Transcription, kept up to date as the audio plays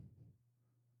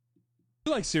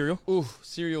You like cereal? Ooh,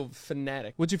 cereal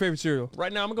fanatic. What's your favorite cereal?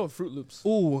 Right now, I'm gonna go with Fruit Loops.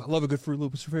 Ooh, I love a good Fruit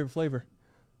Loop. What's your favorite flavor?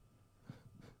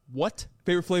 What?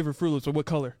 Favorite flavor of Fruit Loops, or what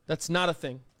color? That's not a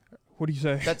thing. What do you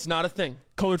say? That's not a thing.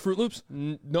 Colored Fruit Loops?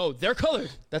 No, they're colored.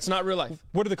 That's not real life.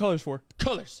 What are the colors for?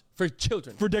 Colors for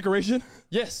children. For decoration?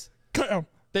 Yes.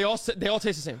 They all taste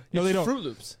the same. No, they don't. Fruit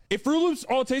Loops. If Fruit Loops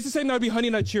all taste the same, that would be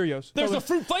Honey Nut Cheerios. There's a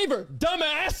fruit flavor,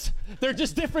 dumbass. They're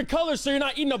just different colors, so you're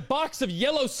not eating a box of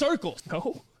yellow circles.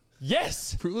 No.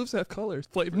 Yes. Fruit Loops have colors,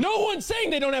 flavors. No one's saying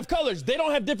they don't have colors. They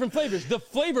don't have different flavors. The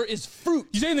flavor is fruit.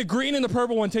 You saying the green and the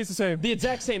purple one taste the same? The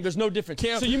exact same. There's no difference.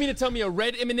 So you mean to tell me a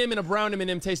red M&M and a brown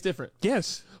M&M taste different?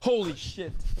 Yes. Holy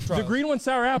shit. The green one's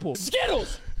sour apple.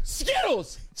 Skittles!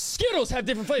 Skittles! Skittles have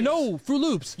different flavors. No, Fruit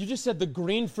Loops. You just said the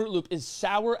green Fruit Loop is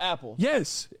sour apple.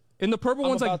 Yes. And the purple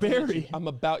one's like berry.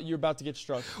 You're about to get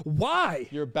struck. Why?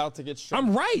 You're about to get struck.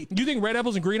 I'm right. Do you think red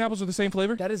apples and green apples are the same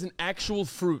flavor? That is an actual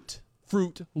fruit.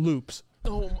 Fruit Loops.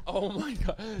 Oh my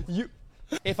God.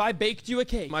 If I baked you a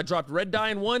cake, I dropped red dye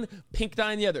in one, pink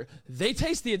dye in the other. They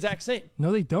taste the exact same.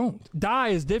 No, they don't. Dye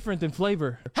is different than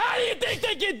flavor. How do you think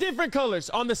they get different colors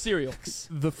on the cereal?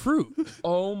 The fruit.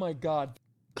 Oh my God.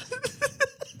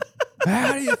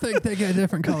 How do you think they get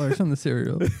different colors on the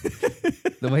cereal?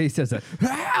 The way he says that.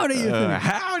 How do you think?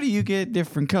 How do you get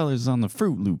different colors on the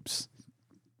Fruit Loops?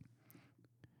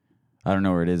 I don't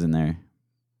know where it is in there.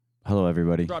 Hello,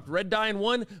 everybody. Dropped red dye in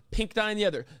one, pink dye in the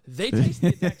other. They taste the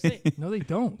exact same. No, they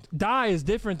don't. Dye is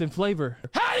different than flavor.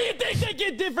 How do you think they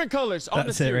get different colors on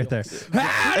the cereal? That's it right there.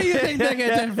 How do you think they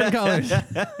get different colors?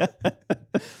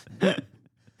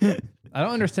 I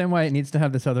don't understand why it needs to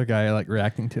have this other guy like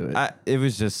reacting to it. It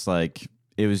was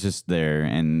just there,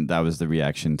 and that was the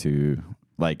reaction to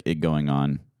like it going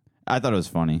on. I thought it was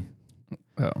funny.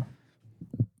 Oh,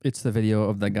 it's the video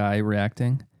of the guy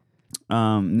reacting.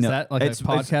 No, is that like a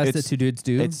podcast that two dudes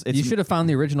do? You should have found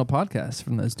the original podcast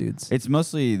from those dudes. It's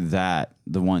mostly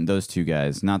those two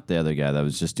guys, not the other guy that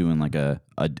was just doing like a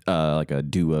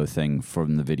duo thing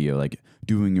from the video, like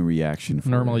doing a reaction.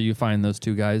 Normally, you find those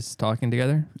two guys talking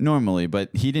together. Normally, but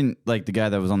he didn't. Like the guy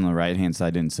that was on the right hand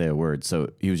side didn't say a word, so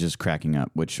he was just cracking up.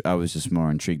 Which I was just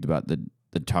more intrigued about the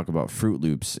talk about Fruit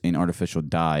Loops in artificial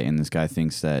dye, and this guy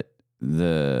thinks that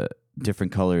the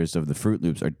different colors of the Fruit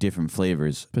Loops are different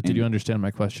flavors. But did you understand my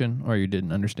question, or you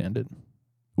didn't understand it?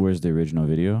 Where's the original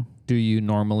video? Do you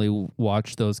normally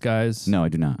watch those guys? No, I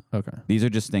do not. Okay. These are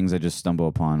just things I just stumble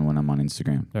upon when I'm on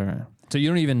Instagram. All right. So you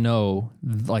don't even know,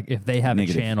 like, if they have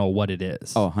Negative. a channel, what it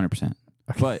is. Oh, 100%.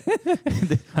 But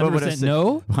 100%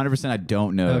 no? 100% I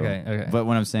don't know. Okay. But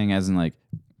what I'm saying as in, like,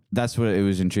 that's what it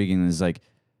was intriguing is, like,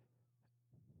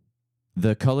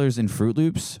 the colors in Fruit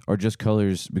Loops are just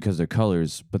colors because they're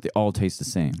colors, but they all taste the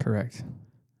same. Correct.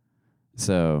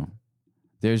 So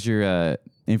there's your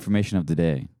information of the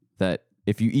day, that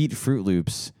if you eat Fruit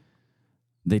Loops,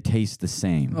 they taste the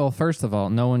same. Well, first of all,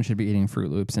 no one should be eating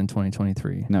Fruit Loops in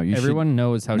 2023. No, everyone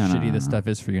knows how shitty no, this stuff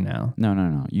is for you now.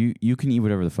 No. You can eat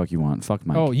whatever the fuck you want. Fuck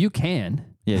Mike. Oh, you can.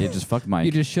 Yeah, just fuck Mike.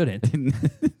 You just shouldn't.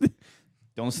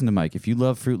 Don't listen to Mike. If you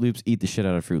love Fruit Loops, eat the shit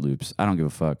out of Fruit Loops. I don't give a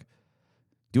fuck.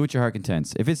 Do what your heart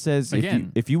contents. If it says,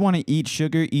 if you want to eat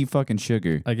sugar, eat fucking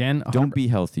sugar. Again, don't be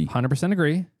healthy. 100%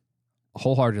 agree,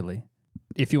 wholeheartedly.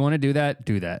 If you want to do that,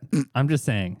 do that. I'm just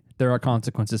saying, there are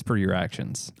consequences for your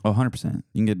actions. Oh, 100%.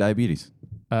 You can get diabetes.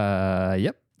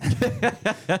 Yep. You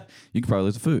can probably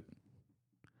lose the food.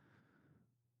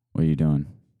 What are you doing?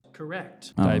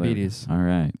 Correct. Oh, diabetes. All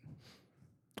right.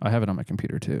 I have it on my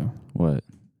computer too. What?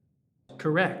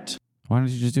 Correct. Why don't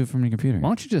you just do it from your computer? Why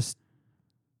don't you just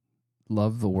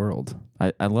love the world?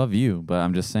 I love you, but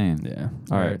I'm just saying. Yeah.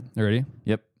 All right. You ready?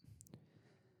 Yep.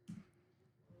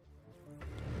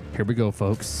 Here we go,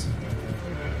 folks.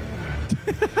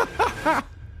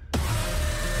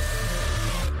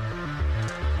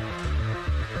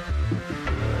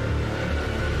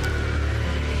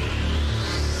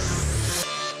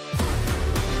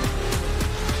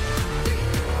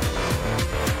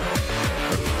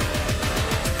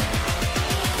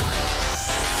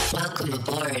 Welcome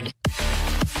aboard.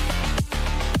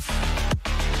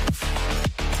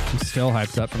 I'm still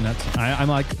hyped up from that. I'm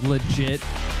like legit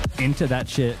into that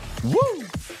shit. Woo!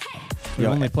 We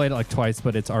only played it like twice,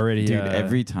 but it's already... Dude,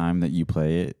 every time that you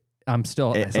play it, I'm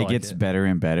still... It gets better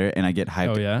and better, and I get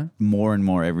hyped more and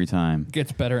more every time.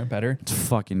 Gets better and better. It's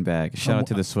fucking back. Shout out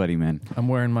to the sweaty man. I'm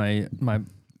wearing my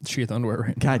sheath underwear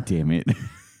right now. God damn it.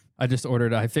 I just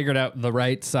ordered... I figured out the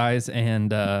right size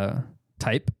and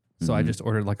type. So I just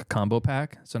ordered like a combo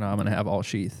pack. So now I'm going to have all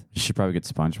sheath. You should probably get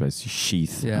sponsored by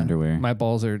Sheath underwear. My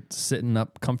balls are sitting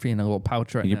up comfy in a little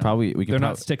pouch right now. They're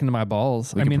not sticking to my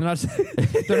balls. They're not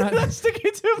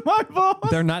sticking to my balls.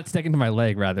 They're not sticking to my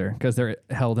leg, rather, because they're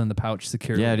held in the pouch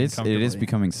securely. Yeah, it is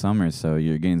becoming summer, so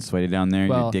you're getting sweaty down there.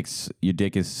 Well, your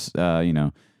dick is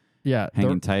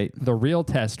hanging tight. The real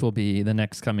test will be the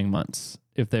next coming months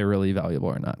if they're really valuable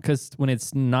or not. Because when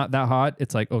it's not that hot,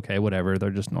 it's like, okay, whatever. They're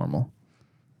just normal.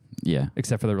 Yeah.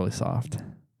 Except for they're really soft.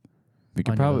 We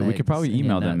could probably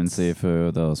email them and see if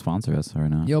they'll sponsor us or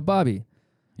not. Yo, Bobby,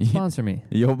 sponsor me.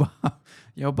 Yo,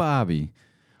 Bobby.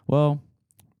 Well,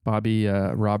 Bobby,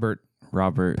 Robert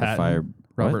Patton.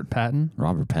 Robert Patton.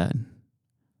 Robert Patton.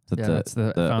 That's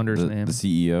the founder's name. The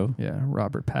CEO. Yeah,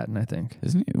 Robert Patton, I think.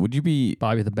 Isn't it? Would you be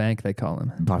Bobby the Bank? They call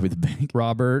him Bobby the Bank.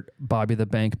 Robert Bobby the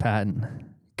Bank Patton.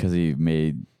 Because he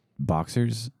made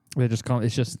boxers. They just call him.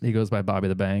 It's just he goes by Bobby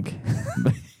the Bank.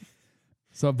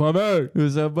 What's up, Bobby?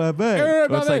 Who's up, Bobby? Hey,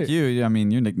 well, it's like you. I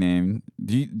mean, your nickname.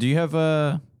 Do you have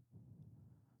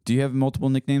multiple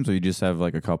nicknames, or you just have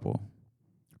like a couple?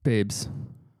 Babes.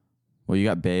 Well, you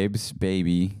got Babes,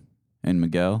 Baby, and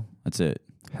Miguel. That's it.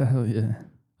 Hell yeah.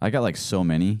 I got like so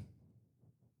many.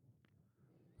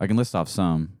 I can list off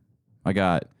some. I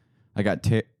got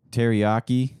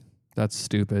Teriyaki. That's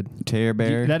stupid. Tear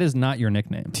Bear. That is not your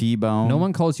nickname. T-Bone. No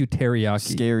one calls you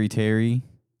teriyaki. Scary Terry.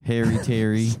 Harry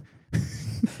Terry.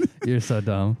 You're so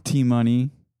dumb.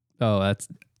 T-Money. Oh, that's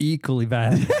equally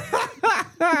bad.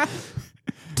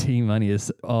 T-Money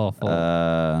is awful.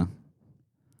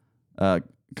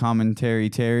 Commentary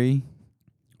Terry.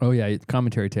 Oh, yeah.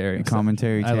 Commentary Terry.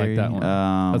 Commentary Terry. I like that one.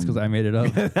 That's because I made it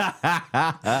up.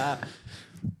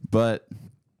 But,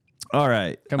 all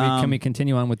right. Can we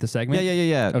continue on with the segment?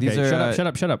 Yeah. Okay, These are,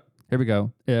 shut up. Here we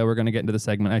go. Yeah, we're going to get into the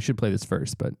segment. I should play this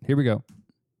first, but here we go.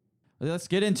 Let's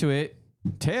get into it.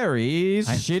 Terry's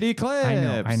shitty clips.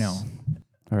 I know.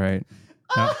 All right.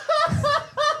 Now,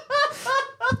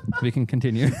 we can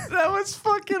continue. That was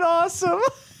fucking awesome.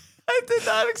 I did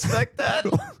not expect that.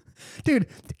 Dude,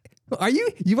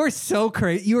 you are so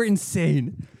crazy. You are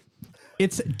insane.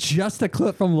 It's just a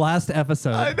clip from last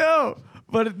episode. I know.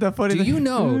 But the funny Do thing. you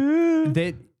know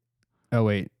that... Oh,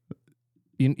 wait.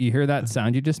 You hear that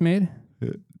sound you just made?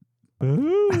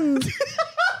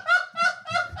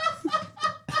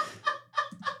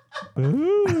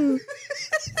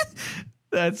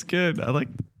 That's good. I like.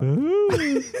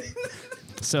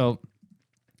 So,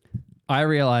 I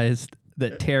realized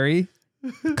that Terry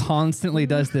constantly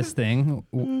does this thing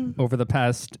over the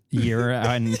past year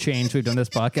and change we've done this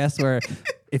podcast where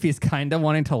if he's kind of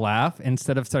wanting to laugh,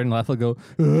 instead of starting to laugh, he'll go,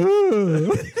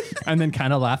 and then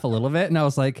kind of laugh a little bit. And I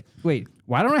was like, wait,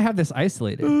 why don't I have this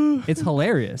isolated? It's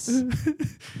hilarious.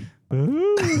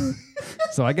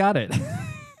 So I got it.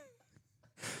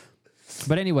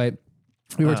 But anyway,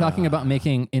 we were talking about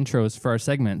making intros for our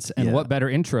segments, and what better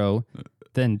intro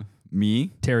than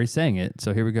Me? Terry saying it.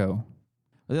 So here we go.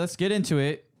 Let's get into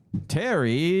it.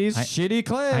 Terry's shitty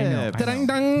clip. I know.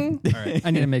 Ding-dong. All right.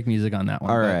 I need to make music on that one.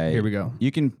 All right. Here we go.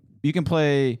 You can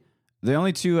play. The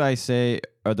only two I say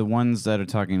are the ones that are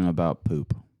talking about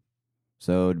poop.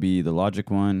 So it'd be the Logic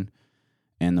one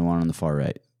and the one on the far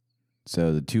right.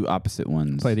 So the two opposite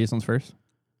ones. Play these ones first.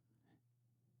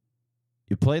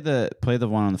 You play the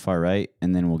one on the far right,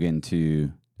 and then we'll get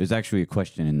into. There's actually a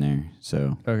question in there,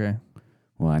 so Okay.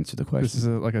 we'll answer the question. This is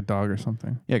like a dog or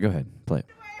something. Yeah, go ahead. Play it.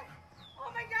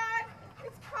 Oh my god,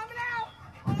 it's coming out!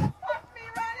 Oh fuck me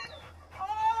running!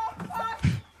 Oh fuck!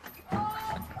 Oh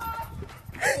fuck!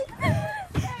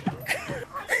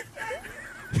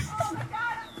 Oh my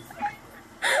god, I'm sick!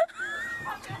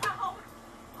 Fucking hell!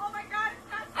 Oh my god, it's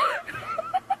not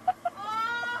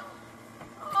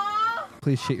Oh!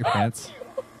 Please shit your pants.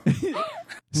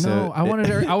 So No, I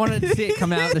wanted to see it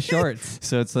come out of the shorts.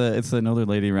 So it's an older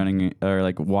lady running or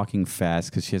like walking fast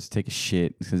because she has to take a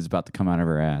shit because it's about to come out of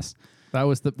her ass. That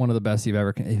was one of the best you've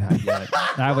had yet.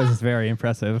 That was very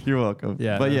impressive. You're welcome.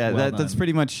 Yeah, but yeah, well that's done.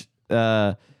 pretty much.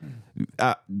 There's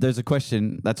a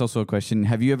question. That's also a question.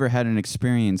 Have you ever had an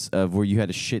experience of where you had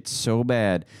a shit so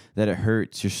bad that it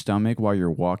hurts your stomach while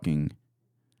you're walking,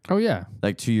 Oh yeah,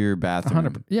 like to your bathroom?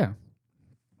 100%. Yeah.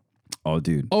 Oh,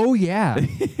 dude. Oh yeah,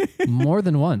 more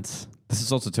than once. This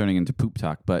is also turning into poop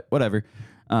talk, but whatever.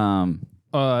 Welcome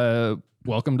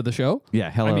to the show.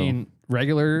 Yeah. Hello. I mean,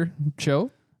 regular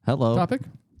show hello. topic.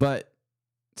 But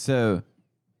so,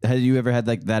 have you ever had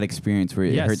like that experience where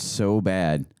it Yes. hurts so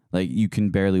bad, like you can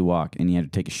barely walk, and you had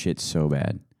to take a shit so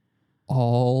bad?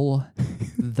 All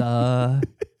the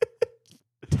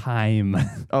time.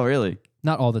 Oh, really?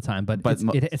 Not all the time, but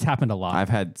it's happened a lot. I've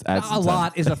had a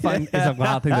lot is a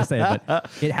wild thing to say, but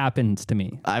it happens to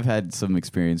me. I've had some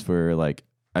experience where like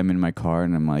I'm in my car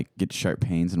and I'm like get sharp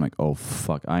pains and I'm like, oh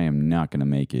fuck, I am not gonna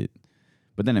make it,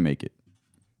 but then I make it.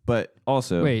 But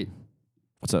also, Wait,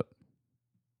 what's up?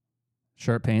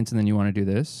 sharp pains, and then you want to do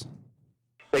this?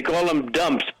 They call them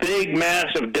dumps, big,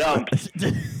 massive dumps.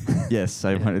 Yes,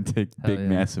 I want to take big, yeah.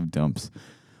 massive dumps.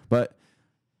 But,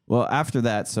 well, after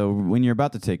that, so when you're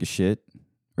about to take a shit,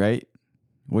 right?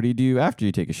 What do you do after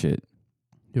you take a shit?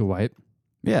 You wipe.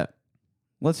 Yeah.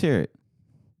 Let's hear it.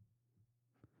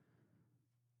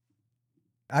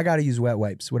 I got to use wet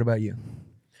wipes. What about you?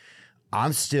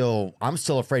 I'm still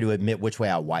afraid to admit which way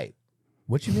I wipe.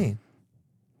 What you mean?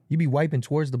 You be wiping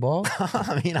towards the ball?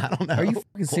 I mean, I don't know. Are you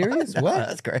fucking serious? No, What?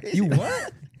 that's crazy. You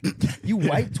what? You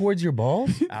wipe towards your balls?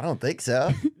 I don't think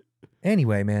so.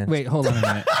 Anyway, man. Wait, hold on a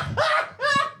minute.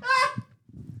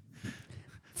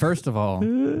 First of all,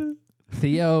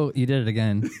 Theo, you did it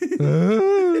again.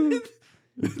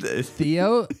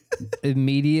 Theo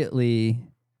immediately.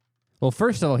 Well,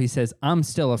 first of all, he says, I'm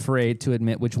still afraid to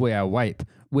admit which way I wipe,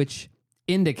 which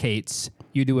indicates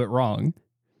you do it wrong.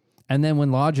 And then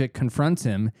when logic confronts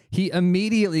him, he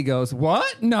immediately goes,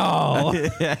 what? No.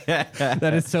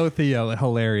 That is so Theo.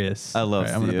 Hilarious. I love All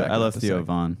right, I'm gonna Theo. back I up love a Theo sec.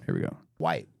 Vaughn. Here we go.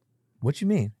 Wipe. What you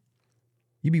mean?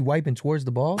 You be wiping towards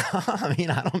the ball? I mean,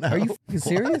 I don't know. Are you fucking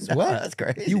serious? What? That's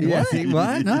crazy. You Yeah, what? see,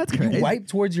 what? No, that's crazy. You wipe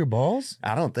towards your balls?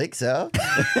 I don't think so.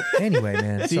 Anyway,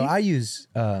 man. So I use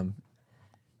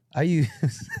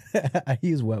I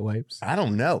use wet wipes. I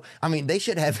don't know. I mean, they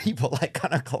should have people like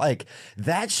kind of like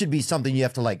that should be something you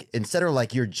have to like instead of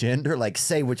like your gender, like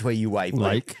say which way you wipe.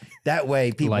 Like that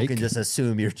way people Like. can just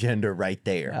assume your gender right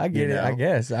there. I get you it, I know?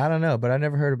 guess. I don't know, but I've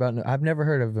never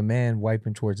heard of a man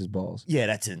wiping towards his balls. Yeah,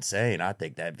 that's insane. I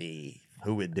think that'd be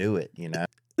who would do it, you know?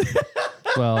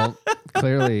 Well,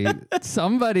 clearly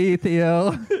somebody,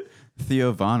 Theo.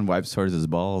 Theo Vaughn wipes towards his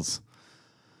balls.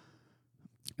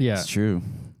 Yeah. It's true.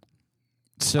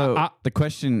 So the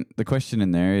question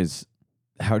in there is,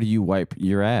 how do you wipe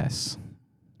your ass?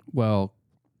 Well,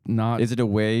 not. Is it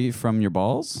away from your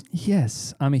balls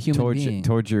Yes, I'm a human being.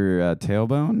 towards your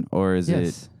tailbone, or is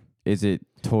Yes. it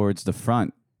towards the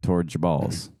front towards your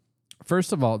balls?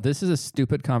 First of all, this is a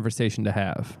stupid conversation to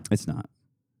have. It's not.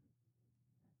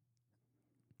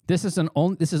 This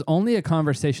is only a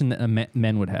conversation that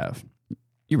men would have.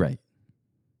 You're right.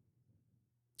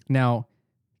 Now,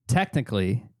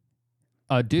 technically,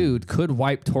 a dude could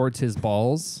wipe towards his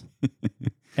balls,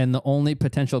 and the only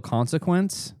potential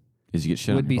consequence Is you get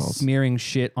shit would on be your balls. smearing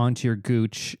shit onto your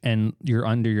gooch and you're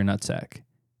under your nutsack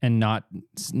and not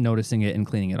noticing it and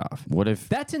cleaning it off. What if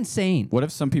That's insane.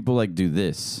 some people like do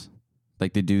this?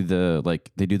 Like they do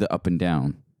the up and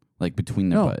down, like between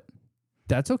their No. butt.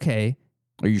 That's okay.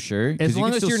 Are you sure? 'Cause As you long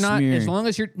can as still you're not, smear- as long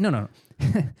as you're, no.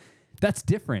 That's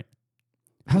different.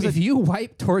 If you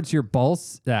wipe towards your ball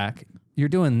sack, you're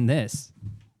doing this.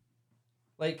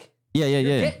 Like,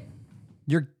 Yeah.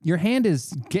 your hand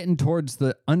is getting towards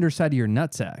the underside of your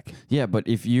nutsack. Yeah, but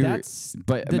if you're That's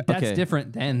but that's okay.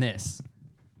 different than this.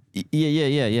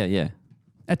 Yeah.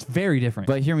 That's very different.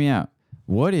 But hear me out.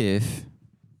 What if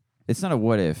it's not a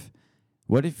what if?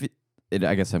 What if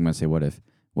I guess I'm going to say what if.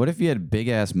 What if you had big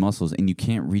ass muscles and you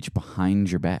can't reach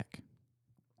behind your back?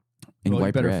 And well, you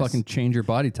wipe better your ass? fucking change your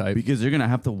body type. Because you're going to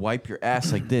have to wipe your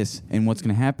ass like this, and what's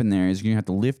going to happen there is you're going to have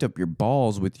to lift up your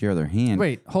balls with your other hand.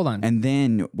 Wait, hold on. And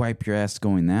then wipe your ass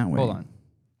going that way. Hold on.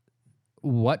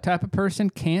 What type of person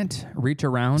can't reach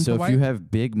around So to if wipe? you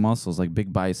have big muscles like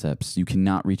big biceps, you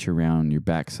cannot reach around your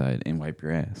backside and wipe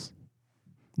your ass.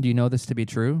 Do you know this to be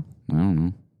true? I don't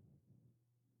know.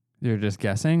 You're just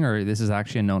guessing, or this is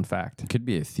actually a known fact? It could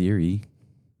be a theory.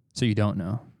 So you don't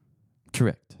know.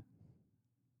 Correct.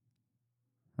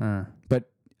 Uh,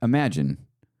 But imagine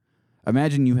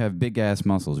you have big ass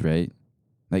muscles, right?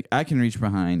 Like I can reach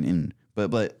behind and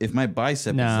but if my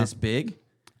bicep Nah. is this big,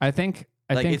 I think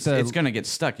it's gonna get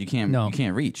stuck. You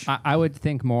can't reach. I would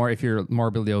think more if you're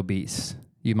morbidly obese,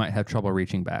 you might have trouble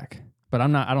reaching back. But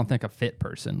I don't think a fit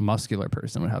person, muscular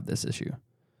person would have this issue.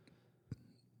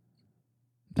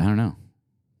 I don't know.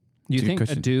 You Good think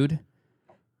question. a dude?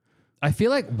 I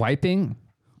feel like wiping,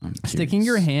 I'm sticking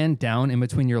your curious. hand down in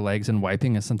between your legs and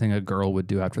wiping is something a girl would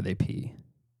do after they pee.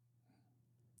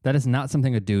 That is not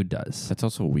something a dude does. That's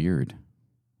also weird.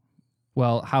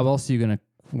 Well, how else are you going to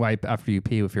wipe after you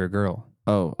pee if you're a girl?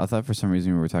 Oh, I thought for some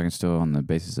reason we were talking still on the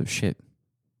basis of shit.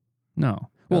 No.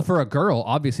 Well, for a girl,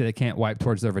 obviously they can't wipe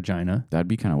towards their vagina That'd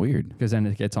be kind of weird. because then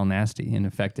it gets all nasty and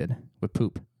infected with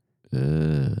poop.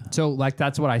 Ugh. So, like,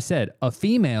 that's what I said. A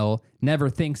female never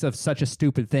thinks of such a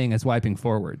stupid thing as wiping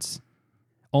forwards.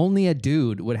 Only a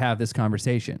dude would have this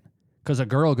conversation because a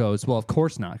girl goes, well, of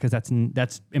course not, because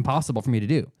that's impossible for me to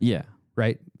do, Yeah.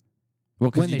 right? Well,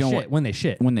 because When they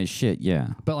shit. When they shit,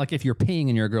 yeah. But like if you're peeing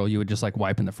and you're a girl, you would just like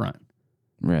wipe in the front.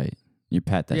 Right. You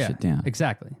pat that shit down.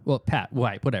 Exactly. Well, pat,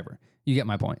 wipe, whatever. You get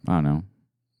my point. I don't know.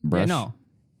 Brush. Yeah, no.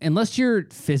 Unless you're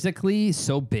physically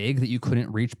so big that you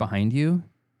couldn't reach behind you,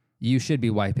 you should be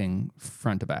wiping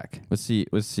front to back. Let's see.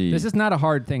 This is not a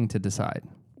hard thing to decide.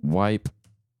 Wipe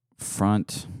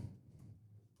front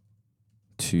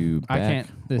to back I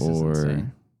can't. This is or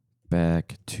insane.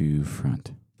 back to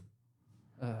front.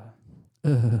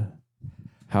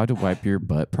 How to wipe your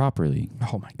butt properly.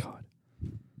 Oh my God.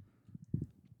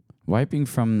 Wiping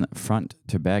from front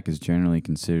to back is generally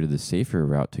considered the safer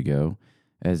route to go,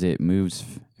 as it moves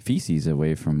feces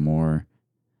away from more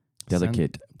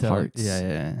delicate parts.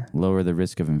 Yeah. Lower the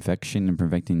risk of infection and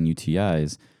preventing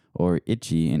UTIs or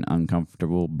itchy and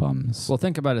uncomfortable bums. Well,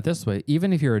 think about it this way.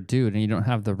 Even if you're a dude and you don't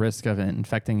have the risk of it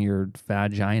infecting your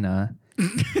vagina,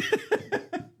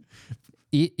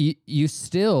 you're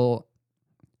still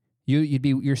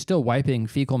wiping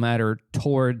fecal matter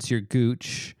towards your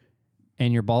gooch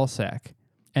and your ball sack.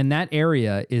 And that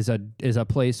area is a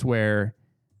place where,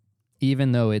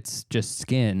 even though it's just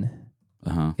skin,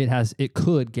 it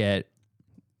could get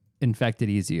infected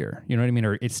easier. You know what I mean?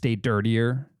 Or it stay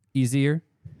dirtier easier.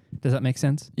 Does that make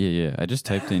sense? Yeah. I just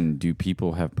typed in, do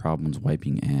people have problems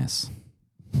wiping ass?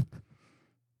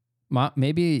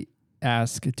 Maybe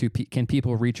ask, can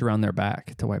people reach around their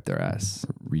back to wipe their ass?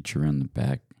 Reach around the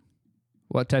back.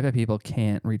 What type of people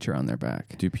can't reach around their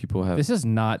back? Do people have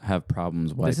have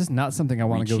problems wiping? This is not something I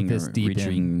want to go this deep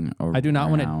in. I do not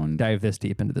want to dive this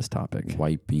deep into this topic.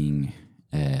 Wiping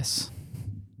ass.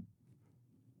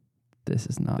 This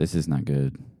is not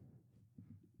good.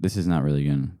 This is not really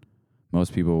good.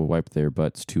 Most people will wipe their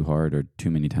butts too hard or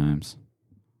too many times.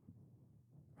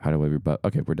 How to wipe your butt?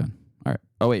 Okay, we're done. All right.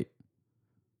 Oh, wait.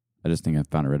 I just think I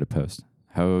found a Reddit post.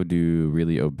 How do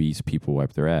really obese people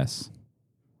wipe their ass?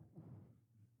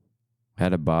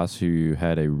 Had a boss who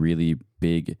had a really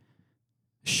big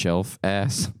shelf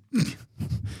ass.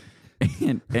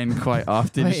 and quite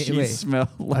often she smelled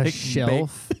like a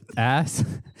shelf ass.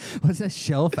 What's a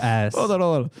shelf ass? Hold on.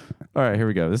 All right, here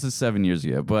we go. This is 7 years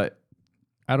ago, but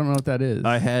I don't know what that is.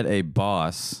 I had a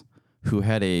boss who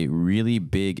had a really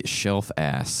big shelf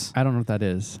ass. I don't know what that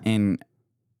is. And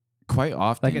quite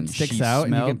often, like it sticks out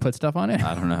and you can put stuff on it?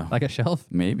 I don't know. Like a shelf?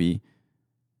 Maybe.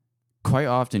 Quite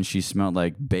often, she smelled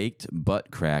like baked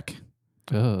butt crack.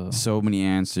 Oh. So many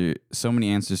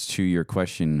answers to your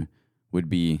question would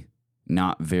be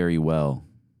not very well.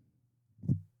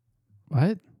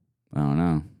 What? I don't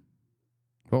know.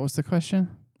 What was the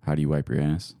question? How do you wipe your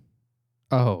ass?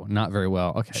 Oh, not very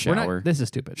well. Okay. Shower. This is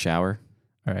stupid. Shower.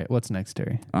 All right. What's next,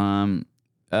 Terry? On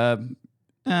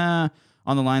the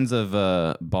lines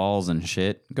of balls and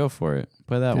shit. Go for it.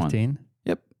 Play that 15? one.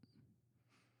 Yep.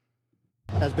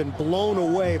 Has been blown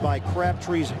away by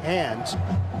Crabtree's hands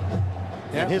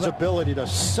and his ability to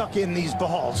suck in these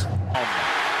balls.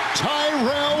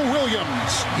 Tyrell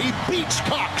Williams, he beats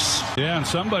Cox. Yeah, and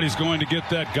somebody's going to get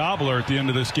that gobbler at the end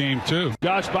of this game, too.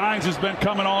 Josh Bynes has been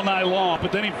coming all night long,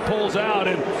 but then he pulls out,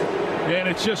 and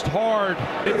it's just hard.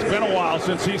 It's been a while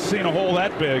since he's seen a hole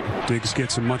that big. Diggs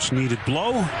gets a much-needed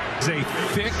blow. He's a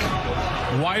thick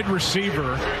wide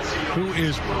receiver who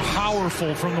is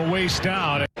powerful from the waist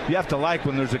down. You have to like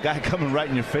when there's a guy coming right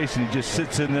in your face and he just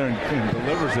sits in there and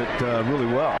delivers it really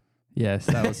well. Yes,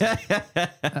 that was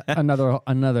another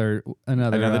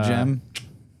gem.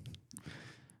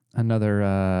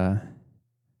 Another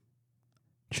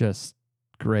just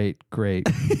great clip,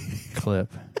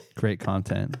 great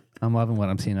content. I'm loving what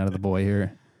I'm seeing out of the boy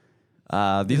here.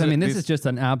 This is just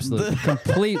an absolute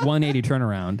complete 180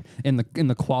 turnaround in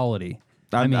the quality.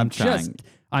 I'm trying.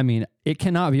 It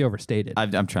cannot be overstated.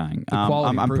 I'm trying.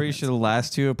 I'm pretty sure the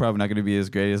last two are probably not going to be as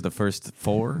great as the first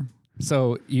four.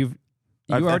 So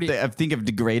I think I've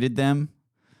degraded them,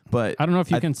 but I don't know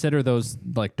if you consider those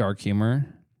like dark humor,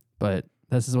 but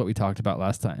this is what we talked about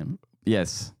last time.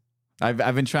 Yes.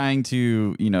 I've been trying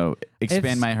to,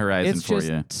 expand my horizon for you. It's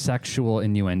just sexual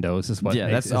innuendos is what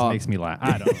makes me laugh.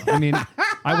 I don't know. I mean,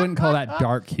 I wouldn't call that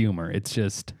dark humor. It's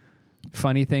just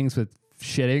funny things with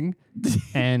shitting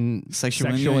and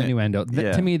sexual innuendo.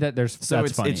 To me, that's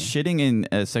funny. It's shitting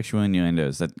in sexual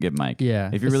innuendos that get Mike.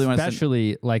 Yeah. If you really want to,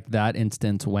 especially like that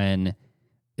instance when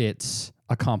it's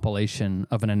a compilation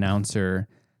of an announcer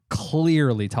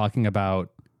clearly talking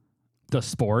about the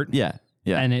sport. Yeah.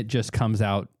 And it just comes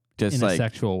out just in a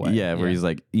sexual way. Yeah, where he's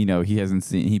like, he hasn't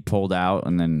seen, he pulled out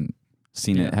and then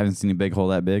Seen it? Haven't seen a big hole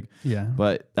that big. Yeah.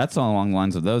 But that's along the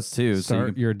lines of those too. Start so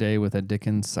you can, your day with a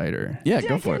Dickens cider. Yeah,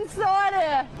 go for it.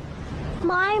 Cider.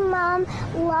 My mum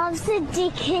loves the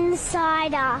Dickens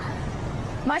cider.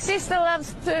 My sister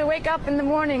loves to wake up in the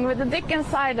morning with a Dickens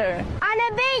cider. I'm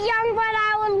a bit young, but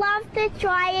I would love to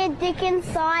try a Dickens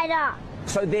cider.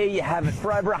 So there you have it.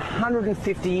 For over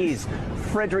 150 years,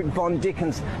 Frederick von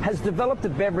Dickens has developed a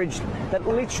beverage that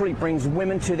literally brings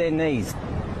women to their knees.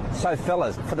 So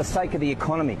fellas, for the sake of the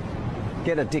economy,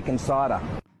 get a Dickens cider.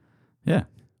 Yeah.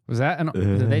 Was that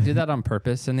did they do that on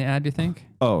purpose in the ad, do you think?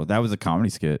 Oh, that was a comedy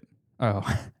skit. Oh.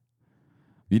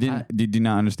 You didn't? Did you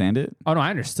not understand it? Oh, no, I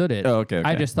understood it. Oh, okay.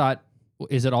 I just thought,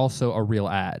 is it also a real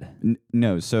ad?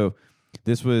 No. So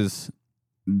this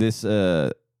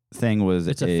thing was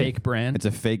It's a fake brand? It's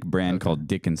a fake brand called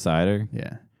Dickens Cider.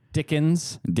 Yeah.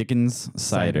 Dickens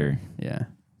Cider. Yeah.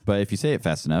 But if you say it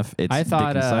fast enough, it's I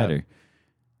thought, Dickens Cider.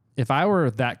 If I were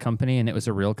that company and it was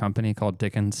a real company called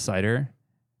Dickens Cider,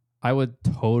 I would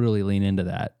totally lean into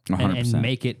that and 100%.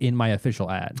 make it in my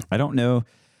official ad. I don't know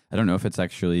if it's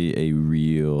actually a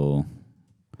real.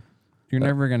 You're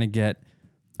never going to get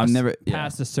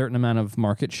past a certain amount of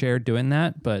market share doing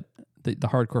that, but the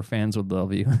hardcore fans would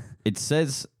love you. It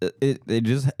says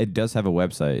it does have a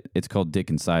website. It's called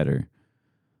Dickens Cider.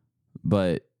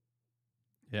 But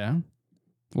yeah,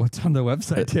 what's on the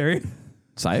website, Terry?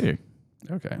 Cider.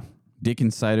 Okay.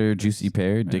 Dickens Cider Juicy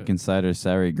Pear, Dickens Cider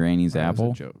Sour Granny's Apple. That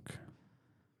was a joke.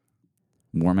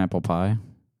 Warm Apple Pie.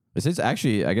 This is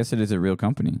actually, I guess it is a real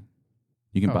company.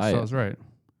 You can buy it. I was right.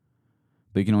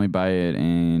 But you can only buy it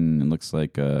in, it looks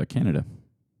like Canada.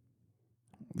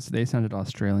 So they sounded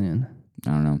Australian. I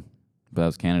don't know. But that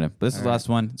was Canada. But this is the last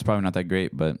one. It's probably not that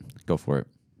great, but go for it.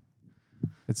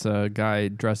 It's a guy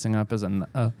dressing up as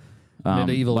a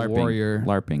medieval warrior.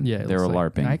 LARPing. Yeah, they were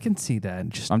LARPing. I can see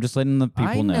that. I'm just letting the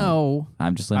people know. I know.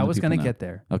 I'm just letting I was going to get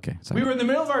there. Okay. Sorry. We were in the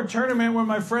middle of our tournament when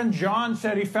my friend John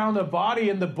said he found a body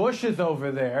in the bushes over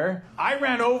there. I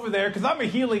ran over there because I'm a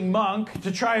healing monk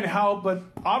to try and help, but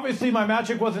obviously my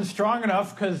magic wasn't strong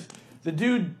enough because the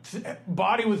dude's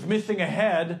body was missing a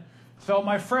head. So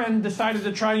my friend decided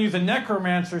to try and use a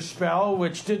necromancer spell,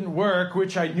 which didn't work,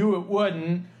 which I knew it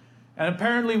wouldn't. And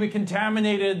apparently we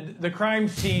contaminated the crime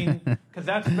scene because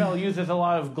that spell uses a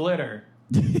lot of glitter.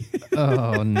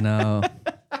 Oh no!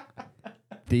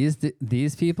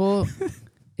 These people,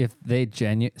 if they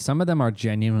some of them are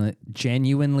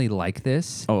genuinely like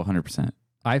this. Oh, 100%.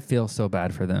 I feel so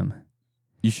bad for them.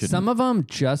 You should. Some of them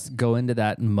just go into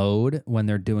that mode when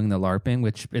they're doing the LARPing,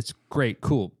 which it's great,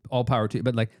 cool, all power to you.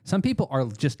 But like some people are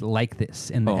just like this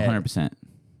in the head. 100%.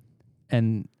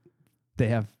 And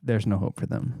there's no hope for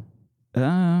them.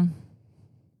 I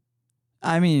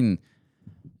mean,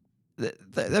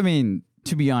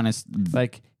 to be honest,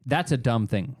 like that's a dumb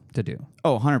thing to do.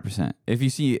 Oh, 100%. If you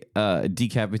see a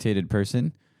decapitated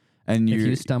person and if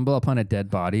you stumble upon a dead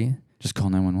body, just call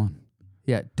 911.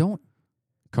 Yeah, don't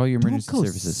call your emergency go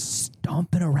services.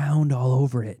 Stomping around all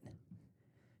over it.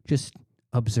 Just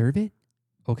observe it.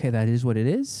 Okay, that is what it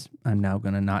is. I'm now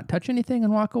going to not touch anything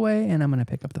and walk away, and I'm going to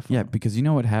pick up the phone. Yeah, because you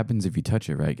know what happens if you touch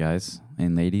it, right, guys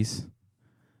and ladies?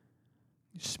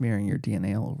 You're smearing your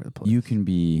DNA all over the place. You can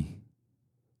be...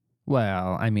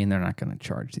 Well, I mean, they're not going to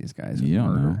charge these guys with You don't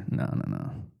murder.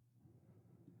 No.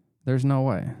 There's no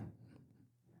way.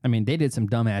 I mean, they did some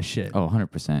dumbass shit. Oh,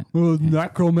 100%.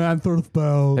 Necromancer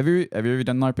spell. Have you ever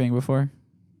done LARPing before?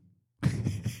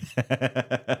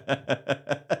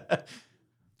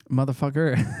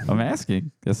 Motherfucker. I'm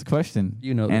asking. That's the question.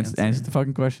 You know the answer the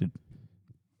fucking question.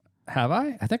 Have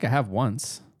I? I think I have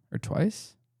once or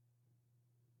twice.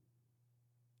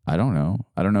 I don't know.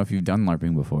 I don't know if you've done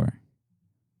LARPing before.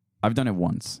 I've done it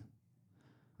once.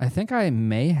 I think I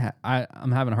may have.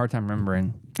 I'm having a hard time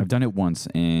remembering. I've done it once,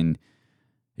 and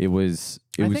I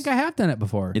think I have done it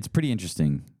before. It's pretty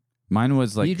interesting. Mine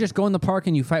was like... You just go in the park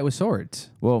and you fight with swords.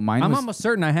 Well, I'm almost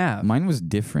certain I have. Mine was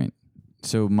different.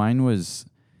 So mine was...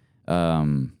 or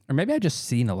maybe I just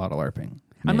seen a lot of LARPing.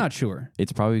 I'm not sure.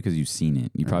 It's probably because you've seen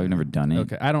it. You've probably never done it.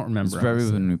 Okay, I don't remember. It's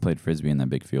probably when we played Frisbee in that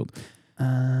big field.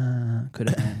 Could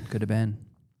have been. Could have been.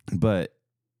 But,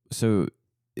 so...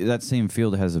 That same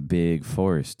field has a big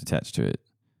forest attached to it.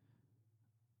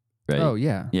 Right? Oh,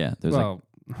 yeah. Yeah, there's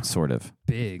sort of.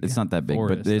 Big. It's not that big,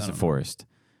 forest, but it's a forest.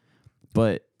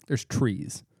 But there's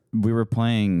trees. We were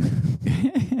playing...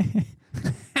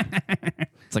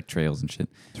 It's like trails and shit.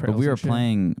 But we were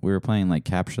playing like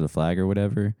Capture the Flag or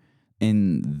whatever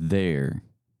in there.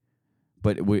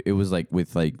 But it was like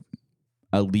with like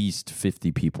at least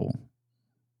 50 people.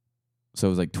 So it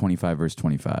was like 25 versus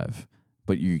 25.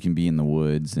 But you can be in the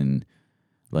woods and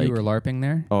like... You were LARPing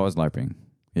there? Oh, I was LARPing.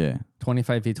 Yeah.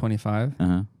 25v25.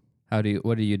 Uh-huh.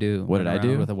 What do you do? What did Run I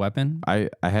do? around with a weapon? I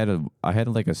had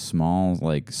like a small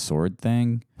like sword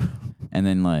thing, and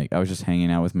then like I was just hanging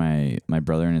out with my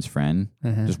brother and his friend,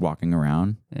 just walking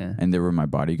around. Yeah. And they were my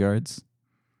bodyguards.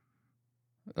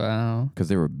 Wow. Because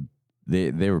they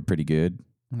were pretty good.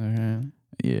 Okay.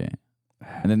 Yeah.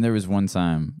 And then there was one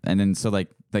time, and then so like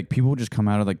people would just come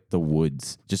out of like the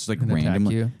woods, just like And attack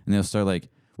randomly, you? and they'll start like,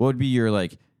 what would be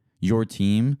your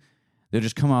team? They'll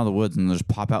just come out of the woods and they'll just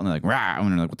pop out and they're like, rah,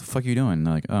 and they're like, what the fuck are you doing? And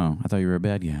they're like, oh, I thought you were a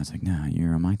bad guy. I was like, nah,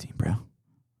 you're on my team, bro.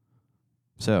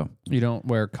 So you don't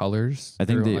wear colors. I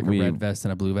think Or that like a red vest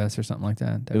and a blue vest or something like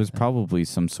that. It was probably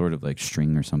some sort of like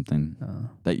string or something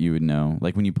that you would know.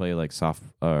 Like when you play like soft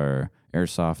or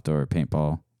airsoft or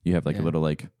paintball, you have like a little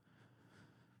like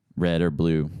red or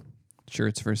blue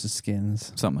shirts versus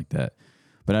skins, something like that.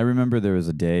 But I remember there was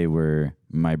a day where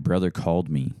my brother called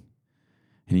me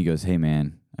and he goes, hey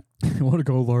man, you want to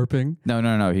go LARPing?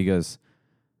 No. He goes,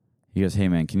 hey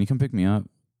man, can you come pick me up?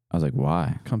 I was like,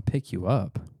 why? Come pick you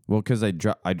up? Well, because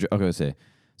okay, let's say.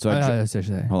 So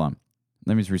hold on.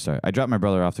 Let me just restart. I dropped my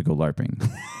brother off to go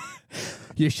LARPing.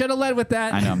 You should have led with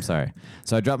that. I know, I'm sorry.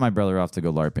 So I dropped my brother off to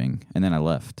go LARPing, and then I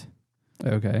left.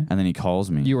 Okay. And then he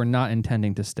calls me. You were not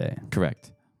intending to stay.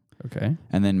 Correct. Okay.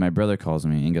 And then my brother calls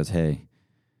me and goes, hey,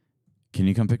 can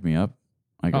you come pick me up?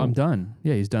 I go, I'm done.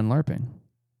 Yeah, he's done LARPing.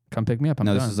 Come pick me up. I'm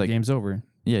done. This is like, game's over.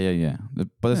 Yeah.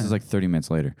 But this is like 30 minutes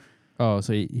later. Oh,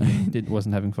 so he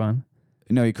wasn't having fun?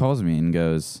 No, he calls me and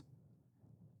goes,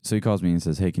 so he calls me and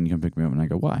says, hey, can you come pick me up? And I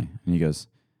go, why? And he goes,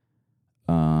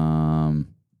 I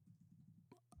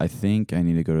think I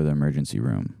need to go to the emergency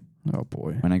room. Oh,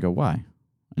 boy. And I go, why?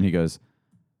 And he goes,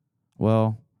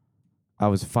 well, I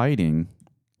was fighting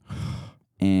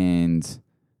and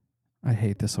I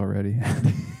hate this already.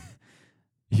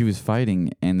 He was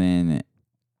fighting and then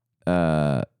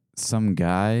some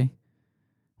guy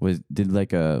did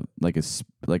like a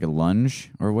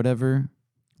lunge or whatever.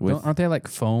 Aren't they like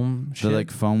foam shit? They're like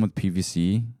foam with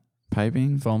PVC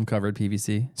piping. Foam covered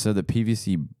PVC. So the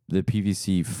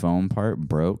PVC foam part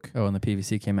broke. Oh, and the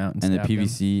PVC came out and the stabbed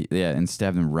PVC him. and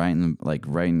stabbed him right in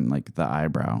the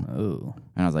eyebrow. Oh.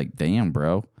 And I was like, damn,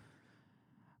 bro.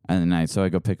 And then so I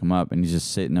go pick him up and he's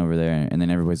just sitting over there and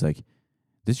then everybody's like,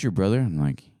 this your brother? I'm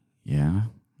like, yeah.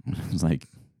 I was like,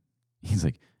 he's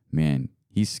like, man,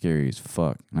 he's scary as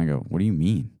fuck. And I go, what do you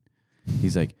mean?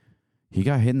 He's like, he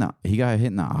got hit in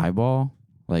the eyeball,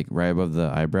 like right above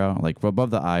the eyebrow, like above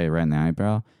the eye, right in the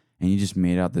eyebrow, and he just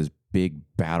made out this big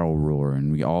battle roar,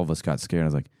 and all of us got scared. I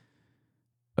was like,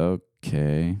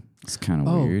 okay, it's kind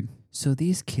of weird. So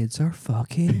these kids are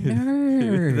fucking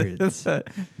nerds.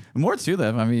 More to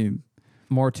them. I mean,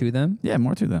 more to them. Yeah,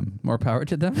 more to them. More power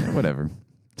to them. Whatever.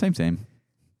 Same.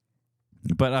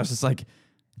 But I was just like,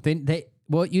 they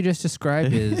what you just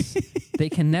described is they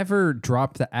can never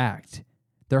drop the act.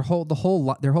 Their whole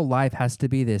life has to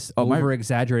be this over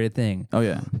exaggerated thing. Oh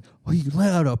yeah. Oh, you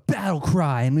let out a battle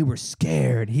cry and we were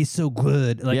scared. He's so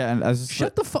good. Like, yeah, and I was just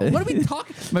shut the fuck. What are we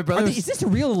talking? My brother. Is this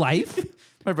real life?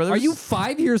 My brother. Are you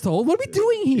 5 years old? What are we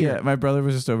doing here? Yeah, my brother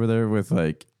was just over there with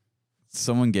like,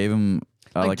 someone gave him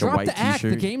like a drop white the act.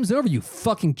 T-shirt. The game's over. You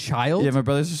fucking child. Yeah, my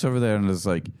brother's just over there and was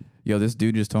like, yo, this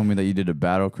dude just told me that you did a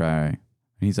battle cry. And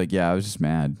he's like, yeah, I was just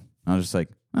mad. I was just like,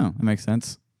 oh, that makes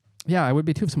sense. Yeah, I would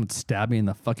be too if someone stabbed me in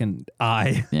the fucking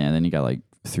eye. Yeah, and then he got like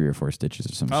 3 or 4 stitches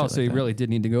or something. Oh, so he really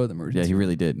did need to go to the emergency. Yeah, he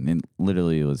really did. And it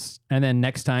literally was. And then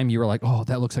next time you were like, oh,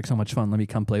 that looks like so much fun. Let me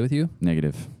come play with you.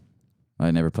 Negative. I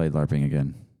never played LARPing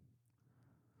again.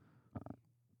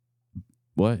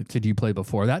 What? Did you play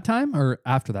before that time or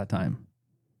after that time?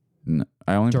 No,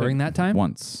 I only during that time?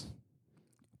 Once.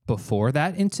 Before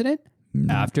that incident?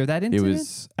 No. After that incident? It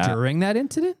was during that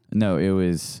incident? No, it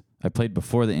was. I played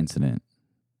before the incident,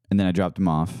 and then I dropped him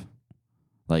off.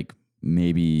 Like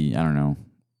maybe I don't know,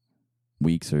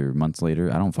 weeks or months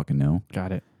later. I don't fucking know.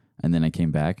 Got it. And then I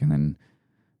came back, and then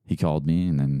he called me,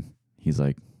 and then he's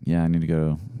like, "Yeah, I need to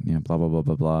go. You know, blah blah blah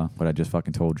blah blah. What I just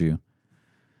fucking told you."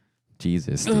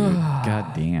 Jesus, dude.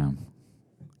 God damn.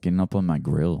 Getting up on my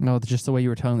grill. No, just the way you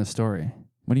were telling the story.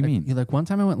 What do you mean? You're like, one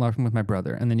time I went LARPing with my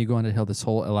brother, and then you go on to tell this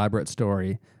whole elaborate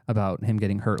story about him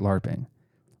getting hurt LARPing.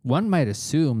 One might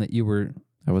assume that you were...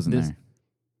 I wasn't there.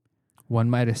 One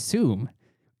might assume,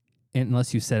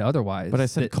 unless you said otherwise. But I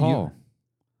said call.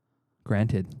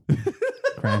 Granted.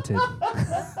 Granted.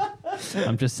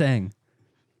 I'm just saying.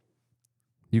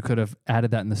 You could have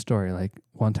added that in the story. Like,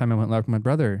 one time I went LARPing with my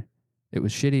brother. It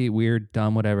was shitty, weird,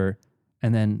 dumb, whatever.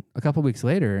 And then a couple weeks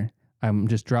later, I'm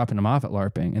just dropping him off at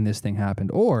LARPing, and this thing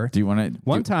happened. Or do you want to?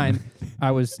 One time,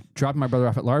 I was dropping my brother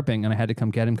off at LARPing, and I had to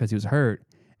come get him because he was hurt.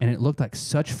 And it looked like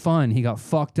such fun. He got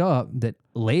fucked up that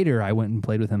later I went and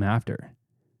played with him after.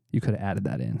 You could have added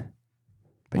that in.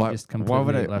 But you just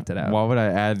completely left it out. Why would I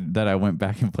add that I went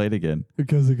back and played again?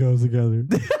 Because it goes together.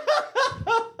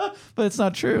 But it's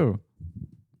not true.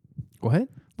 What?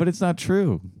 But it's not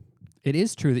true. It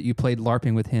is true that you played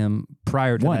LARPing with him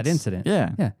prior to that incident.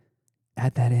 Yeah. Yeah.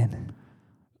 Add that in.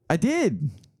 I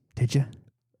did. Did you?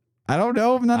 I don't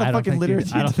know. I'm not a fucking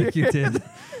literature. I don't think you did.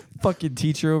 Fucking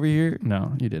teacher over here.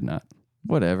 No, you did not.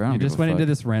 Whatever. I don't You give just a went fuck. into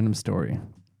this random story.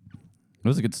 It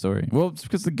was a good story. Well, it's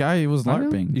because the guy was I know.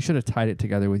 LARPing. You should have tied it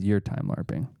together with your time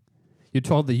LARPing. You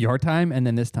told your time and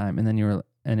then this time, and then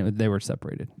they were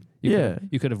separated.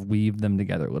 You could have weaved them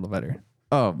together a little better.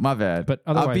 Oh, my bad. But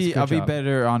otherwise, I'll be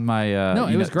better on my No,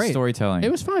 it was great. storytelling.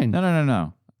 It was fine.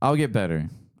 No. I'll get better.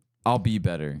 I'll be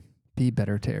better. Be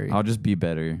better, Terry. I'll just be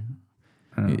better.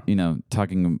 You know,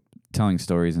 telling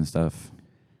stories and stuff.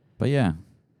 But yeah.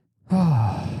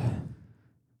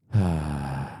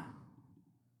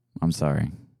 I'm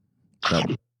sorry.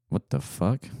 What the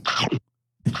fuck?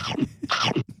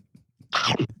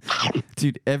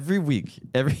 Dude, every week,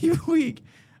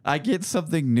 I get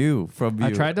something new from you.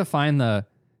 I tried to find the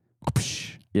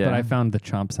Yeah. but I found the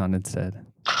chomp sound instead.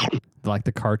 Like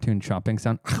the cartoon chomping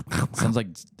sound. Sounds like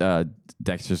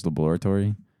Dexter's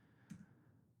Laboratory.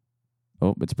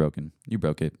 Oh, it's broken. You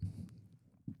broke it.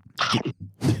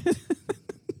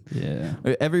 Yeah.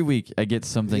 Every week I get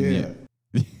something new.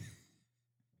 You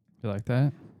like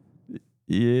that?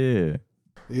 Yeah.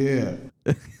 You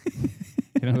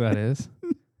know who that is?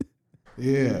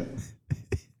 Yeah.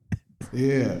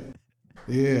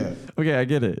 Okay, I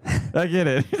get it. I get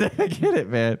it,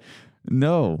 man.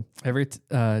 No. Do you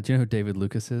know who David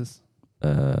Lucas is?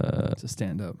 It's a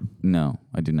stand-up. No,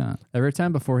 I do not. Every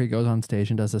time before he goes on stage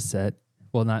and does a set,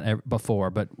 well, not before,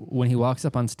 but when he walks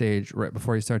up on stage, right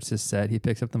before he starts his set, he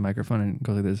picks up the microphone and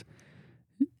goes like this.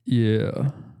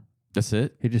 Yeah. That's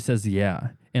it? He just says,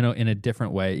 yeah, in a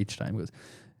different way each time. He goes,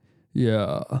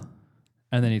 yeah.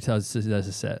 And then he does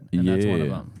a set, and that's one of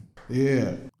them.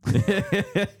 Yeah.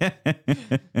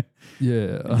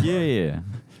 Yeah. Yeah.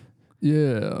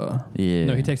 Yeah. Yeah.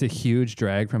 No, he takes a huge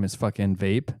drag from his fucking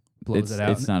vape, blows it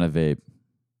out. It's not a vape.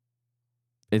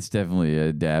 It's definitely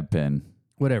a dab pen.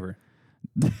 Whatever.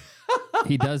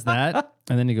 He does that,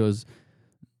 and then he goes,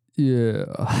 yeah.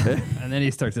 And then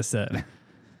he starts a set.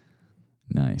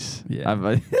 Nice.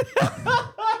 Yeah.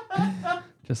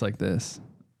 Just like this.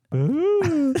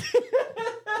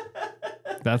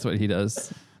 That's what he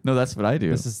does. No, that's what I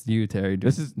do. This is you, Terry.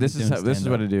 This is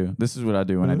what I do. This is what I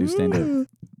do when I do stand up.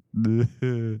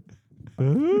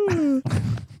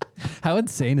 How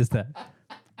insane is that?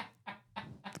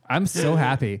 I'm so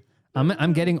happy.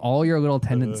 I'm getting all your little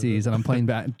tendencies and I'm playing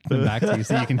back to you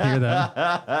so you can hear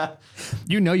them.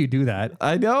 You know you do that.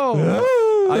 I know.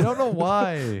 I don't know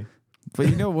why. But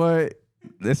you know what?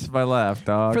 This is my laugh,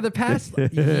 dog. For the past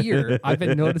year, I've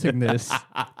been noticing this.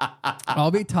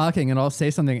 I'll be talking and I'll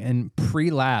say something and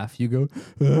pre-laugh. You go,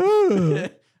 I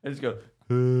just go,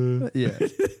 yeah.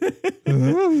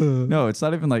 No, it's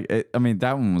not even like, I mean,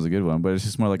 that one was a good one, but it's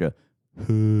just more like a,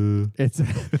 It's a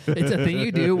thing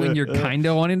you do when you're kind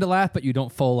of wanting to laugh, but you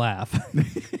don't full laugh.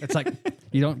 It's like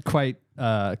you don't quite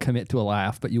commit to a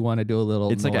laugh, but you want to do a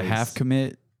little. It's like a half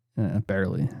commit.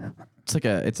 Barely.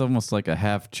 It's almost like a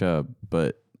half chub,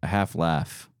 but a half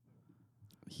laugh.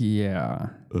 Yeah.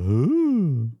 The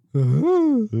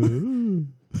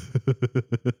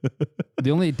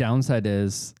only downside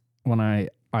is when I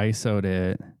ISO'd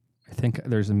it, I think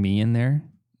there's a me in there.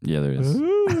 Yeah, there is.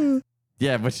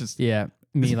 Yeah, but just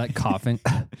me like coughing.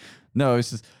 No,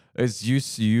 it's just it's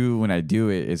just you when I do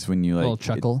it. It's when you like little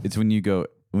chuckle. It's when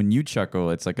you chuckle.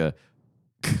 It's like a.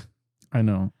 I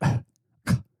know.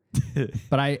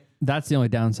 But that's the only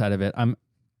downside of it. I'm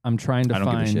trying to I don't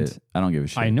find. give a shit. I don't give a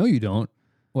shit. I know you don't.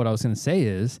 What I was going to say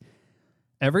is,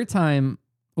 every time,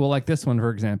 well, like this one,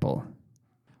 for example.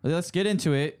 Let's get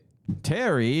into it.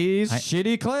 Terry's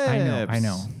shitty clips. I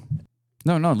know.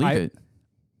 No, leave it.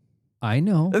 I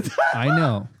know. I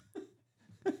know.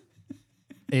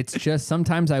 It's just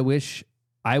sometimes I wish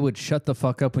I would shut the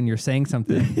fuck up when you're saying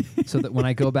something so that when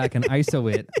I go back and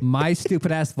ISO it, my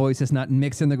stupid ass voice is not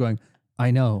mixed in there going,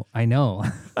 I know. I know,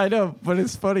 but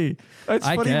it's funny. It's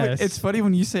I funny. guess. It's funny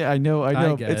when you say I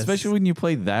know, guess. especially when you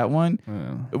play that one,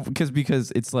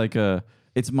 because it's like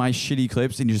it's my shitty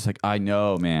clips, and you're just like, I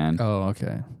know, man. Oh,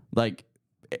 okay. Like,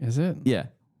 is it? Yeah.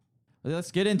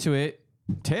 Let's get into it.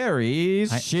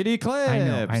 Terry's shitty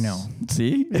clips. I know.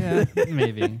 See? Yeah,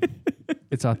 maybe.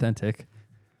 It's authentic.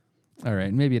 All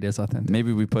right, maybe it is authentic.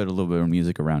 Maybe we put a little bit of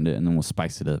music around it, and then we'll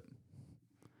spice it up.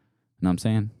 Know what I'm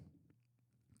saying?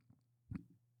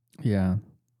 Yeah.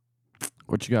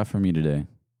 What you got for me today?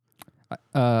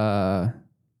 I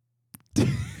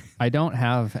don't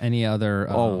have any other.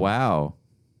 Oh wow.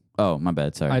 Oh, my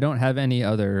bad. Sorry. I don't have any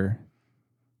other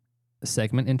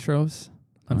segment intros,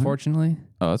 unfortunately.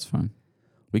 Oh, that's fine.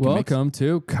 We can Welcome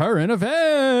to current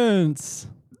events,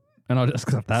 and I'll just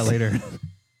clip that later.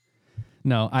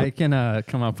 No, I can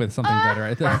come up with something better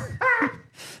right there.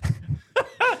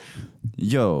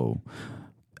 Yo,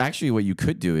 actually, what you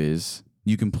could do is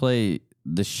you can play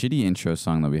the shitty intro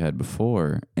song that we had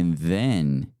before, and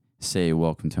then say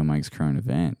 "Welcome to Mike's current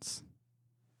events."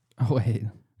 Oh wait,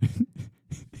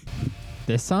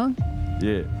 this song?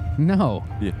 Yeah. No.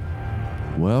 Yeah.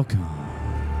 Welcome.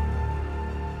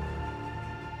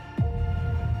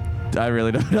 I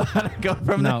really don't know how to go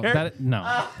from there.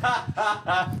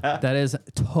 That is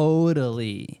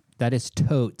totally. That is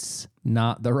totes,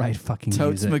 not the right fucking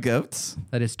Totes music. my goats.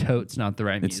 That is totes, not the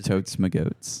right It's music. totes my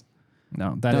goats.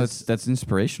 No, that's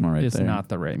inspirational right is there. not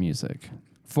the right music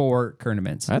for current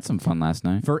events. I had some fun last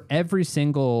night. For every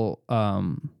single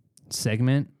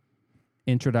segment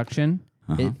introduction,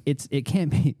 it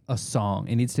can't be a song.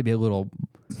 It needs to be a little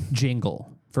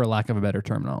jingle, for lack of a better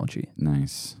terminology.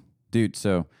 Nice. Dude,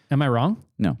 so... Am I wrong?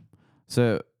 No.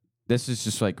 So this is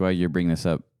just like why you're bringing this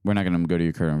up. We're not going to go to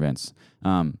your current events.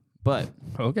 But...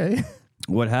 Okay.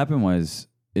 What happened is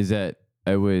that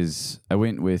I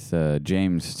went with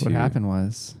James to... What happened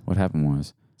was... What happened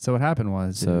was... So what happened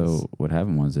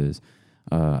was...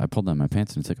 I pulled down my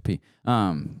pants and took a pee.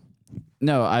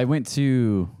 No, I went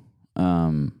to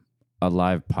a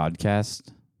live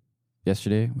podcast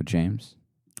yesterday with James.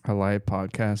 A live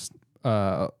podcast...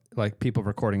 like people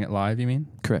recording it live, you mean?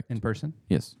 Correct. In person?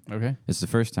 Yes. Okay. It's the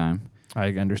first time. I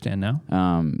understand now.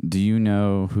 Do you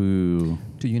know who...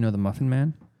 Do you know the Muffin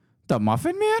Man? The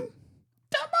Muffin Man?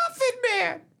 The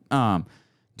Muffin Man!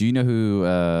 Do you know who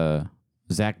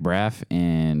Zach Braff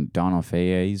and Donald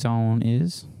Faison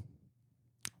is?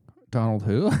 Donald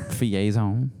who?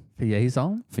 Faison.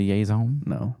 Faison? Faison?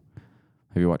 No.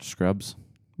 Have you watched Scrubs?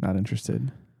 Not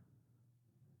interested.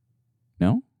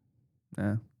 No?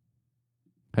 Yeah.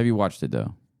 Have you watched it,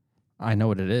 though? I know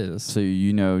what it is. So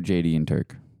you know JD and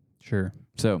Turk. Sure.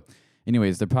 So,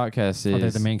 anyways, the podcast is... Are they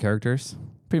the main characters?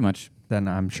 Pretty much. Then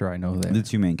I'm sure I know they. The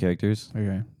two main characters.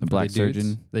 Okay. The black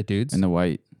surgeon. They dudes? And the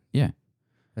white. Yeah.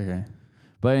 Okay.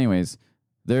 But anyways,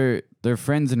 they're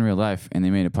friends in real life, and they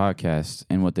made a podcast,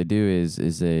 and what they do is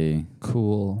they...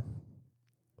 Cool.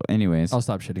 Anyways. I'll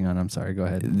stop shitting on them. I'm sorry. Go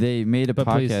ahead. They made a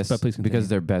podcast please continue. because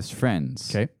they're best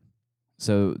friends. Okay.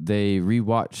 So they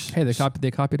rewatched... Hey, they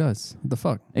copied us. What the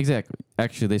fuck? Exactly.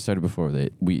 Actually, they started before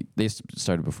they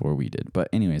started before we did. But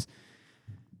anyways,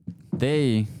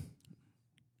 they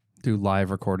do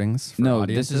live recordings for No,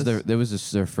 audiences? this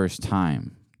is their first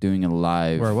time doing a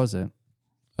live... Where was it?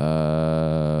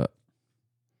 Marymore?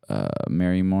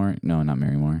 No, not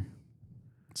Marymore.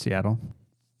 Seattle?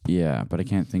 Yeah, but I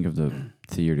can't think of the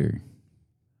theater.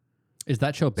 Is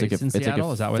that show based in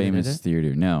Seattle? Is that what they did famous it?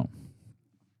 theater. No.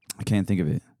 I can't think of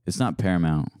it. It's not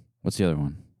Paramount. What's the other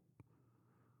one?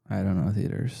 I don't know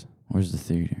theaters. Where's the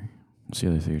theater? What's the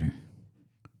other theater?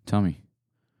 Tell me.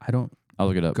 I don't I'll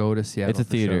look it up. go to Seattle. It's a for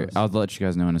theater. shows. I'll let you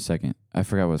guys know in a second. I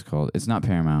forgot what it's called. It's not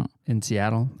Paramount. In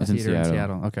Seattle? It's A in theater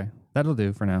Seattle. Okay. That'll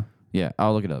do for now. Yeah,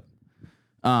 I'll look it up.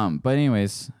 But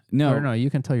anyways, no. Or no, you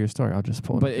can tell your story. I'll just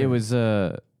pull it But up it here. was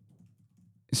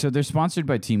so they're sponsored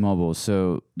by T-Mobile.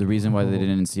 So the reason why they did it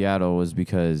in Seattle was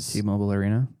because T-Mobile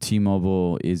Arena.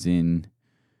 T-Mobile is in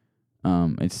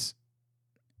it's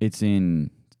in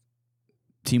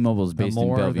T-Mobile's based in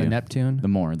Moore, Bellevue. the Neptune. The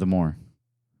Moore.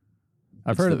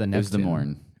 I've heard of the It was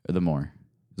Neptune. the Moore.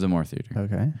 It was the Moore Theater.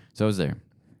 Okay. So I was there.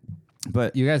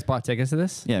 But You guys bought tickets to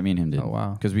this? yeah, me and him did. Oh,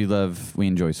 wow. Because we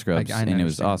enjoy Scrubs, I and it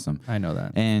was understand. awesome. I know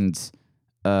that. And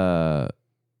so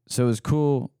it was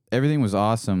cool. Everything was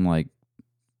awesome. Like,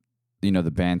 you know,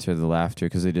 the banter, the laughter,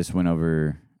 because they just went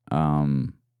over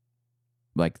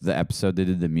like the episode. They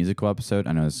did the musical episode.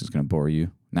 I know this is going to bore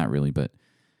you. Not really, but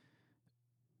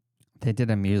They did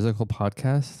a musical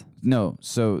podcast? no.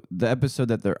 So the episode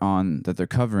that they're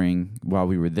covering while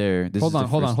we were there. Hold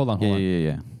on.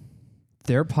 Yeah.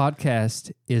 Their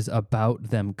podcast is about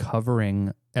them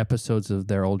covering episodes of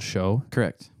their old show.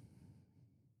 Correct.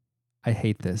 I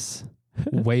hate this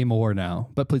way more now,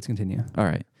 but please continue. All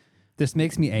right. This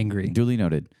makes me angry. Duly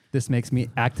noted. This makes me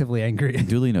actively angry.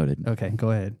 Duly noted. Okay,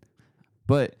 go ahead.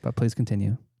 But please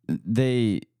continue.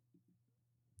 they,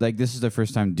 like, this is their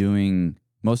first time doing,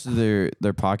 most of their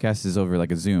podcast is over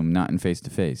like a Zoom, not in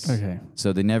face-to-face. Okay.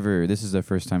 So this is their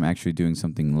first time actually doing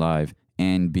something live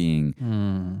and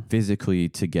being physically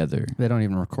together. They don't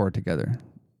even record together.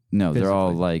 No, they're all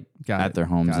Physically. like Got at it. their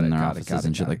homes Got and it, their got it, offices got it,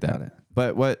 and shit got like it, got that. it.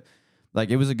 But what Like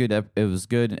it was a good. It was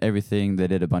good. Everything. They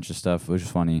did a bunch of stuff. It was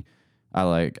just funny.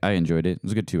 I enjoyed it. It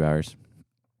was a good 2 hours.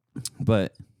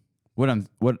 But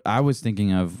what I was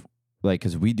thinking of, like,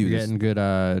 because we do You're this. getting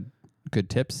good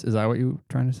tips. Is that what you were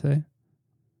trying to say?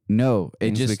 No,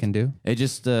 Things we can do. It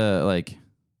just like.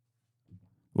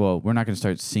 Well, we're not going to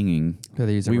start singing. Do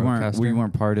they use a we roadcaster?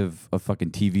 weren't part of a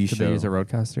fucking TV show. Did they use a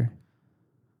roadcaster?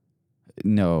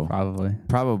 No,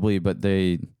 probably, but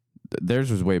theirs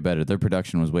was way better. Their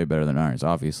production was way better than ours.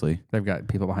 Obviously, they've got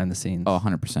people behind the scenes. Oh,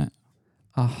 100%.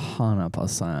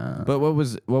 100%. But what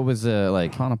was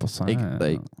like 100%?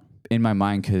 Like in my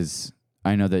mind, because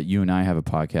I know that you and I have a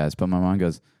podcast, but my mind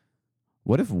goes,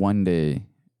 what if one day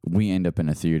we end up in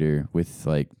a theater with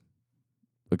like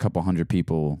a couple hundred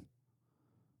people,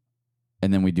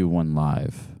 and then we do one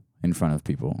live in front of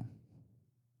people?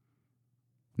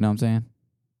 Know what I'm saying?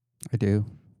 I do.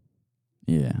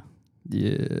 Yeah.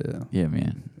 Yeah. Yeah,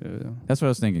 man. Yeah. That's what I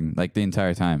was thinking, like the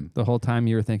entire time. The whole time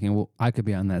you were thinking, well, I could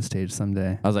be on that stage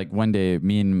someday. I was like, one day,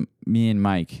 me and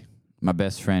Mike, my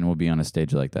best friend, will be on a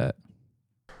stage like that.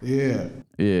 Yeah.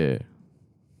 Yeah.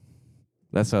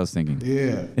 That's what I was thinking.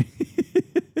 Yeah.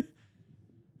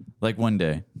 Like one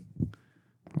day.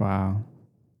 Wow.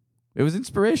 It was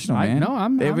inspirational,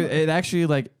 man. It actually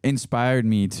like inspired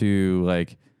me to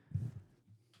like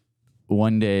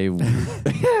one day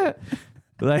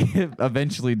like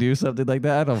eventually do something like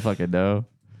that. I don't fucking know.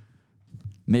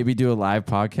 Maybe do a live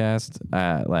podcast,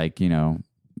 like, you know,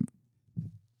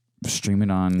 stream it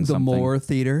on The something. Moore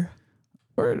Theater.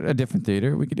 Or a different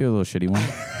theater. We could do a little shitty one.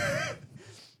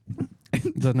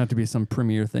 It doesn't have to be some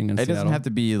premiere thing in It Seattle. doesn't have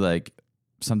to be like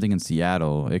something in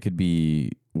Seattle. It could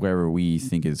be wherever we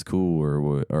think is cool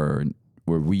or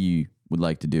where we would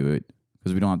like to do it,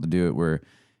 because we don't have to do it where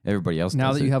everybody else Now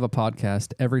does that it. you have a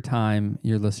podcast, every time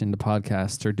you're listening to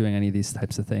podcasts or doing any of these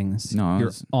types of things,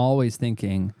 you're always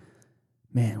thinking,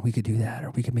 man, we could do that,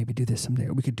 or we could maybe do this someday,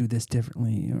 or we could do this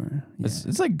differently, or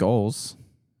It's like goals.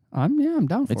 I'm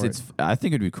down for it. I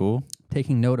think it'd be cool.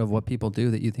 Taking note of what people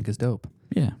do that you think is dope.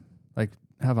 Yeah. Like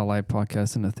have a live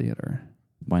podcast in a theater.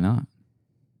 Why not?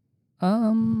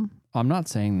 I'm not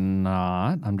saying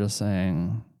not. I'm just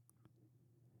saying,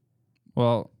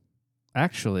 well,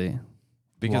 actually,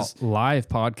 because live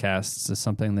podcasts is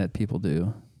something that people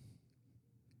do.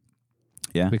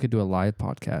 Yeah. We could do a live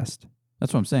podcast.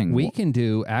 That's what I'm saying. We can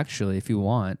do, actually, if you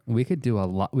want, we could do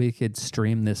we could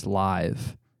stream this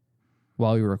live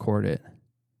while we record it.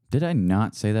 Did I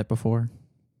not say that before?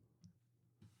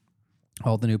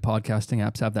 All the new podcasting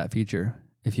apps have that feature.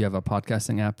 If you have a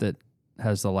podcasting app that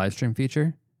has the live stream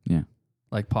feature, yeah,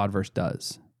 like Podverse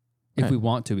does. If we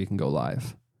want to, we can go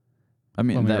live. I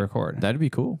mean, when we record. That'd be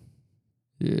cool.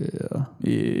 Yeah.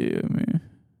 Yeah, man.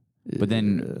 But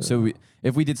then,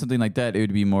 if we did something like that, it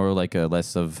would be more like a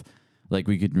less of, like,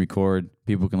 we could record,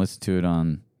 people can listen to it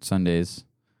on Sundays.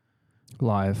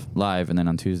 Live, and then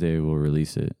on Tuesday we'll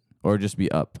release it. Or just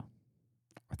be up.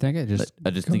 I think it just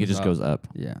I just think it just goes up.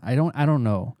 Yeah. I don't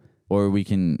know. Or we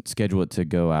can schedule it to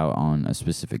go out on a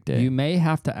specific day. You may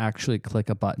have to actually click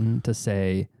a button to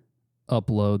say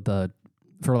upload the,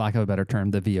 for lack of a better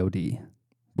term, the VOD.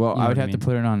 Well, You know I would what I have to mean?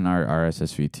 put it on our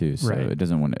RSS feed too, so Right. it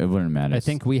wouldn't matter. I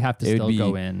think we have to It would still be-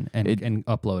 go in and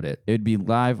upload it. It'd be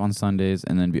live on Sundays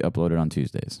and then be uploaded on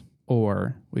Tuesdays.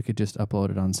 Or we could just upload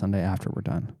it on Sunday after we're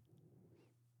done.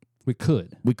 We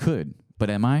could. But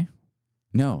am I?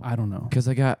 No. I don't know. Because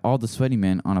I got all the sweaty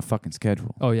men on a fucking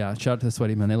schedule. Oh yeah, shout out to the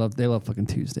Sweaty Men. They love fucking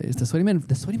Tuesdays. The Sweaty Men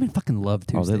fucking love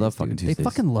Tuesdays. Oh, they love fucking dude. Tuesdays. They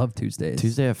fucking love Tuesdays.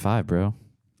 Tuesday at 5, bro.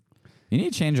 You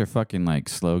need to change our fucking like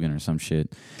slogan or some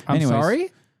shit. I'm Anyways,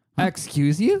 sorry?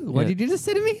 Excuse you? What Yeah. did you just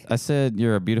say to me? I said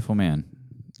you're a beautiful man.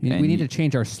 We And need to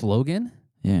change our slogan?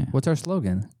 Yeah. What's our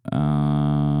slogan?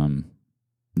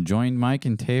 Join Mike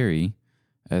and Terry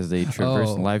as they traverse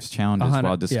Oh, life's challenges 100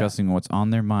 while discussing what's on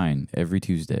their mind every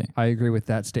Tuesday. I agree with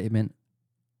that statement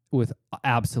with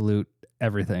absolute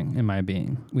everything in my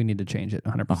being. We need to change it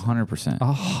 100%. 100%.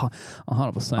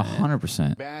 100%.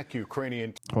 100%. Back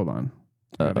Ukrainian. Hold on.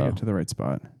 Gotta get to the right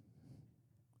spot.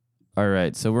 All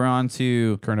right, so we're on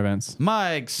to current events.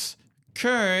 Mike's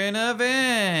current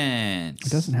events. It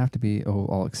doesn't have to be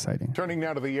all exciting. Turning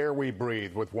now to the air we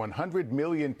breathe, with 100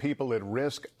 million people at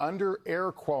risk under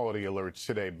air quality alerts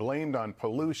today, blamed on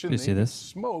pollution Did you see and this?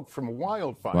 smoke from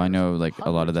wildfires. Well, I know like a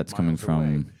lot of that's coming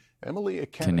from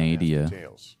Canada.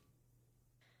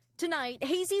 Tonight,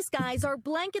 hazy skies are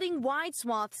blanketing wide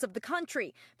swaths of the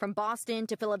country, from Boston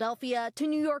to Philadelphia to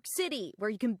New York City, where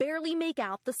you can barely make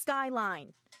out the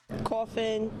skyline.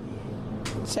 Coughing,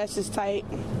 chest is tight,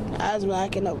 eyes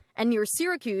blacking up. And near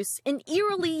Syracuse, an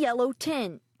eerily yellow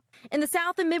tin. In the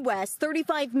South and Midwest,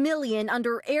 35 million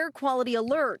under air quality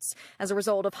alerts as a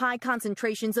result of high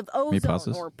concentrations of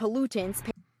ozone or pollutants.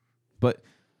 But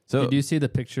so did you see the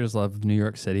pictures of New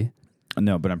York City?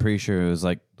 No, but I'm pretty sure it was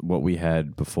like what we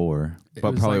had before,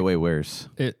 but probably way worse.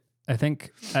 I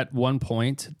think at one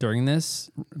point during this,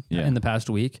 in the past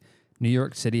week, New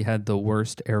York City had the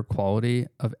worst air quality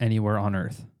of anywhere on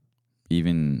Earth.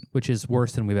 Which is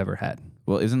worse than we've ever had.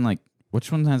 Well, isn't like,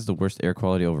 which one has the worst air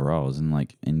quality overall? Isn't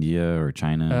like India or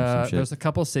China or some shit? There's a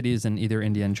couple cities in either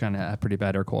India and China that have pretty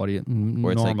bad air quality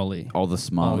Where it's normally. like all the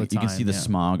smog. All the you can see the time,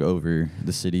 smog over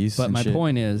the cities. But and my shit.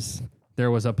 point is,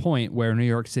 there was a point where New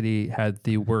York City had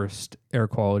the worst air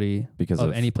quality because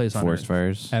of any place on forest Earth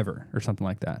fires ever, or something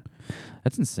like that.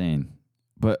 That's insane.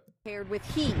 But Paired with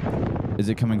heat. is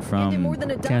it coming from In more than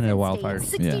a dozen Canada states, wildfires?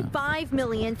 65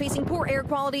 million facing poor air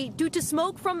quality due to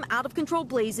smoke from out-of-control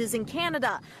blazes in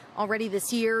Canada. Already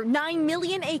this year, 9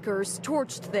 million acres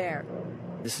torched there.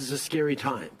 This is a scary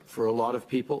time for a lot of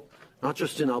people, not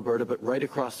just in Alberta, but right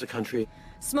across the country.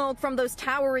 Smoke from those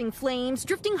towering flames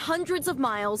drifting hundreds of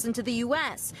miles into the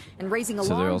U.S. and raising So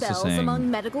they're alarm also bells saying,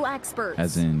 among medical experts.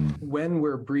 as in when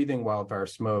we're breathing wildfire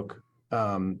smoke,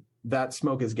 that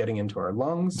smoke is getting into our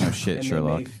lungs. oh shit, and they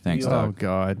Sherlock. may Thanks, feel- Oh Doc.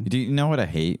 God! Do you know what I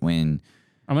hate when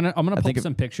I'm gonna I pull think up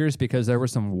some pictures because there were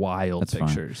some wild That's fine.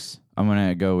 pictures. I'm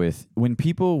gonna go with when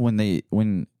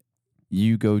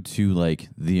you go to like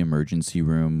the emergency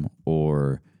room,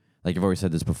 or like I've always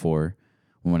said this before,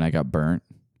 when I got burnt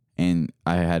and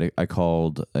I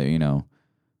called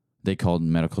they called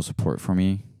medical support for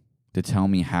me to tell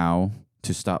me how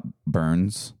to stop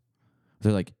burns.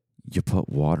 They're like, you put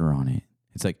water on it.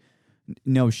 It's like,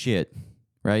 no shit,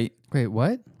 right? Wait,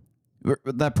 what?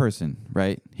 That person,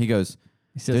 right? He goes,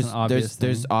 says an obvious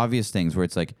there's thing. obvious things where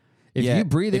it's like, If you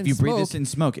breathe if in you breathe this smoke, in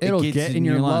smoke, it'll it gets get in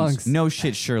your lungs. lungs. No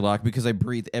shit, Sherlock, because I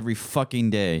breathe every fucking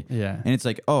day. Yeah. And it's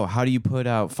like, oh, how do you put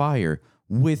out fire?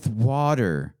 With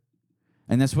water.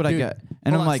 And that's what I Dude, got.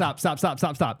 And hold I'm on, like,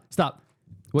 stop.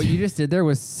 What you just did there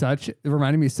was it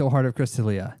reminded me so hard of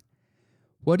Crystalia.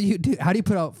 What do you do? How do you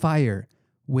put out fire?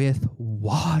 With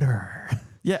water.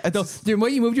 Yeah, dude,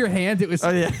 when you moved your hands, it was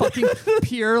fucking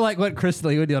pure, like what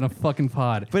Crystalia would do on a fucking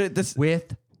pod. But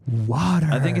with water.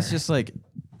 I think it's just like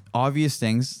obvious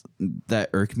things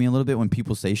that irk me a little bit when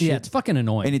people say shit. Yeah, it's fucking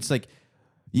annoying. And it's like,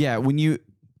 yeah, when you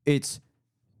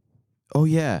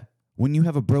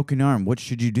have a broken arm, what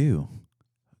should you do?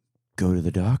 Go to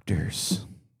the doctors.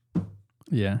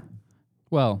 Yeah.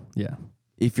 Well, yeah.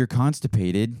 If you're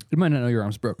constipated, you might not know your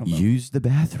arm's broken. Though. Use the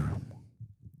bathroom.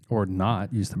 Or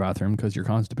not use the bathroom because you're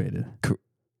constipated.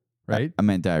 Right? I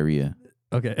meant diarrhea.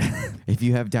 Okay. If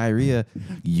you have diarrhea,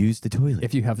 use the toilet.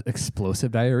 If you have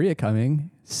explosive diarrhea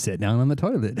coming, sit down on the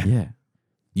toilet. Yeah.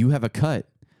 You have a cut.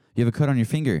 You have a cut on your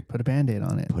finger. Put a Band-Aid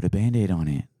on it. Put a Band-Aid on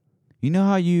it. You know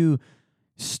how you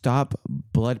stop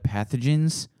blood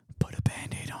pathogens? Put a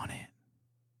Band-Aid on it.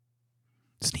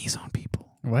 Sneeze on people.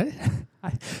 What?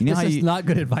 You know this how is not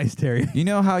good advice, Terry. You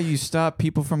know how you stop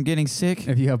people from getting sick?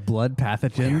 If you have blood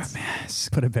pathogens, wear a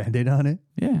mask. Put a Band-Aid on it.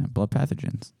 Yeah, blood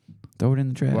pathogens. Throw it in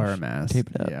the trash. Wear a mask. Tape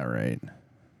it up. Yeah, right.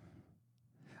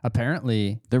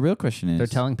 Apparently, the real question is, they're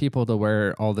telling people to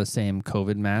wear all the same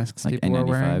COVID masks like people are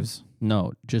wearing. N95s?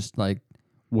 No, just like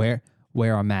wear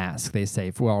a mask. They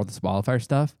say for all this wildfire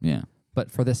stuff. Yeah,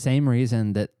 but for the same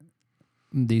reason that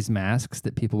these masks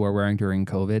that people were wearing during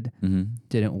COVID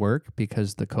didn't work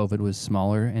because the COVID was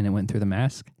smaller and it went through the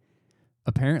mask.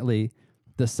 Apparently,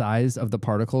 the size of the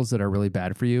particles that are really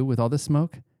bad for you with all this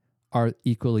smoke are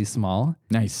equally small.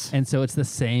 Nice. And so it's the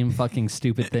same fucking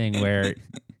stupid thing where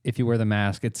if you wear the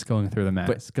mask, it's going through the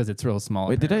mask because it's real small.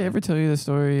 Wait, did I ever tell you the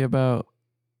story about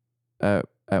at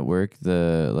work?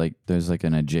 There's like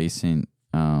an adjacent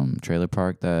trailer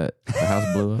park that the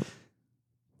house blew up.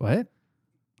 What?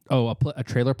 Oh, a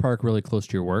trailer park really close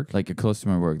to your work? Like close to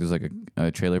my work. There's like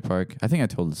a trailer park. I think I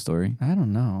told the story. I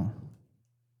don't know.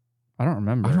 I don't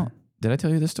remember. Did I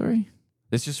tell you the story?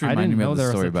 This just I reminded didn't me know of there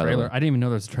the was story, a by the trailer. way. I didn't even know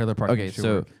there was a trailer park. Okay, next to so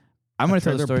your work. I'm going to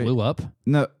tell the trailer story. Blew up?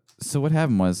 No. So what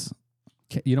happened was...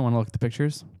 You don't want to look at the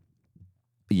pictures?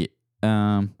 Yeah.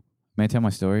 May I tell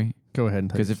my story? Go ahead and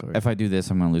tell Because your story. if I do this,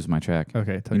 I'm going to lose my track.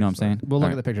 Okay. You know what I'm saying? We'll look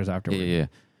All at the right. pictures afterwards. Yeah.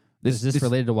 Is this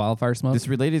related to wildfire smoke? This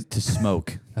related to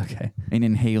smoke. Okay. And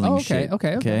inhaling Oh, okay, shit.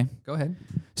 okay. Go ahead.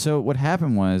 So what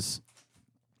happened was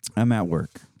I'm at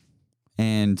work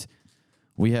and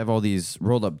we have all these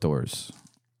rolled up doors.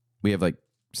 We have like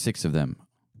 6 of them.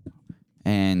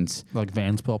 And like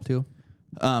vans pull up too?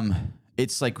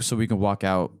 It's like so we can walk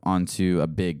out onto a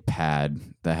big pad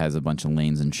that has a bunch of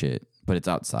lanes and shit, but it's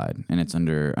outside and it's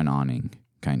under an awning,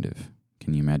 kind of.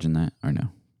 Can you imagine that or no?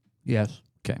 Yes.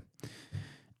 Okay.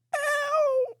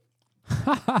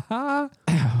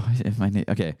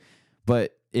 Okay,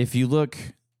 but if you look,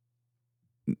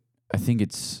 I think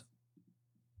it's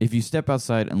if you step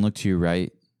outside and look to your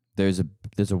right, there's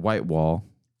a white wall.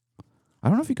 I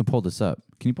don't know if you can pull this up.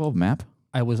 Can you pull up a map?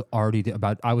 I was already in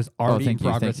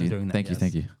progress of doing that.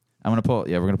 Thank you. I'm gonna pull.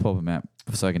 Yeah, we're gonna pull up a map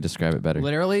so I can describe it better.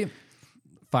 Literally,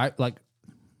 a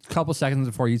couple seconds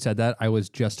before you said that, I was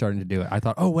just starting to do it. I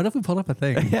thought, oh, what if we pulled up a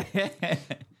thing?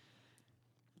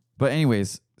 But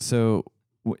anyways, so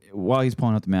while he's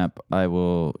pulling up the map, I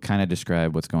will kind of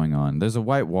describe what's going on. There's a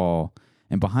white wall,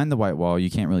 and behind the white wall,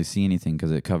 you can't really see anything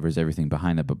because it covers everything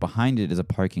behind it. But behind it is a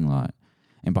parking lot,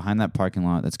 and behind that parking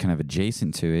lot, that's kind of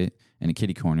adjacent to it, in a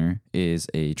kitty corner, is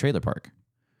a trailer park.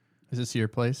 Is this your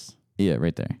place? Yeah,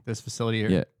 right there. This facility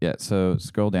here? Yeah. So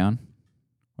scroll down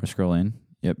or scroll in.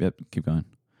 Yep. Keep going.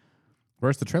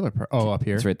 Where's the trailer park? Oh, up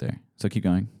here. It's right there. So keep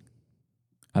going.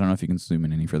 I don't know if you can zoom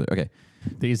in any further. Okay.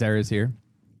 These areas here.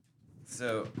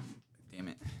 So, damn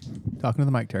it. Talking to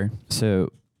the mic, Terry.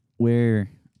 So,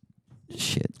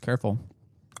 Careful.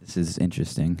 This is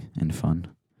interesting and fun.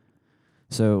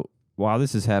 So, while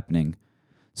this is happening,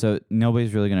 so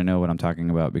nobody's really going to know what I'm talking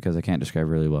about because I can't describe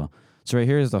really well. So, right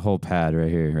here is the whole pad right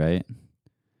here, right?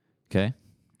 Okay.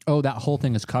 Oh, that whole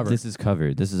thing is covered. This is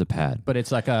covered. This is a pad. But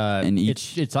it's like a... And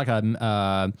it's like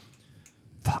a...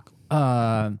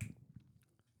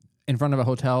 in front of a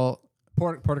hotel...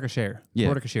 Porte-cochere. Yeah.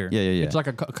 Porte-cochere. Yeah. It's like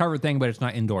a covered thing, but it's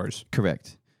not indoors.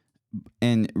 Correct.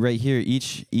 And right here,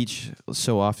 each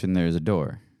so often there's a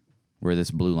door where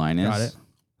this blue line is. Got it.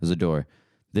 There's a door.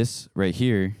 This right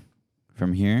here,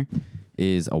 from here,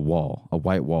 is a wall, a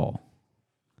white wall.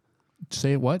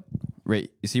 Say what? Right.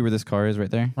 You see where this car is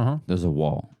right there? Uh-huh. There's a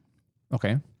wall.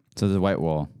 Okay. So there's a white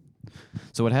wall.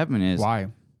 So what happened is... Why?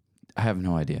 I have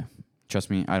no idea. Trust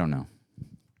me, I don't know.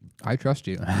 I trust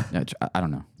you. I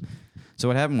don't know. So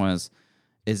what happened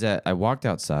is that I walked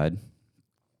outside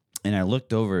and I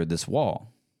looked over this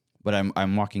wall, but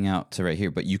I'm walking out to right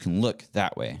here, but you can look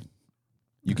that way.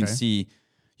 You can see,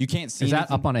 you can't see. Is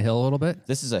that up on a hill a little bit?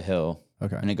 This is a hill.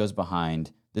 Okay. And it goes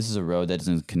behind. This is a road that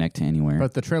doesn't connect to anywhere.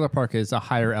 But the trailer park is a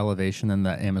higher elevation than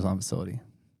the Amazon facility.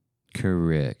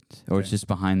 Correct. Or it's just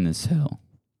behind this hill.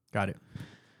 Got it.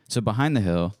 So behind the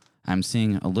hill, I'm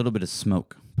seeing a little bit of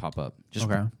smoke pop up. Just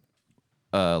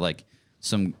like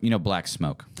some, black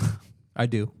smoke. I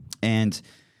do. And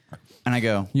I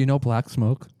go, black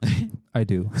smoke? I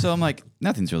do. So I'm like,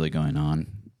 nothing's really going on,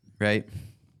 right?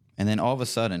 And then all of a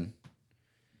sudden,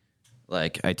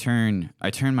 like I turn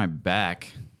my back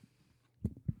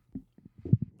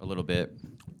a little bit.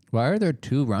 Why are there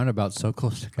two roundabouts so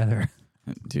close together?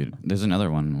 Dude, there's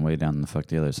another one way down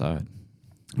the other side.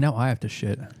 Now I have to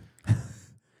shit.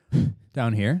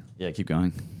 Down here? Yeah, keep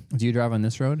going. Do you drive on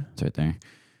this road? It's right there.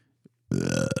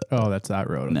 Oh, that's that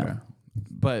road. No. Okay.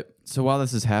 But so while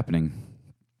this is happening,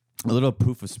 a little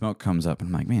poof of smoke comes up, and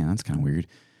I'm like, man, that's kind of weird.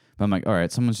 But I'm like, all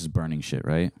right, someone's just burning shit,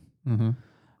 right? Mm-hmm.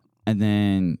 And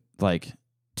then, like,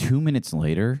 2 minutes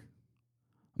later,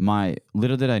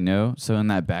 little did I know, so in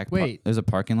that back, there's a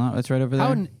parking lot that's right over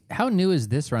there. How new is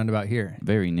this roundabout here?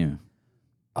 Very new.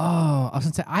 Oh, I was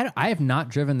gonna say I have not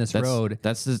driven this road.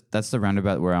 That's the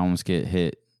roundabout where I almost get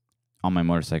hit on my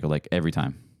motorcycle like every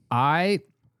time. I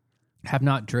have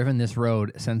not driven this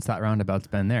road since that roundabout's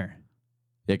been there.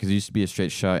 Yeah, because it used to be a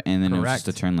straight shot, and then it was just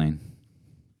a turn lane.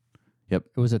 Yep.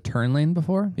 It was a turn lane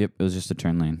before? Yep, it was just a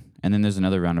turn lane. And then there's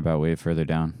another roundabout way further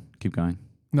down. Keep going.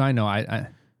 No, I know.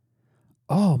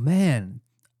 Oh, man.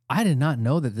 I did not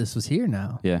know that this was here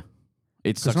now. Yeah.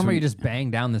 Because normally you just bang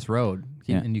down this road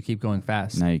and you keep going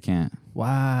fast. No, you can't.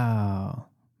 Wow.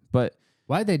 But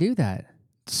why'd they do that?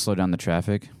 To slow down the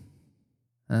traffic.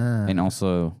 And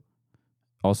also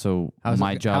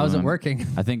my job. How is it working?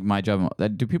 I think my job.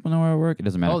 Do people know where I work? It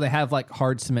doesn't matter. Oh, they have like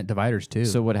hard cement dividers too.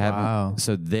 So what happened? Wow.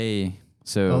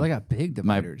 So they got big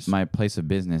dividers. My place of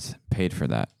business paid for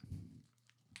that.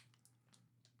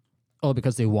 Oh,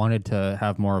 because they wanted to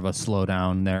have more of a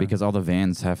slowdown there. Because all the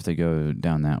vans have to go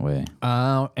down that way.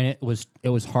 And it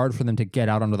was hard for them to get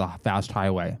out onto the fast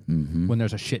highway when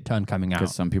there's a shit ton coming out.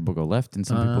 Because some people go left and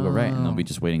some people go right, and they'll be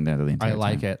just waiting there the entire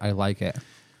time. I like it.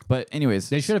 But anyways,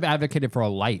 they should have advocated for a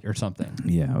light or something.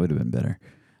 Yeah, it would have been better.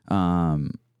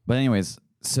 But anyways,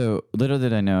 so little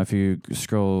did I know, if you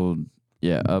scroll,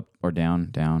 up or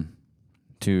down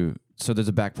to, so there's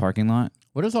a back parking lot.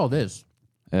 What is all this?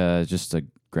 Just a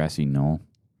grassy knoll.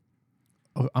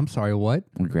 Oh, I'm sorry, what?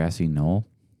 A grassy knoll.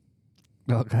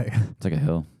 Okay. It's like a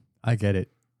hill. I get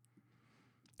it.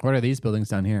 What are these buildings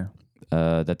down here?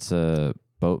 That's a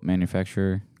boat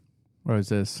manufacturer. What is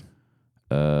this?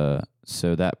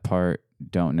 So that part,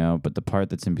 don't know, but the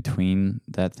part that's in between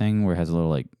that thing where it has a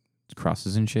little like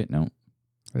crosses and shit, no.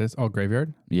 It's all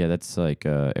graveyard. Yeah, that's like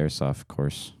airsoft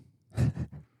course.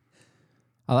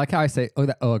 I like how I say,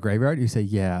 a graveyard. You say,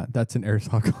 yeah, that's an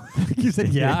airsoft. You said,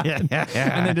 yeah, and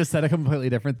then just said a completely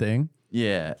different thing.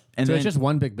 Yeah, and so then, it's just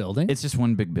one big building. It's just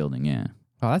one big building. Yeah.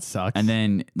 Oh, that sucks. And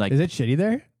then like, is it shitty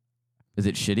there? Is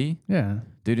it shitty? Yeah,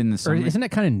 dude. In the summer, isn't it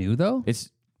kind of new though?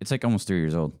 It's like almost 3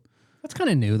 years old. That's kind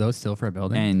of new though, still for a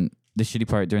building. And the shitty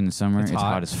part during the summer, it's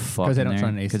hot as fuck because they don't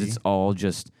run an AC. Because it's all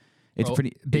just, it's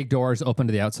pretty big doors open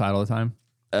to the outside all the time.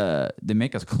 They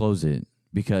make us close it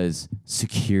because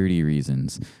security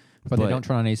reasons. But they don't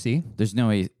turn on AC. There's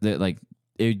no AC. Like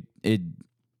it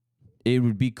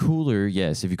would be cooler,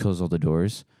 yes, if you close all the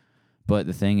doors. But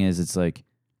the thing is, it's like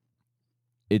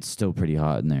it's still pretty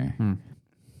hot in there.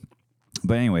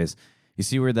 But anyways, you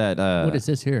see where that? What is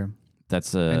this here?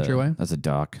 That's a entryway. That's a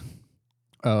dock.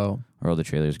 Oh, where all the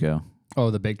trailers go.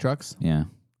 Oh, the big trucks. Yeah,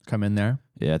 come in there.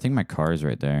 Yeah, I think my car is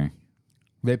right there.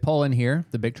 They pull in here,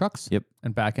 the big trucks. Yep,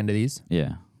 and back into these.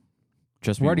 Yeah,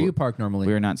 trust me. Where do you park normally?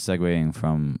 We're not segueing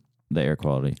from the air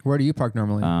quality. Where do you park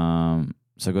normally?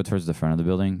 So go towards the front of the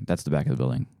building. That's the back of the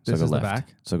building. So This go is the left.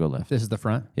 back? So go left. This is the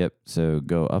front? Yep. So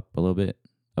go up a little bit.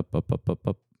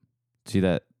 Up. See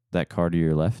that car to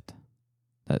your left?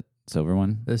 That silver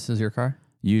one? This is your car?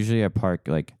 Usually I park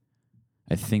like,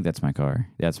 I think that's my car.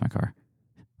 Yeah, that's my car.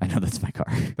 I know that's my car.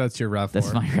 That's your RAV4.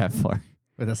 That's my RAV4.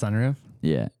 With a sunroof?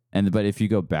 Yeah. But if you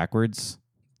go backwards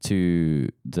to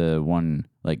the one,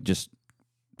 like just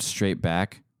straight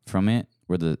back from it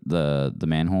where the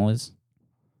manhole is.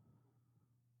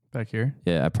 Back here?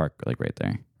 Yeah, I park like right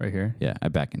there. Right here? Yeah, I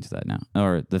back into that now.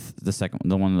 Or the second one,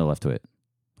 the one on the left to it.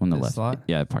 On the This left. slot?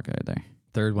 Yeah, I park right there.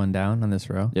 Third one down on this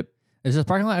row? Yep. Is this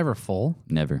parking lot ever full?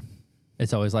 Never.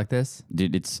 It's always like this?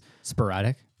 Dude, it's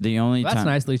sporadic. The only That's time,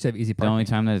 nice, at least you have easy The parking. only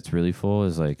time that it's really full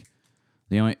is like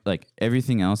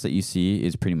everything else that you see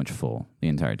is pretty much full the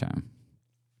entire time.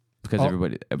 Because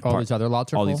everybody all these other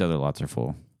lots are all full? these other lots are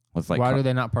full. With like Why do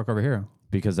they not park over here?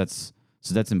 Because that's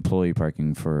employee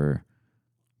parking for.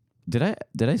 Did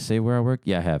I say where I work?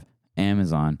 Yeah, I have.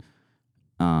 Amazon.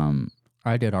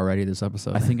 I did already this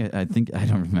episode. I think I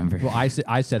don't remember. Well, I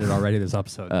said it already this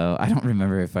episode. I don't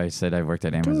remember if I said I worked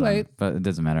at Amazon. late. But it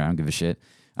doesn't matter. I don't give a shit.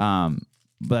 But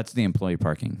that's the employee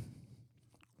parking.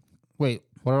 Wait,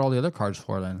 what are all the other cars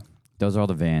for then? Those are all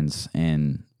the vans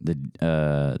and the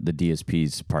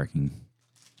DSP's parking.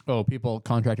 Oh,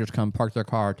 contractors come park their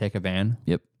car, take a van.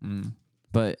 Yep. Mm.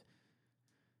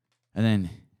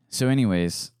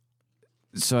 Anyways,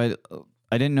 I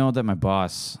didn't know that my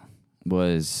boss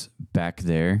was back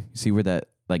there. See where that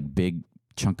like big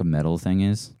chunk of metal thing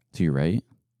is? To your right?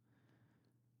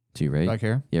 Back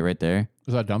here? Yeah, right there.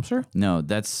 Is that a dumpster? No,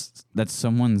 that's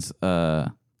someone's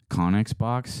Connex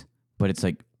box, but it's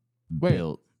like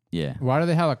built. Yeah. Why do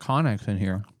they have a Connex in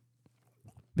here?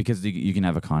 Because you can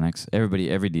have a Connex.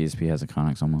 Every DSP has a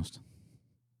Connex almost.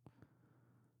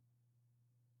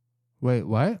 Wait,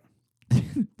 what?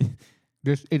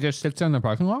 It just sits in the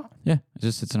parking lot? Yeah, it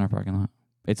just sits in our parking lot.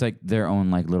 It's like their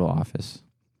own like little office.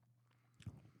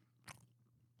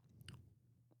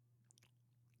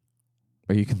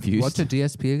 Are you confused? What's a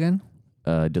DSP again?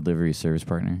 Delivery service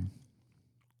partner.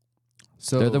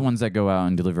 So they're the ones that go out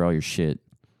and deliver all your shit.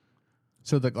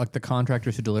 So the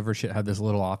contractors who deliver shit have this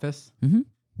little office? Mm-hmm.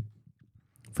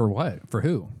 For what? For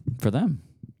who? For them.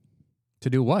 To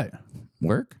do what?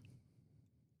 Work.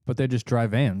 But they just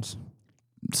drive vans.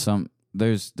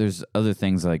 There's other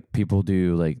things like people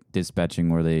do like dispatching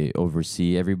where they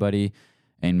oversee everybody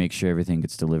and make sure everything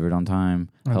gets delivered on time,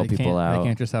 help people out. They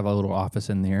can't just have a little office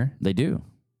in there. They do.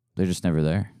 They're just never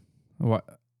there. What?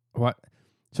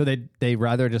 So they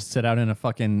rather just sit out in a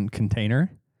fucking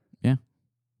container? Yeah.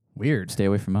 Weird. Stay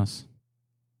away from us.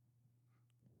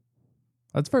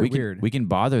 That's very weird. We can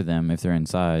bother them if they're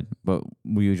inside, but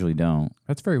we usually don't.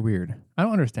 That's very weird. I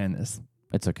don't understand this.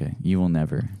 It's okay. You will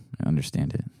never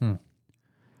understand it.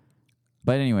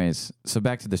 But anyways, so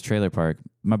back to this trailer park.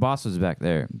 My boss was back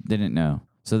there. Didn't know.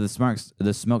 So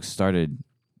the smoke started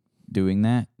doing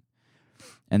that.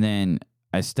 And then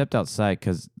I stepped outside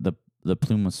because the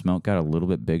plume of smoke got a little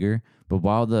bit bigger. But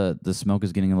while the smoke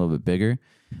is getting a little bit bigger,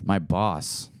 my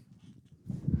boss,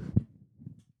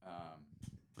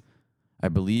 I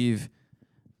believe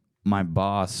my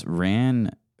boss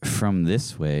ran from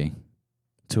this way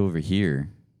to over here.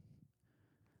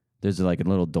 There's like a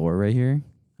little door right here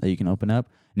that you can open up.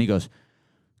 And he goes,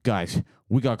 guys,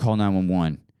 we got to call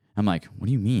 911. I'm like, what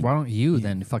do you mean? Why don't you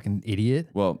then, fucking idiot?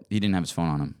 Well, he didn't have his phone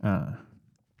on him.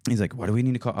 He's like, why do we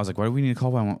need to call? I was like, why do we need to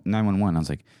call 911? I was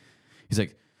like, he's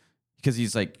like, because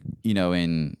he's like,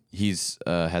 and he's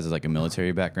has like a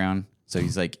military background. So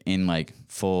he's like in like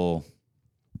full,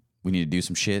 we need to do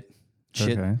some shit.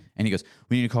 shit. Okay. And he goes,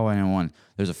 we need to call 911.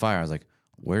 There's a fire. I was like,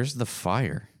 where's the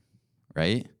fire?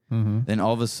 Right? Mm-hmm. Then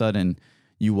all of a sudden,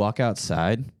 you walk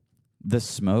outside, the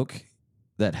smoke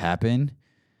that happened,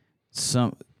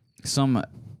 some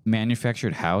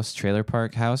manufactured house, trailer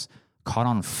park house, caught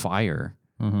on fire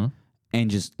and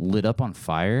just lit up on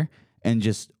fire, and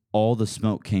just all the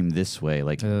smoke came this way,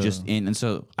 like just in. And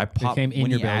so I popped came in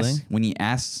when your he asked, building? when he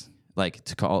asked like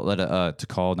to call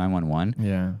 911.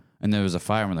 Yeah. And there was a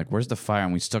fire. And we're like, where's the fire?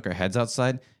 And we stuck our heads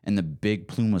outside, and the big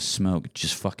plume of smoke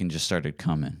just started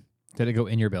coming. Did it go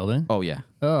in your building? Oh, yeah.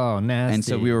 Oh, nasty. And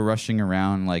so we were rushing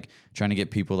around, like, trying to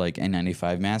get people, like,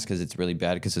 N95 masks, because it's really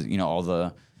bad, because, you know, all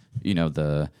the, you know,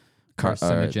 the...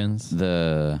 Carcinogens.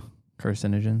 The...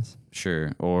 Carcinogens?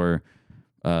 Sure. Or,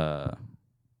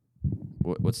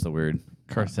 what's the word?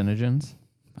 Carcinogens?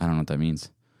 I don't know what that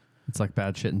means. It's like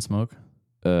bad shit and smoke?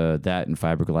 That and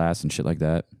fiberglass and shit like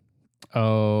that.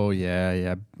 Oh,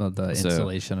 yeah. Well, the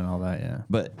insulation and all that, yeah.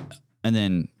 But... And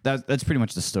then that's pretty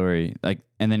much the story. Like,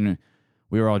 and then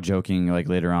we were all joking, like,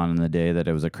 later on in the day that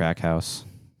it was a crack house,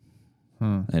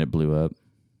 and it blew up.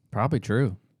 Probably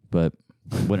true, but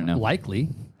wouldn't know. Likely,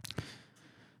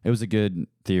 it was a good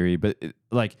theory, but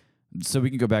like, so we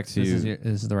can go back to. This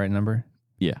is the right number.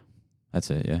 Yeah,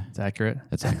 that's it. Yeah, it's accurate.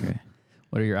 That's accurate.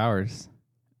 What are your hours?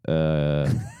 Are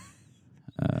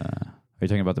you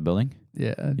talking about the building?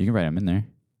 Yeah, you can write them in there.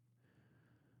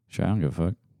 Sure, I don't give a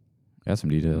fuck. Got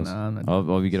some details. No, I'm not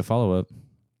I'll you get a follow up.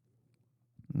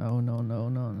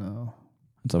 No.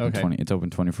 It's open Okay. It's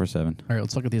open 24/7. All right,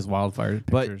 let's look at these wildfire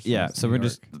pictures. But yeah, from so New we're York.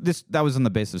 just this. That was on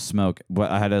the base of smoke. But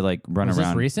I had to like run Was around.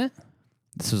 this recent?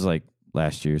 This was like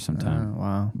last year sometime. Oh,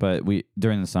 wow. But we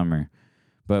during the summer.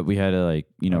 But we had to like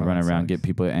run that around, sucks. get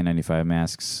people N95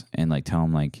 masks, and like tell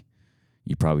them like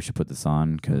you probably should put this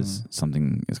on because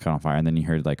something is caught on fire. And then you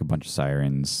heard like a bunch of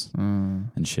sirens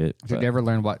and shit. Did you ever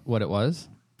learn what it was?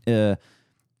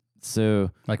 So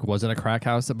like, was it a crack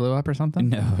house that blew up or something?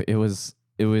 No, it was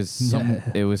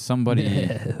somebody.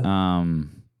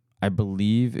 I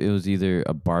believe it was either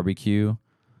a barbecue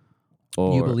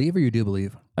or You believe or you do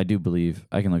believe? I do believe.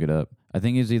 I can look it up. I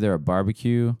think it was either a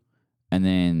barbecue and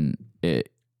then it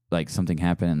like something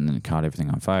happened and then it caught everything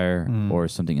on fire, or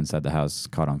something inside the house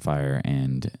caught on fire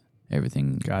and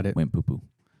everything went poo poo.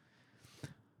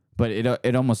 But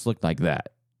it almost looked like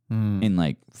that in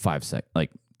like 5 seconds,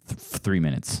 like 3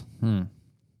 minutes.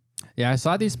 Yeah, I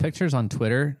saw these pictures on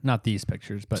Twitter. Not these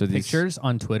pictures, but So these- pictures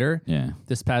on Twitter. Yeah.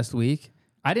 This past week,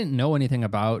 I didn't know anything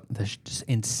about the just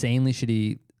insanely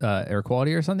shitty air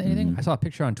quality or something. Anything. I saw a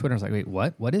picture on Twitter. I was like, wait,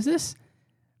 what? What is this?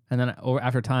 And then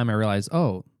after time, I realized,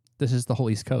 oh, this is the whole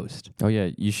East Coast. Oh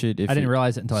yeah, you should. If I didn't you-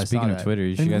 realize it until I saw Speaking that. of Twitter,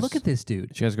 you I should mean, guys look at this dude.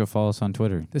 You should guys go follow us on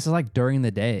Twitter. This is like during the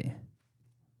day.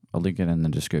 I'll link it in the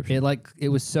description. It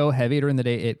was so heavy during the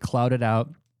day. It clouded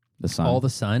out The sun. all the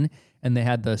sun, and they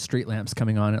had the street lamps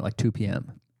coming on at like 2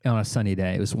 p.m. on a sunny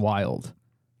day. It was wild.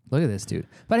 Look at this dude.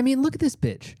 But I mean, look at this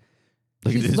bitch.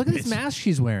 Look at this mask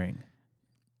she's wearing.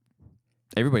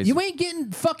 Everybody's. You ain't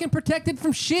getting fucking protected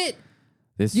from shit.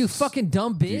 You fucking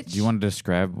dumb bitch. Do you want to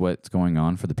describe what's going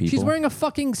on for the people? She's wearing a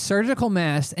fucking surgical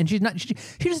mask, and she's not. She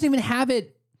doesn't even have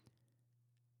it.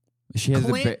 She has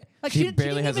clamp- like, she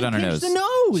barely didn't has it even on her pinch nose. the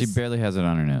nose. She barely has it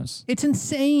on her nose. It's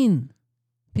insane.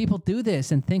 People do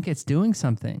this and think it's doing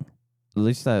something. At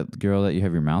least that girl that you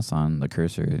have your mouse on, the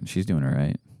cursor, she's doing it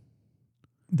right.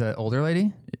 The older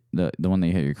lady? The one that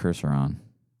you had your cursor on.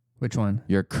 Which one?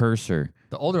 Your cursor.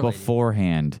 The older lady.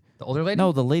 beforehand. The older lady?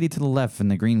 No, the lady to the left in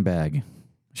the green bag.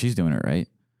 She's doing it right.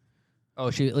 Oh,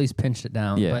 she at least pinched it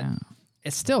down. Yeah. But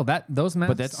it's still those masks.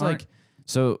 But that's aren't- like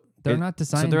so. They're not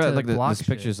designed So they're to at like block this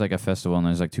picture's like a festival and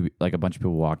there's like a bunch of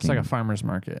people walking. It's like a farmer's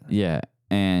market. Yeah,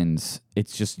 and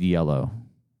it's just yellow.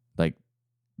 Like,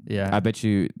 Yeah. I bet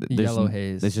you there's Yellow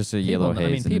haze. It's just a People yellow know-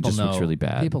 haze, and it just looks really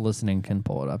bad. People listening can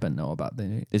pull it up and know about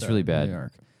It's really bad. New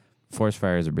York. Forest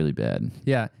fires are really bad.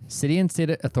 Yeah, city and state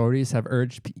authorities have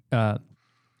urged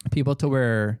people to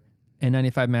wear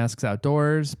N95 masks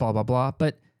outdoors. Blah blah blah.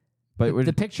 But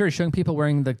the picture is showing people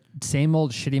wearing the same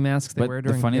old shitty masks they were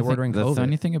during COVID.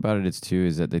 funny thing about it is too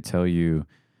is that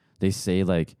they say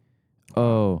like,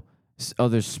 oh,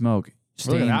 there's smoke.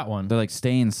 Look at that one. They're like,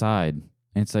 stay inside,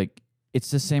 and it's like it's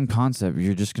the same concept.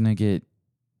 You're just gonna get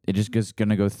it. Just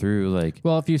gonna go through like.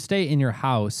 Well, if you stay in your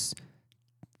house,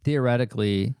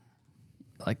 theoretically,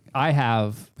 like I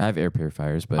have air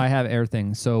purifiers, but I have air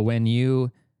things. So when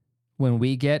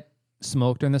we get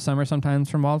smoke during the summer sometimes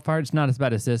from wildfire, it's not as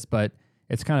bad as this, but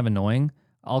it's kind of annoying.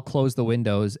 I'll close the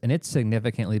windows and it's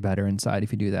significantly better inside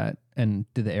if you do that and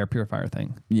do the air purifier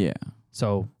thing. Yeah.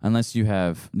 So unless you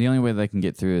have the only way they can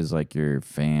get through is like your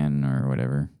fan or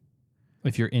whatever.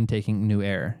 If you're intaking new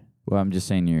air. Well, I'm just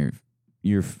saying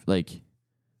you're like,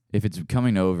 if it's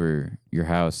coming over your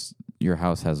house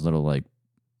has little like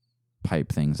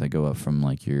pipe things that go up from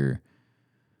like your.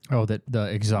 Oh, that the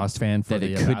exhaust fan for that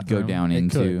the it could go bathroom? down It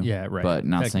into. could, yeah, right. But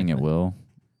not saying it Technically. will.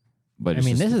 But I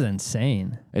mean, this is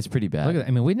insane. It's pretty bad. Look at that.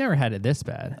 I mean, we never had it this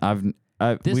bad.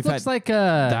 This This looks like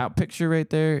that picture right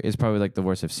there is probably like the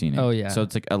worst I've seen it. Oh, yeah. So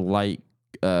it's like a light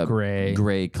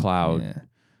gray cloud Yeah.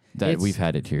 that It's- we've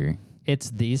had it here.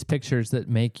 It's these pictures that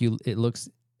make you. It looks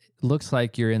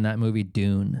like you're in that movie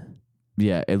Dune.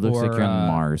 Yeah, it looks like Or, you're on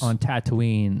Mars. on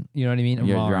Tatooine. You know what I mean?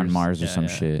 You're on Mars or some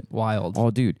shit. Wild.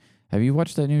 Oh, dude, have you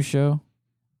watched that new show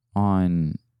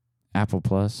on Apple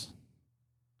Plus?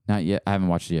 Not yet. I haven't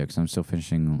watched it yet because I'm still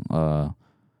finishing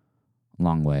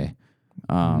Long Way.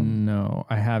 No,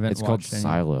 I haven't. It's called watched any.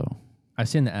 Silo. I've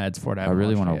seen the ads for it. I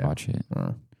really want to watch it.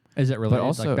 Is it really But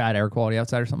also, like bad air quality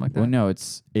outside or something like that? Well, no,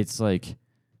 it's like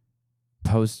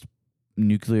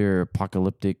post-nuclear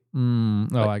apocalyptic. Oh,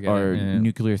 I get or it. Yeah.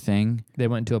 nuclear thing. They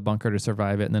went into a bunker to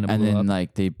survive it, and then it And blew then up.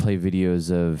 like they play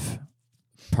videos of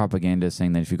propaganda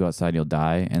saying that if you go outside you'll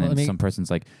die, and then some person's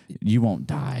like, you won't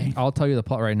die. I'll tell you the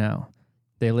plot right now.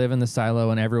 They live in the silo,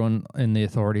 and everyone in the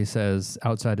authority says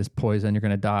outside is poison, you're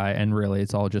going to die, and really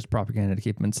it's all just propaganda to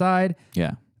keep them inside.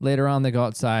 Yeah. Later on, they go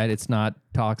outside, it's not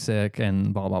toxic,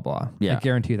 and blah, blah, blah. Yeah. I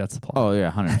guarantee you that's the plot. Oh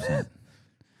yeah, 100%.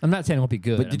 I'm not saying it won't be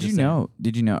good. But I'm did just you saying. know?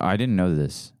 Did you know? I didn't know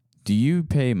this. Do you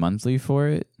pay monthly for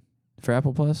it for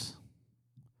Apple Plus?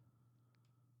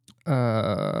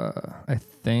 I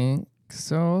think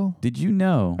so. Did you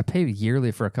know? I pay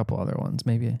yearly for a couple other ones,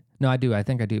 maybe. No, I do. I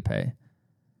think I do pay.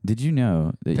 Did you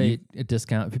know that Pay a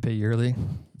discount if you pay yearly.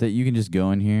 that you can just go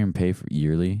in here and pay for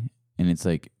yearly, and it's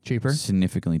like Cheaper?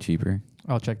 significantly cheaper?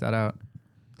 I'll check that out.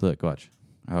 Look, watch.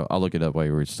 I'll look it up while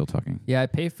you were still talking. Yeah, I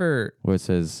pay for. Where it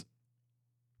says,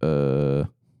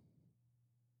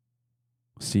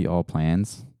 see all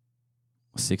plans,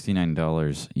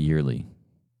 $69 yearly,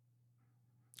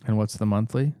 And what's the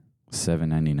monthly?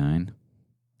 $7.99.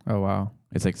 Oh, wow.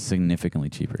 It's like significantly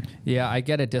cheaper. Yeah, I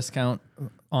get a discount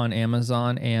on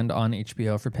Amazon and on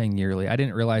HBO for paying yearly. I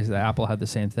didn't realize that Apple had the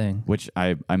same thing. Which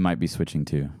I might be switching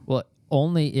to. Well,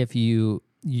 only if you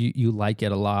like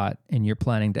it a lot and you're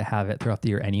planning to have it throughout the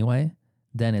year anyway,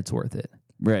 then it's worth it.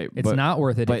 Right. It's not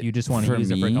worth it if you just want to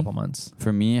use it for a couple months.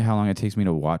 For me, how long it takes me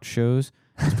to watch shows,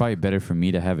 it's probably better for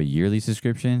me to have a yearly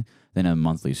subscription than a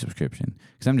monthly subscription.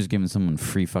 Because I'm just giving someone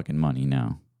free fucking money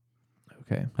now.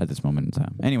 Okay. At this moment in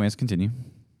time. Anyways, continue.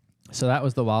 So that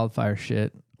was the wildfire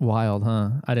shit. Wild,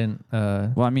 huh? I didn't.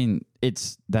 Well, I mean,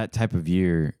 it's that type of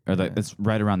year, or that it's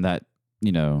right around that,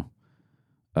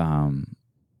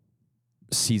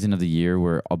 season of the year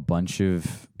where a bunch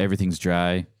of everything's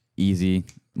dry, easy,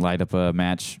 light up a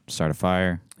match, start a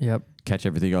fire. Yep. Catch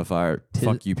everything on fire.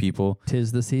 Fuck you people.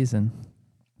 'Tis the season.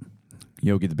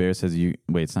 Yogi the Bear says you.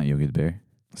 Wait, it's not Yogi the Bear.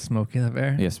 Smokey the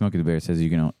Bear? Yeah, Smokey the Bear says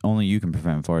only you can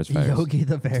prevent forest fires. Yogi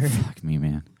the Bear. Fuck me,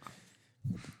 man.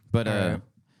 But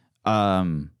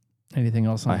anything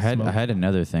else on I had smoke?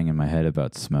 another thing in my head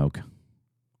about smoke.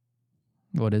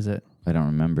 What is it? I don't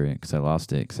remember it because I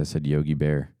lost it because I said Yogi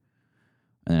Bear,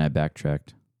 and then I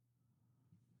backtracked.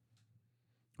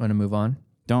 Want to move on?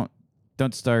 Don't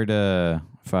start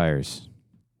fires.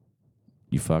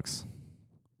 You fucks.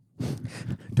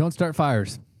 Don't start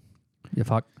fires. You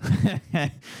fuck.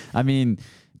 I mean,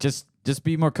 just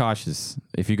be more cautious.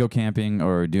 If you go camping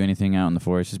or do anything out in the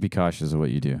forest, just be cautious of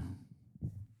what you do.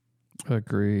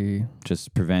 Agree.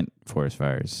 Just prevent forest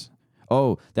fires.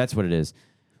 Oh, that's what it is.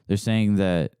 They're saying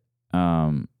that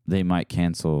they might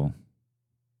cancel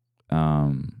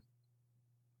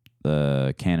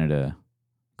the Canada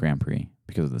Grand Prix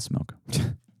because of the smoke.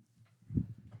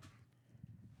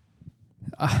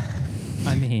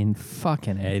 I mean,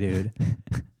 fucking A, dude.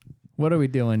 What are we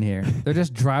doing here? They're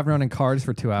just driving around in cars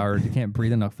for 2 hours. You can't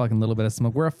breathe in a fucking little bit of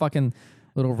smoke. We're a fucking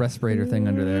little respirator thing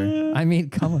under there. I mean,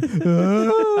 come on.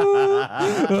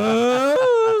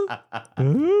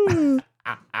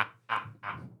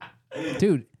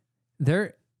 Dude,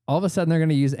 all of a sudden they're going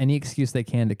to use any excuse they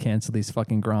can to cancel these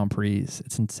fucking Grand Prix.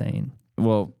 It's insane.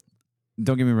 Well,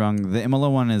 don't get me wrong. The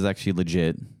Imola one is actually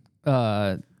legit.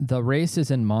 The race is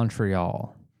in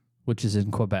Montreal, which is in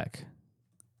Quebec.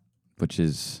 Which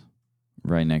is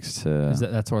right next to...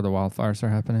 That's where the wildfires are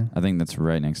happening? I think that's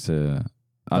right next to...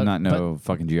 I'm not no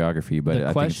fucking geography, but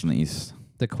I think it's in the east.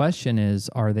 The question is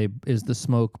the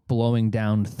smoke blowing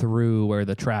down through where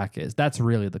the track is? That's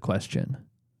really the question.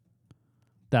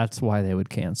 That's why they would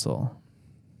cancel.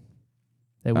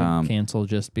 They wouldn't cancel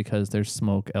just because there's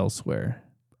smoke elsewhere.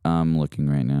 I'm looking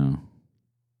right now.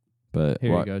 But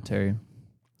Here you go, Terry.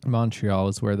 Montreal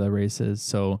is where the race is.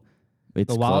 So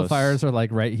It's the close. wildfires are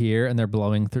like right here, and they're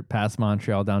blowing through past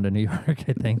Montreal down to New York.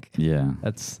 I think. Yeah,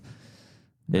 that's.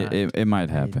 It might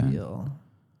happen. Ideal.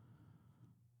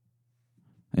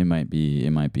 It might be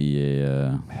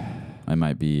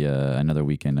another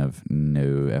weekend of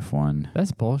no F1.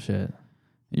 That's bullshit.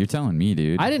 You're telling me,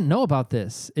 dude. I didn't know about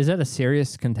this. Is that a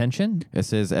serious contention? It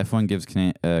says F1 gives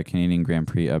Canadian Grand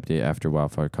Prix update after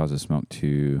wildfire causes smoke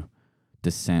to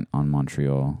descent on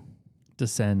Montreal.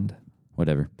 Descend.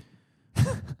 Whatever.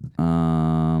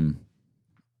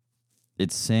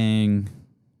 It's saying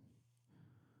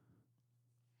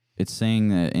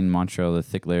that in Montreal, the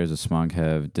thick layers of smog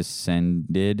have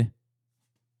descended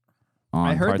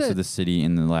on parts of the city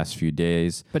in the last few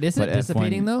days. But isn't it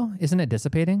dissipating though? Isn't it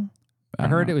dissipating? I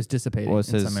heard it was dissipating. Well, it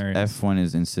in says some areas. F1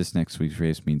 is insists next week's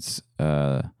race means.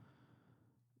 It's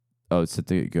set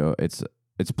to go. It's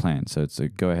planned, so it's a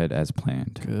go ahead as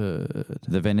planned. Good.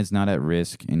 The event is not at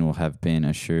risk and will have been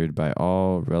assured by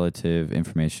all relative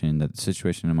information that the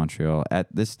situation in Montreal at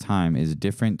this time is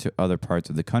different to other parts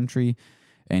of the country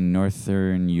and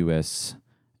northern U.S.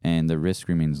 and the risk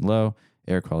remains low.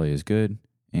 Air quality is good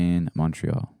in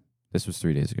Montreal. This was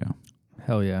 3 days ago.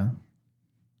 Hell yeah.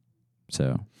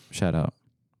 So, shout out.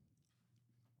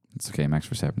 It's okay. Max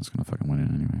Verstappen's going to fucking win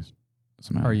it anyways.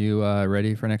 Doesn't matter. Are you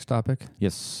ready for next topic?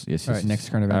 Yes. All right, next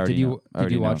current event. Did you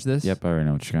watch this? Yep, I already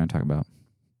know what you're going to talk about.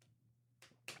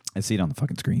 I see it on the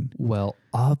fucking screen. Well,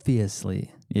 obviously.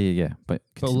 Yeah. But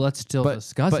let's still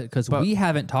discuss it because we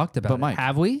haven't talked about Mike, it.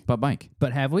 Have we? But Mike.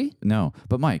 But have we? No.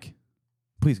 But Mike,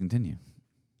 please continue.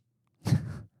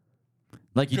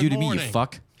 Like you do to me, you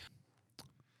fuck.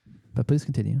 But please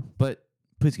continue. But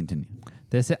please continue.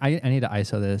 This I need to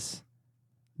ISO this.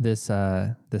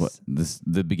 The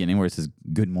beginning where it says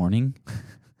good morning.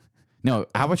 No,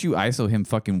 how about you ISO him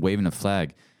fucking waving a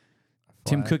flag?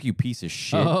 Tim Cook, you piece of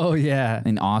shit. Oh yeah.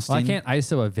 In Austin. Well, I can't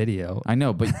ISO a video. I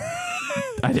know, but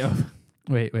I know.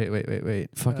 Wait.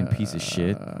 Fucking piece of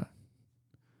shit.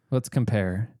 Let's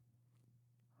compare.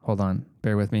 Hold on.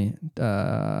 Bear with me.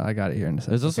 I got it here in a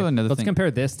second. There's also another Let's thing.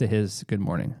 compare this to his good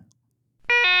morning.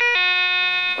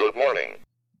 Good morning.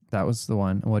 That was the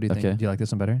one. What do you think? Okay. Do you like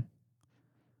this one better?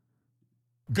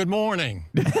 Good morning.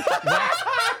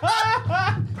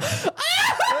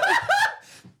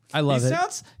 I love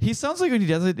it. He sounds like when he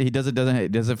does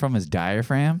it from his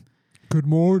diaphragm. Good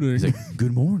morning. He's like,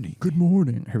 good morning. Good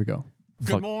morning. Here we go.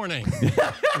 Good morning.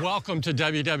 Welcome to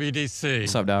WWDC.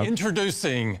 What's up, dog?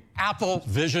 Introducing Apple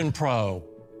Vision Pro.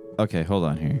 Okay, hold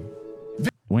on here.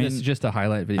 This is just a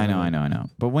highlight video. I know.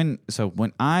 But when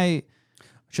I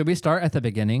should we start at the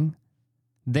beginning?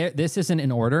 This isn't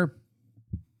in order.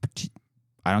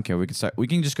 I don't care. We can start. We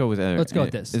can just go with. Let's go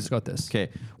with this. Let's go with this. Okay.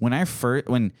 When I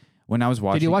was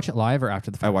watching, did you watch it live or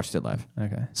after the fact? I watched it live.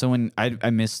 Okay. So when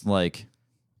I missed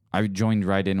I joined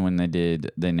right in when they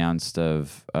announced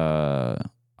of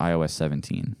iOS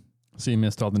 17. So you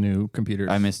missed all the new computers.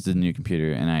 I missed the new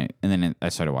computer, and then I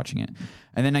started watching it,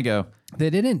 and then I go. They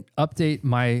didn't update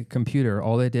my computer.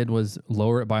 All they did was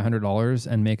lower it by $100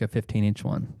 and make a 15-inch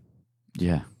one.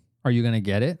 Yeah. Are you gonna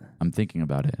get it? I'm thinking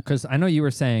about it because I know you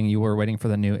were saying you were waiting for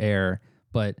the new Air,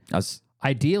 but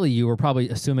ideally you were probably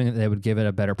assuming that they would give it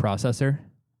a better processor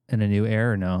in a new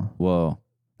Air, or no? Well,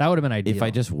 that would have been ideal. If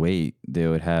I just wait,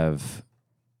 they'll probably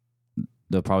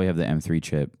have the M3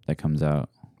 chip that comes out.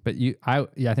 But I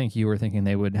think you were thinking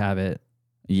they would have it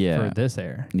for this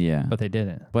Air. Yeah. But they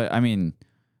didn't. But I mean,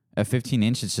 a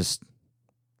 15-inch is just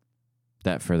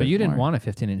that further. But you didn't want a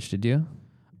 15-inch, did you?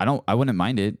 I wouldn't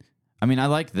mind it. I mean, I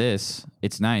like this.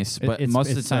 It's nice, but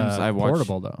most of the times I watch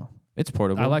portable though. It's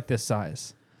portable. I like this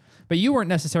size. But you weren't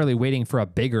necessarily waiting for a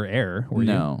bigger Air, were you?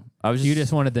 No. You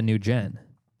just wanted the new gen.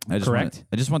 Correct?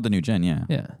 I just want the new gen, yeah.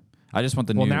 Yeah. I just want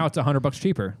the new. Well, now it's $100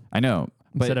 cheaper. I know.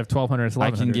 But instead of $1,200, it's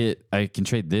 $1,100. I can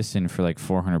trade this in for like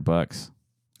 $400.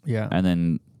 Yeah. And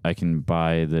then I can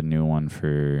buy the new one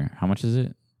for how much is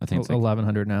it? I think it's like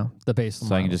 $1,100 now. The base.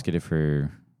 So I can just get it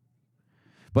for.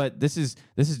 But this is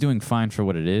doing fine for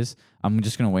what it is. I'm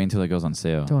just gonna wait until it goes on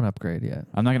sale. Don't upgrade yet.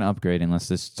 I'm not gonna upgrade unless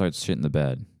this starts shit in the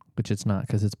bed. Which it's not,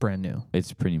 because it's brand new.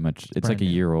 It's pretty much. It's brand like a new.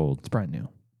 year old. It's brand new.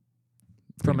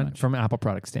 From an Apple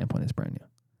product standpoint, it's brand new.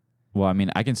 Well, I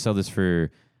mean, I can sell this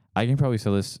for. I can probably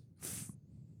sell this.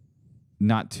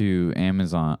 Not to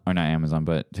Amazon or not Amazon,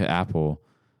 but to Apple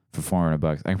for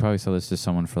 $400. I can probably sell this to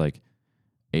someone for like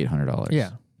 $800.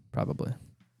 Yeah, probably.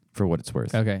 For what it's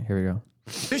worth. Okay, here we go.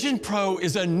 Vision Pro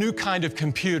is a new kind of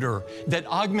computer that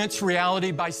augments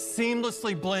reality by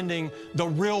seamlessly blending the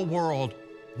real world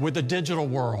with the digital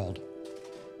world.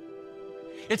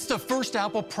 It's the first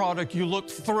Apple product you look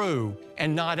through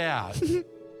and not at.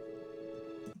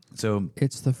 So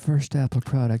it's the first Apple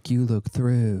product you look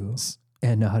through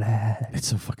and not at. It's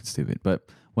so fucking stupid. But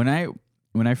when I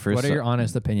first, What are your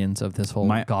honest opinions of this whole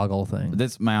goggle thing?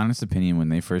 That's my honest opinion. When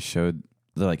they first showed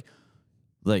the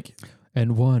like,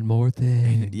 and one more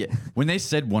thing. Yeah. When they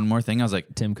said one more thing, I was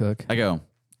like, Tim Cook. I go,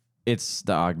 it's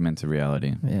the augmented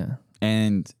reality. Yeah.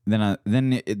 And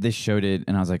then they showed it,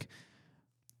 and I was like,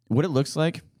 what it looks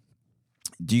like.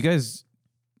 Do you guys,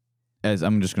 as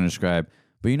I'm just going to describe,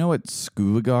 but you know what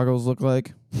scuba goggles look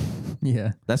like?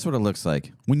 Yeah. That's what it looks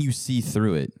like when you see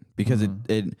through it. Because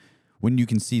it when you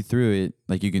can see through it,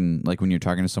 like you can, like when you're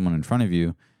talking to someone in front of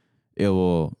you, it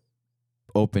will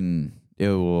open, it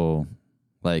will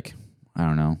like, I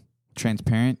don't know,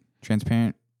 transparent.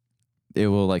 It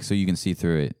will like, so you can see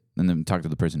through it and then talk to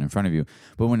the person in front of you.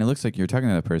 But when it looks like you're talking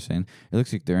to that person, it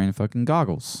looks like they're in fucking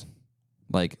goggles.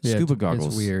 Like scuba goggles.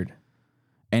 It's weird.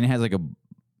 And it has like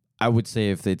I would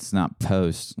say if it's not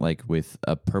post, like with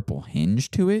a purple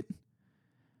hinge to it,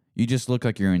 you just look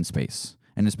like you're in space.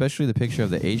 And especially the picture of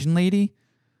the Asian lady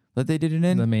that they did it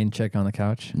in. The main chick on the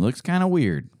couch. Looks kind of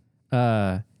weird.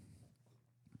 But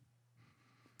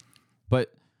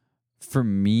for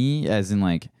me, as in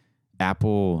like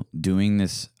Apple doing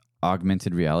this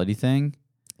augmented reality thing.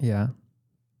 Yeah.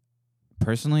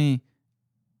 Personally,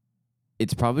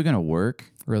 it's probably going to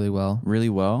work. Really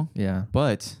well. Yeah.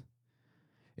 But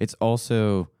it's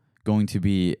also going to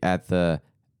be at the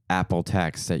Apple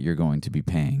tax that you're going to be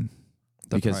paying.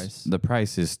 The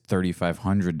price is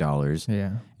 $3,500.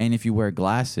 Yeah. And if you wear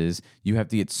glasses, you have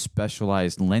to get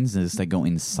specialized lenses that go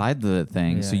inside the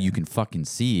thing so you can fucking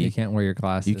see. You can't wear your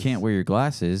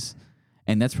glasses.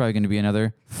 And that's probably going to be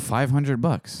another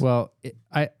 $500. Well,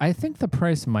 I think the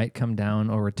price might come down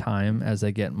over time as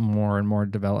they get more and more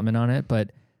development on it,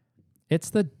 but it's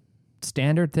the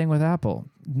standard thing with Apple.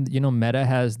 You know, Meta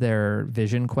has their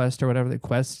Vision Quest or whatever, the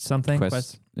Quest something.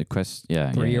 Quest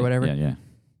 3 or whatever. Yeah.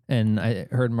 And I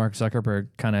heard Mark Zuckerberg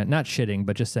kind of not shitting,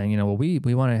 but just saying, you know, well, we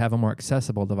want to have a more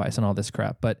accessible device and all this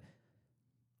crap. But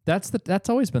that's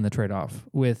always been the trade-off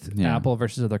with Apple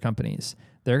versus other companies.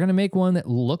 They're going to make one that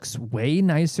looks way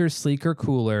nicer, sleeker,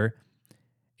 cooler.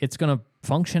 It's going to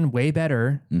function way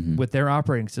better with their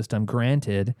operating system,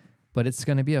 granted, but it's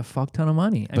going to be a fuck ton of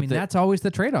money. I mean, that's always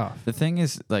the trade-off. The thing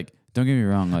is, like, don't get me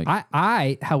wrong.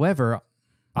 Like, however,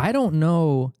 I don't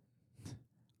know.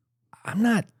 I'm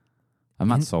not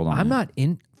sold on it.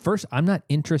 I'm not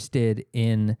interested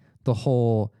in the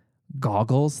whole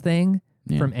goggles thing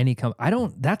from any company. I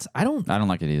don't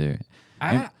like it either.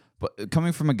 But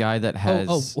coming from a guy that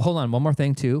has hold on, one more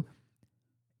thing too.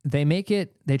 They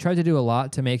try to do a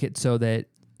lot to make it so that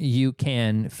you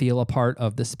can feel a part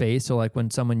of the space. So like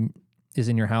when someone is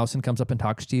in your house and comes up and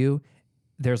talks to you,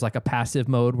 there's like a passive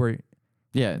mode where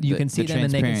you can see them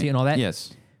and they can see and all that.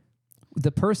 Yes.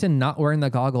 The person not wearing the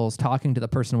goggles talking to the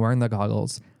person wearing the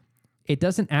goggles, it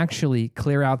doesn't actually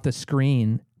clear out the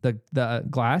screen, the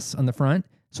glass on the front,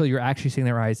 so you're actually seeing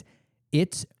their eyes.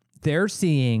 They're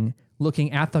seeing,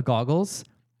 looking at the goggles,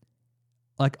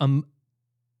 like a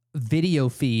video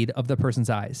feed of the person's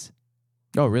eyes.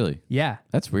 Oh, really? Yeah.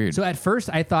 That's weird. So at first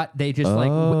I thought they just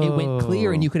it went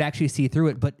clear and you could actually see through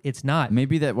it, but it's not.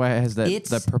 Maybe that why it has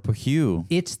that purple hue.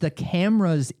 It's the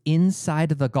cameras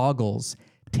inside of the goggles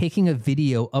taking a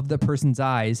video of the person's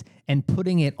eyes and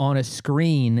putting it on a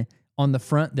screen on the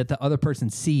front that the other person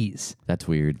sees. That's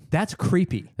weird. That's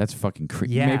creepy. That's fucking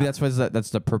creepy. Yeah. Maybe that's why that's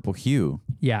the purple hue.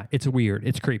 Yeah, it's weird.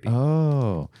 It's creepy.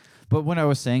 Oh. But what I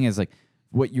was saying is like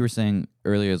what you were saying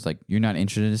earlier is like you're not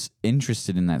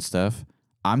interested in that stuff.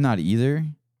 I'm not either,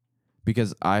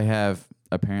 because I have,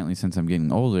 apparently since I'm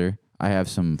getting older, I have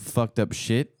some fucked up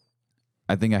shit.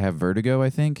 I think I have vertigo,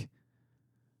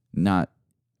 not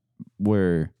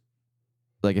where,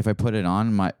 like if I put it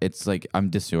on, it's like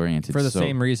I'm disoriented. For the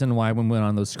same reason why when we went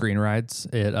on those screen rides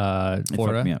at it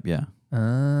Florida. fucked me up, yeah.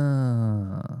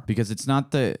 Ah. Because it's not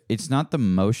the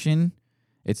motion,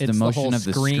 it's the motion whole of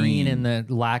the screen and the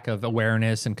lack of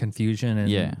awareness and confusion and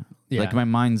yeah. Like my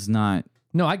mind's not.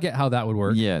 No, I get how that would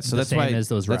work. Yeah, so the that's why as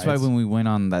those rides. that's why when we went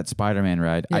on that Spider-Man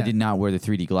ride, I did not wear the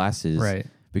 3D glasses, right?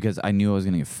 Because I knew I was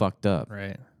gonna get fucked up,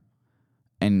 right?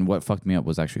 And what fucked me up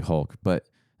was actually Hulk, but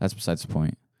that's besides the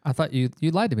point. I thought you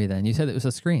lied to me then. You said it was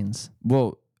the screens.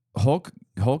 Well, Hulk,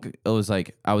 it was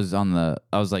like I was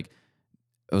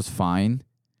fine.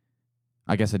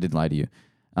 I guess I did lie to you.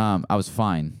 I was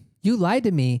fine. You lied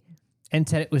to me and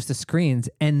said it was the screens,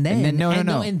 and then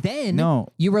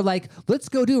you were like, "Let's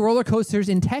go do roller coasters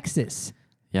in Texas."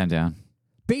 Yeah, I'm down.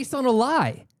 Based on a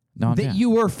lie. No, I'm that down. you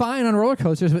were fine on roller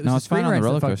coasters, but I was fine on the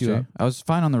roller coaster. I was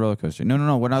fine on the roller coaster.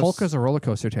 No. What I was Hulk is a roller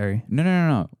coaster, Terry.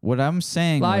 No. What I'm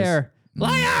saying, liar.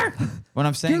 What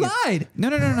I'm saying You is, lied.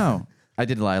 No. I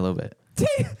did lie a little bit.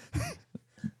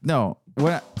 No.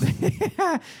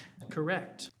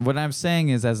 Correct. What I'm saying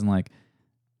is, as in like,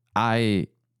 I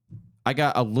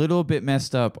got a little bit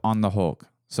messed up on the Hulk.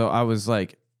 So I was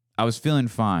feeling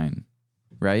fine,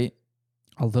 right?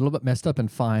 A little bit messed up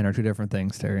and fine are two different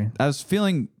things, Terry. I was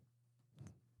feeling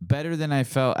better than I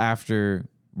felt after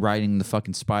writing the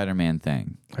fucking Spider-Man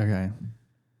thing. Okay.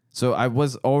 So I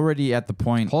was already at the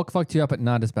point. Hulk fucked you up, but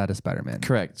not as bad as Spider-Man.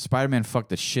 Correct. Spider-Man fucked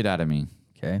the shit out of me.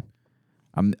 Okay.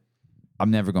 I'm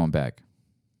never going back.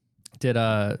 Did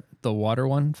the water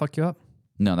one fuck you up?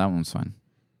 No, that one's fine.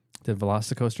 Did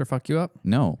Velocicoaster fuck you up?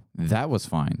 No, that was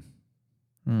fine.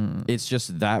 It's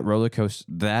just that roller coaster,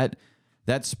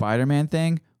 that Spider-Man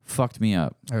thing fucked me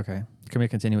up. Okay. Can we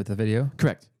continue with the video?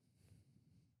 Correct.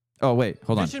 Oh, wait.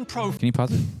 Hold on. Vision Pro Can you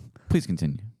pause it? Please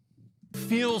continue.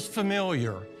 feels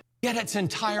familiar, yet it's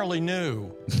entirely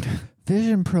new.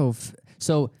 Vision Pro.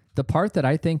 So the part that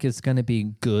I think is going to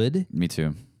be good. Me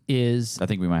too. Is I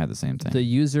think we might have the same thing. The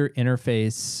user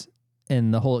interface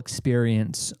and the whole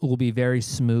experience will be very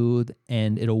smooth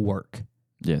and it'll work.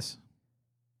 Yes.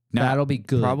 That'll be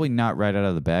good. Probably not right out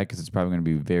of the bat because it's probably going to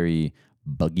be very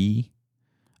buggy,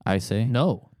 I say.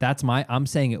 No, I'm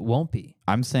saying it won't be.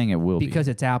 I'm saying it will because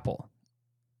it's Apple.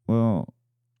 Well,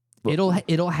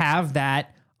 it'll have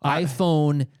that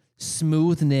iPhone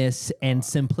smoothness and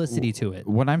simplicity to it.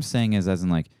 What I'm saying is, as in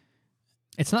like,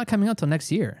 it's not coming out till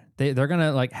next year. They're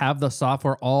gonna like have the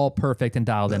software all perfect and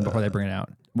dialed in before they bring it out.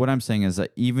 What I'm saying is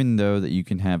that even though that you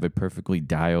can have a perfectly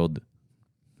dialed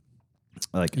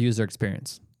like user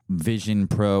experience, Vision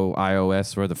Pro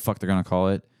iOS, where the fuck they're gonna call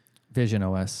it, Vision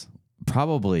OS.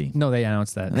 Probably. No, they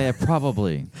announced that. Yeah,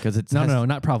 probably because it's no,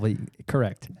 not probably.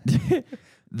 Correct.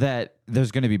 That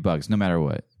there's going to be bugs no matter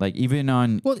what. Like even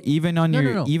on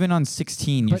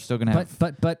 16, you're still going to have.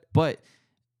 But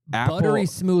Apple, buttery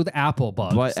smooth Apple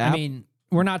bugs. But I mean,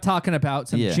 we're not talking about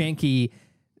some janky,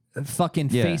 fucking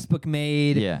Facebook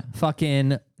made,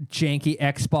 fucking janky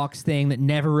Xbox thing that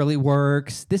never really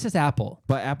works. This is Apple.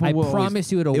 But Apple, I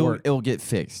promise you, it'll work. It'll get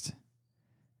fixed.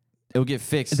 It'll get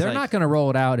fixed. They're not going to roll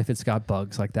it out if it's got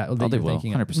bugs like that. They will.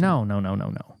 100%.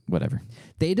 No. Whatever.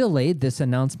 They delayed this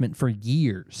announcement for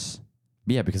years.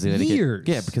 Yeah, because they had years.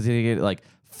 because they get like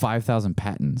 5,000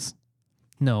 patents.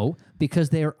 No,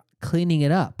 because they're cleaning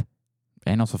it up.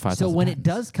 And also 5,000. So when it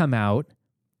does come out,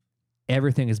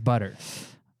 everything is butter.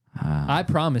 I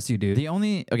promise you, dude.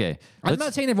 I'm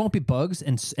not saying there won't be bugs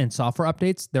and software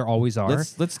updates. There always are.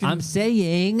 I'm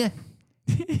saying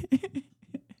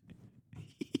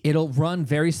it'll run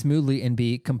very smoothly and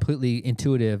be completely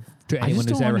intuitive to anyone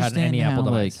who's ever had any Apple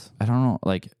device. I don't know.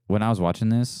 Like when I was watching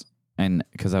this, and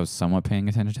because I was somewhat paying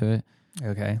attention to it.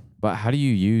 Okay. But how do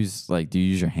you use? Like, do you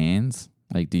use your hands?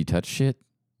 Like, do you touch shit?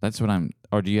 That's what I'm.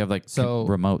 Or do you have like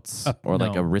remotes or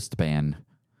like a wristband?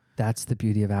 That's the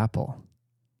beauty of Apple.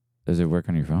 Does it work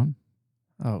on your phone?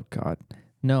 Oh God.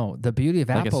 No, the beauty of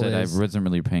Apple is... Like I said, I wasn't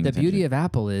really paying attention. The beauty of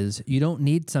Apple is you don't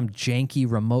need some janky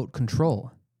remote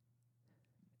control.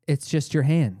 It's just your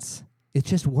hands. It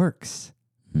just works.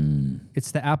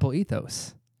 It's the Apple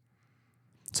ethos.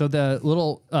 So the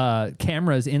little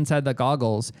cameras inside the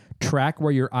goggles track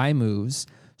where your eye moves.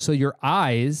 So your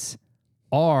eyes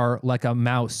are like a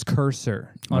mouse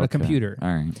cursor on a computer.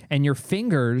 All right. And your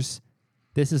fingers,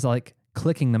 this is like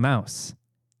clicking the mouse.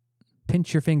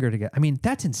 Pinch your finger together. I mean,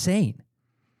 that's insane.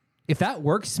 If that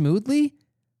works smoothly,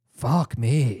 fuck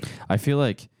me. I feel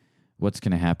like what's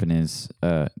going to happen is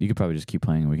you could probably just keep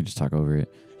playing and we can just talk over it.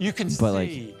 You can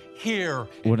see, hear,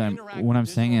 what I'm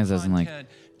saying is, as in like,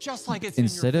 just like it's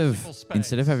instead of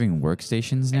having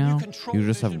workstations now, you'll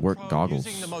just have work goggles,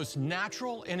 the most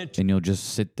natural and you'll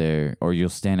just sit there, or you'll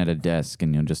stand at a desk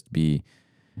and you'll just be.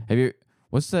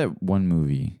 What's that one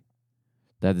movie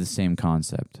that had the same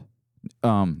concept?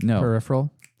 No,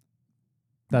 Peripheral.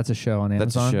 That's a show on Amazon.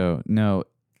 That's a show. No,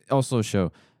 also a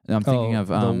show. I'm thinking of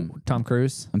Tom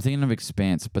Cruise. I'm thinking of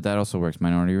Expanse, but that also works.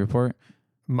 Minority Report.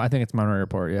 I think it's Minority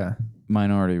Report. Yeah.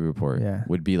 Minority Report. Yeah.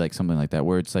 Would be like something like that,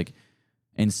 where it's like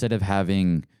instead of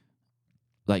having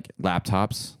like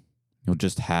laptops, you'll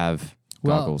just have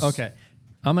goggles. Okay.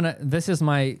 This is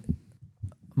my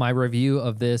review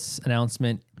of this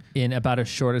announcement in about as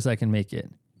short as I can make it.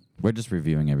 We're just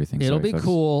reviewing everything. It'll be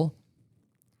cool.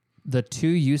 The two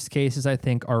use cases I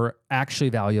think are actually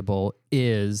valuable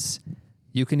is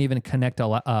you can even connect a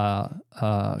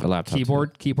laptop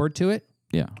keyboard to it.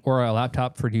 Yeah. Or a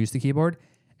laptop to use the keyboard,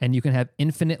 and you can have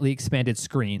infinitely expanded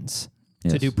screens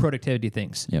to do productivity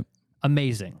things. Yep.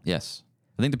 Amazing. Yes.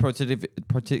 I think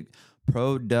the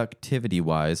productivity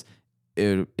wise,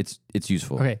 it's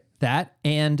useful. Okay. That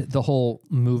and the whole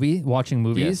watching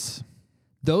movies.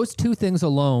 Those two things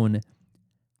alone,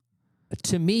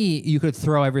 to me, you could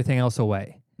throw everything else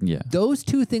away. Yeah. Those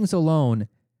two things alone,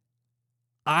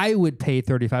 I would pay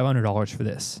 $3,500 for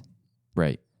this.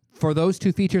 Right. For those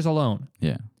two features alone.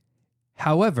 Yeah.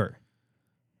 However,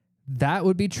 that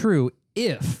would be true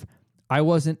if I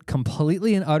wasn't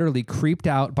completely and utterly creeped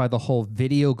out by the whole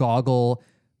video goggle,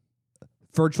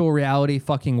 virtual reality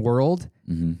fucking world.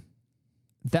 Mm-hmm.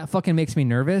 That fucking makes me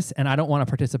nervous, and I don't want to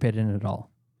participate in it at all.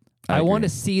 I want to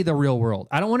see the real world.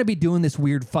 I don't want to be doing this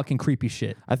weird fucking creepy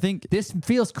shit. I think this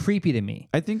feels creepy to me.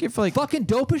 I think if like fucking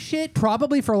dope as shit,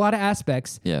 probably for a lot of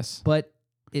aspects. Yes. But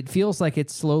it feels like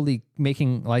it's slowly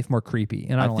making life more creepy,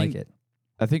 and I don't like it.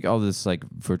 I think all this like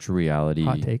virtual reality.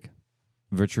 Hot take.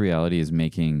 Virtual reality is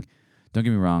making. Don't get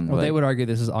me wrong. Well, like, they would argue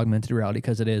this is augmented reality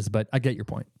because it is, but I get your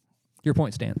point. Your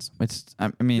point stands. It's.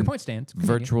 I mean, your point stands.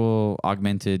 Continue. Virtual,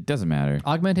 augmented, doesn't matter.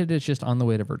 Augmented is just on the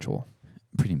way to virtual.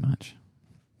 Pretty much.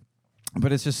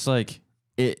 But it's just like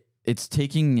it's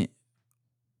taking,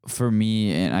 for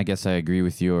me, and I guess I agree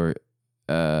with your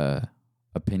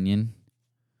opinion,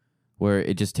 where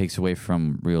it just takes away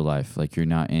from real life. Like you're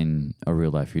not in a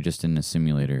real life, you're just in a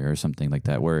simulator or something like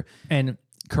that. And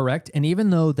correct. And even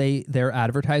though they're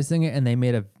advertising it and they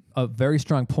made a very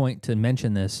strong point to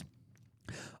mention this,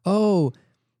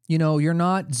 you're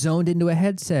not zoned into a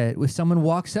headset. If someone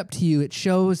walks up to you, it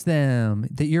shows them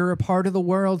that you're a part of the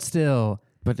world still.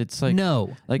 But it's like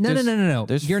no.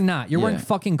 You're not. You're wearing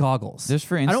fucking goggles. There's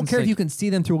for I don't instance, care if like- you can see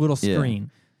them through a little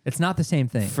screen. It's not the same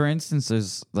thing. For instance,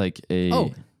 there's like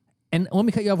a and let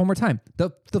me cut you off one more time.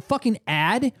 The fucking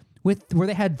ad where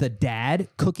they had the dad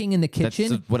cooking in the kitchen.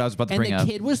 That's what I was about to bring and up.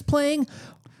 the kid was playing.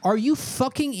 Are you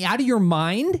fucking out of your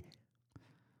mind?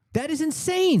 That is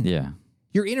insane. Yeah.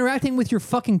 You're interacting with your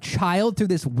fucking child through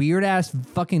this weird ass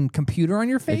fucking computer on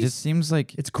your face. It just seems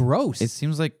like it's gross. It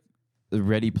seems like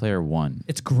Ready Player One.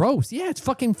 It's gross. Yeah, it's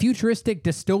fucking futuristic,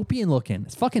 dystopian looking.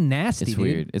 It's fucking nasty. It's dude.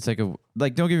 weird. It's like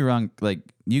don't get me wrong. Like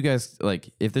you guys, like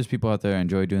if there's people out there that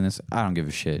enjoy doing this, I don't give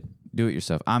a shit. Do it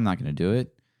yourself. I'm not gonna do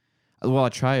it. Well, I'll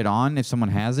try it on if someone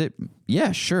has it.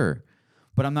 Yeah, sure.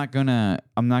 But I'm not gonna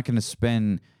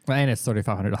spend. And it's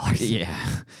 $3,500. Yeah.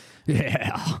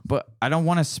 Yeah. But I don't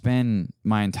want to spend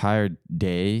my entire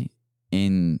day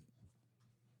in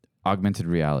augmented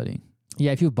reality.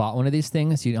 Yeah, if you bought one of these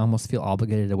things, you'd almost feel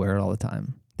obligated to wear it all the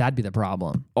time. That'd be the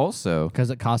problem. Also, because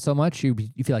it costs so much, you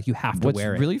feel like you have to wear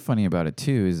it. What's really funny about it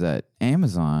too is that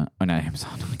Amazon, oh not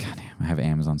Amazon, oh goddamn, I have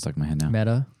Amazon stuck in my head now.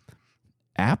 Meta,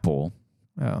 Apple,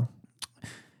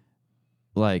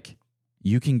 like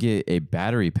you can get a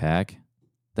battery pack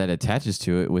that attaches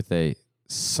to it with a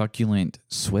succulent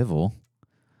swivel.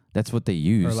 That's what they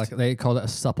use. Or like they called it a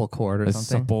supple cord or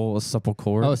something. A supple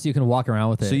cord. Oh, so you can walk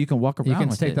around with it. So you can walk around You can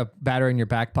with stick it. the battery in your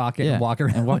back pocket and walk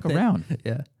around.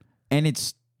 Yeah. And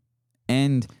it's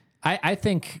I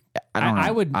think I don't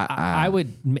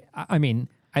know. I mean,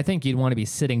 I think you'd want to be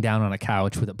sitting down on a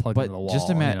couch with it plugged into the wall. Just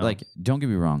imagine, like, don't get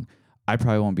me wrong. I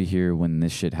probably won't be here when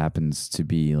this shit happens to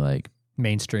be like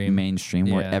mainstream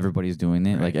where Yeah. everybody's doing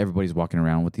it. Like everybody's walking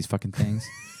around with these fucking things.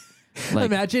 Like,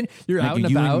 imagine you're like out and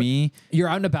you about. and me, You're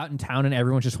out and about in town, and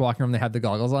everyone's just walking around. They have the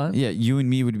goggles on. yeah, you and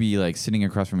me would be like sitting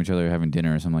across from each other having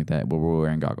dinner or something like that, but we're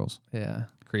wearing goggles. Yeah,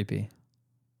 creepy.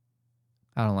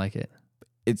 I don't like it.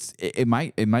 It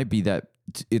might be that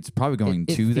it's probably going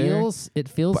to there. It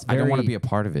feels. But I don't want to be a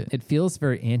part of it. It feels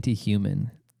very anti-human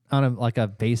on a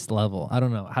base level. I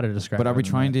don't know how to describe. But it are we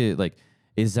trying to like?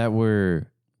 Is that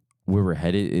where we're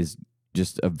headed? Is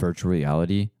just a virtual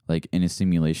reality, like in a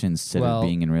simulation instead of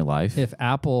being in real life? If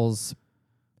Apple's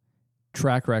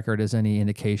track record is any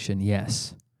indication,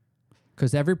 yes.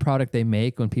 Because every product they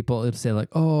make, when people say like,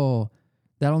 "Oh,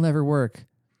 that'll never work,"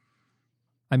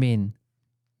 I mean,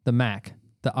 the Mac,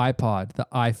 the iPod, the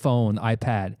iPhone, the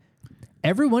iPad,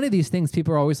 every one of these things,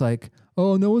 people are always like,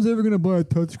 "Oh, no one's ever gonna buy a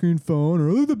touchscreen phone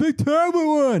or the big tablet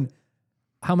one."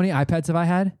 How many iPads have I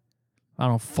had? I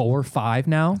don't know, 4 or 5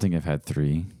 now. I think I've had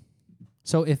 3.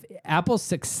 So if Apple's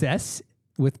success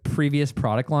with previous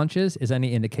product launches is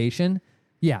any indication,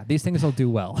 yeah, these things will do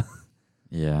well.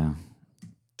 Yeah.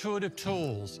 Intuitive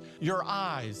tools, your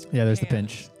eyes. Yeah, there's the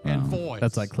pinch. And voice.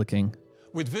 That's like clicking.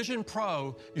 With Vision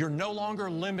Pro, you're no longer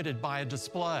limited by a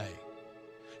display.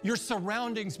 Your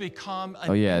surroundings become an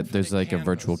Oh yeah, there's like a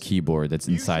virtual keyboard that's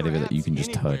inside of it that you can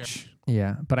just touch.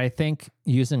 Yeah, but I think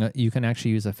you can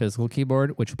actually use a physical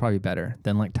keyboard, which would probably be better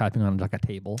than like typing on like a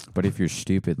table. But if you're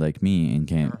stupid like me and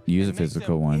can't use a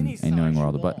physical one and knowing where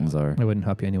all the buttons are, it wouldn't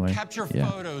help you anyway. Capture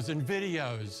photos and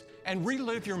videos and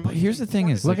relive your But here's the thing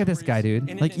is, look at this guy,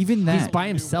 dude. like even that He's by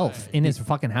himself in his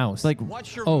fucking house. Like,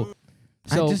 oh,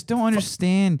 I just don't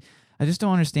understand.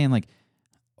 Like,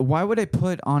 why would I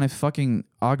put on a fucking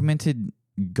augmented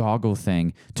goggle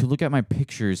thing to look at my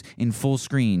pictures in full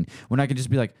screen when I could just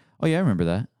be like, oh yeah, I remember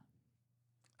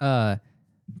that.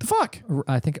 The fuck?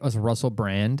 I think it was Russell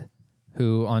Brand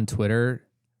who on Twitter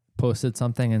posted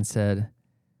something and said,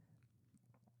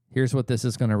 here's what this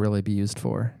is going to really be used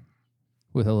for,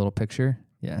 with a little picture.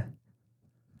 Yeah.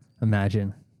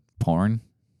 Imagine. Porn?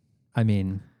 I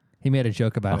mean, he made a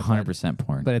joke about 100%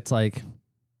 porn. But it's like,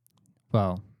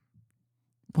 well,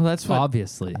 that's what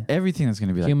obviously everything that's going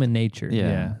to be like human nature.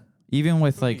 Yeah. Even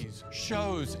with like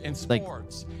shows and like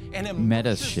sports and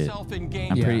meta shit.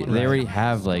 They already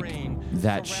have like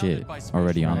that shit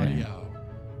already on there.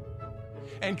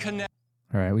 And connect.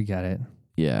 All right, we got it.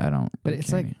 Yeah, I don't. But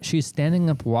it's like she's standing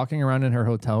up, walking around in her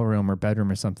hotel room or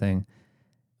bedroom or something.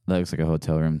 That looks like a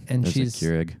hotel room. And There's she's a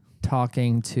Keurig.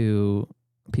 talking to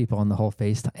people on the whole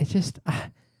FaceTime. It just, I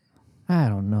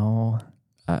don't know.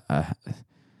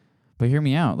 But hear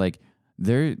me out. Like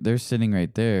they're sitting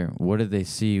right there. What do they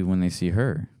see when they see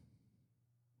her?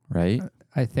 Right?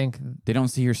 I think they don't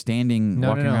see her standing,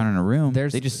 walking around in a room.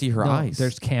 They just see her eyes.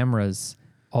 There's cameras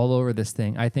all over this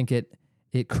thing. I think it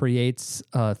creates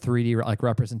a 3D like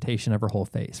representation of her whole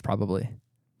face. Probably.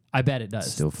 I bet it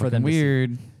does. Still for fucking them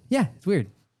weird. Yeah, it's weird.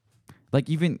 Like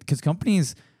even because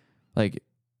companies, like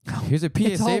here's a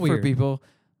PSA for weird. people.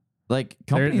 Like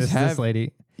companies have this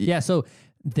lady. Yeah, so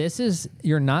this is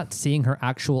you're not seeing her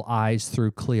actual eyes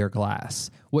through clear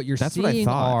glass. What you're seeing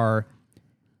are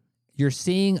you're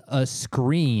seeing a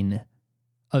screen,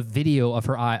 a video of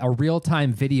her eye, a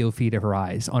real-time video feed of her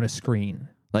eyes on a screen.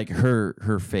 Like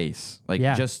her face, like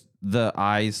just the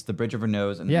eyes, the bridge of her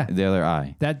nose, and the other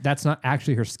eye. That's not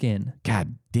actually her skin.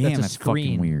 God damn, that's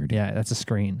fucking weird. Yeah, that's a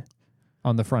screen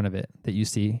on the front of it that you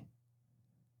see.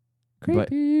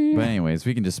 Creepy. But anyways,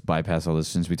 we can just bypass all this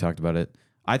since we talked about it.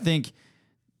 I think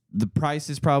the price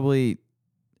is probably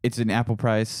it's an Apple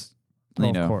price.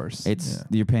 Of course,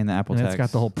 you're paying the Apple and tax. It's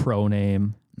got the whole Pro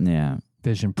name. Yeah,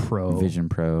 Vision Pro.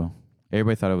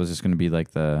 Everybody thought it was just going to be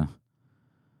like the,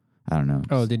 I don't know.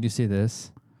 Oh, did you see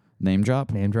this? Name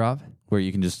drop, where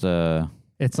you can just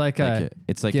it's like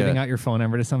it's like giving out your phone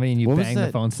number to somebody and you bang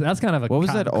the phone. So that's kind of a what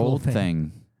was that cool old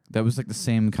thing that was like the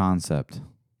same concept?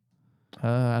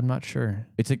 I'm not sure.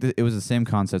 It's like it was the same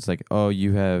concept. It's like,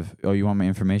 you want my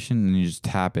information, and you just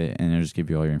tap it, and it'll just give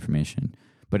you all your information.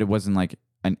 But it wasn't like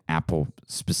an Apple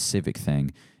specific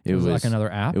thing. It was like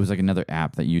another app. It was like another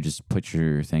app that you just put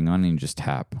your thing on and you just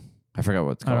tap. I forgot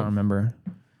what it's called. I don't remember.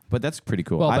 But that's pretty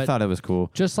cool. Well, I thought it was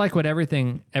cool. Just like what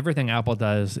everything Apple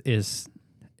does is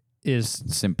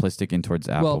simplistic in towards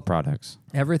Apple products.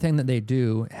 Everything that they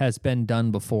do has been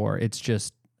done before. It's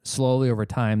just slowly over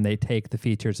time they take the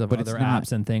features of other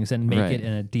apps and things and make it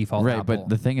in a default Apple. But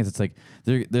the thing is, it's like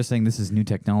they're saying this is new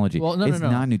technology. Well, it's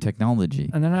not new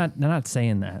technology. And they're not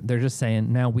saying that. They're just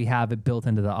saying now we have it built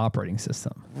into the operating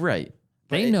system. Right.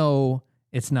 They know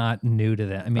it's not new to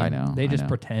them. I mean, I know, they just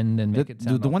pretend and make it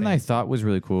sound the one that I thought was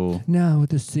really cool. Now with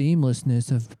the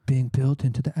seamlessness of being built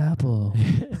into the Apple.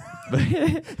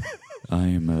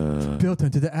 I'm built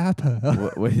into the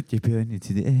Apple. what you built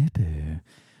into the Apple?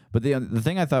 But the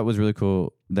thing I thought was really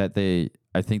cool that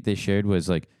I think they shared was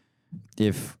like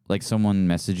if like someone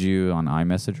messaged you on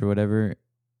iMessage or whatever,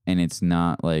 and it's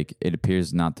not like it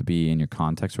appears not to be in your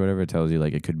context or whatever, it tells you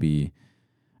like it could be.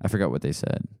 I forgot what they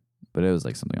said, but it was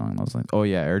like something along those lines. Oh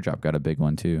yeah, AirDrop got a big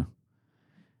one too.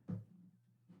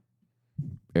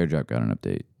 AirDrop got an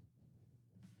update,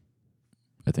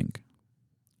 I think.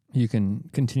 You can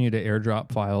continue to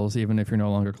AirDrop files even if you're no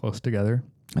longer close together.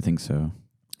 I think so.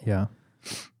 Yeah.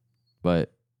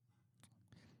 But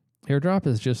AirDrop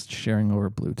is just sharing over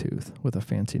Bluetooth with a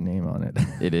fancy name on it.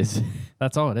 It is.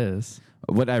 That's all it is.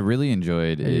 What I really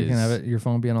enjoyed is you can have your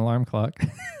phone be an alarm clock.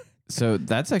 So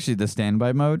that's actually the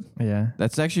standby mode. Yeah.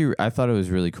 That's actually, I thought it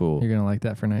was really cool. You're going to like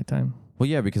that for nighttime? Well,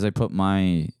 yeah, because I put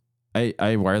I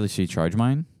wirelessly charge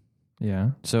mine.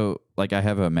 Yeah. So like I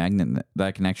have a magnet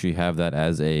that can actually have that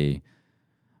as a,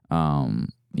 an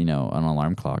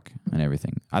alarm clock and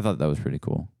everything. I thought that was pretty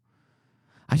cool.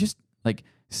 I just like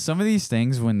some of these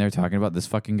things when they're talking about this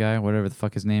fucking guy, whatever the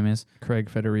fuck his name is.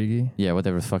 Craig Federighi. Yeah,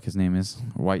 whatever the fuck his name is.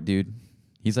 White dude.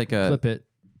 He's like a... Flip it.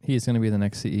 He's going to be the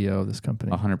next CEO of this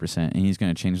company. 100%. And he's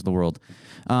going to change the world.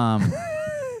 And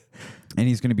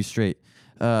he's going to be straight.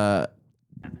 By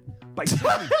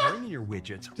bring your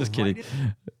widgets. Just kidding.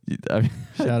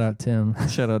 Shout out Tim.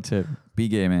 Shout out Tim. Be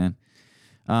gay, man.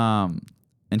 And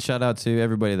shout out to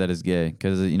everybody that is gay.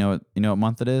 Because you know what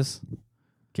month it is?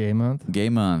 Gay month? Gay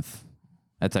month.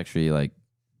 That's actually like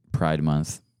Pride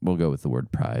month. We'll go with the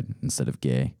word pride instead of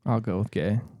gay. I'll go with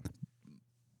gay.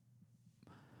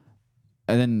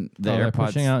 And then the they're AirPods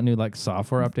pushing out new like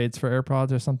software updates for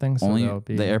AirPods or something. So only they'll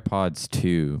be... the AirPods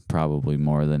 2 probably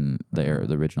more than the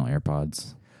original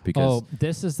AirPods. Because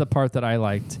this is the part that I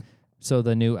liked. So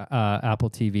the new Apple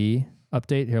TV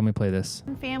update. Here, let me play this.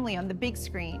 Family on the big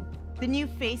screen. The new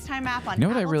FaceTime app on You know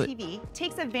what I Apple really- TV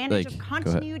takes advantage Like, of go ahead.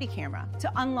 continuity camera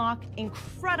to unlock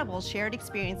incredible shared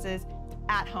experiences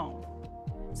at home.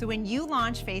 So when you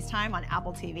launch FaceTime on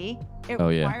Apple TV, it Oh,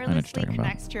 yeah. I know what you're wirelessly talking about.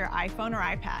 connects to your iPhone or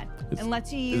iPad and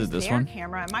lets you is use it this their one?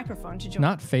 camera and microphone to join.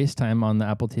 Not FaceTime on the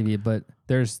Apple TV, but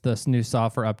there's this new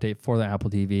software update for the Apple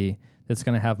TV that's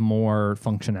going to have more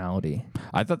functionality.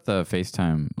 I thought the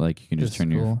FaceTime, like you can just Is turn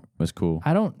your cool. was cool.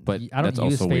 I don't but I don't that's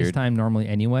use also weird. FaceTime normally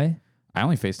anyway. I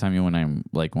only FaceTime you when I'm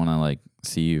like want to like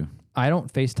see you. I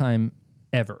don't FaceTime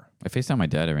ever. I FaceTime my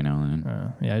dad every now and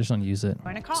then. Yeah, I just don't use it.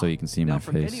 So you can see Now my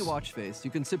from face. any watch face, you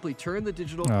can simply turn the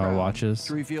digital Oh, crown watches.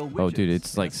 to reveal widgets. Oh, dude,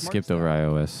 it's in a like smart skipped over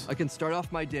iOS. I can start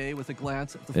off my day with a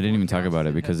glance at the They didn't even talk forecast about it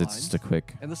and because it's headlines. just a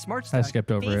quick. And the smart I stack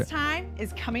skipped over it. FaceTime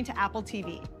is coming to Apple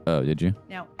TV. Oh, did you?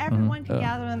 Now everyone can Oh.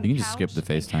 gather on the You can just skip couch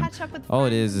the and FaceTime. catch up with All it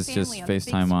friends is and just family on the big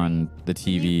FaceTime on the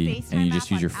TV, and FaceTime you just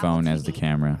app use your on phone Apple as the TV.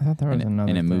 camera, I thought there was and, another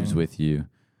and it moves thing. with you.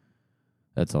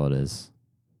 That's all it is.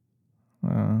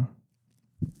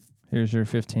 Here's your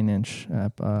 15-inch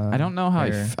app. I don't know how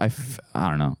Air. I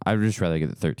don't know. I'd just rather get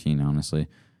the 13, honestly.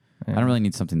 I don't really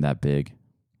need something that big.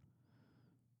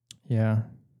 Yeah.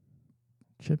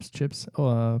 Chips.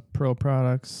 Pro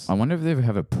products. I wonder if they ever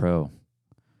have a Pro,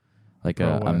 like Pro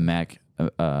a what? Mac,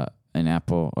 an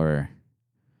Apple, or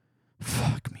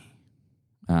fuck me,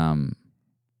 an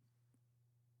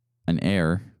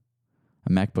Air, a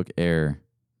MacBook Air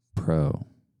Pro.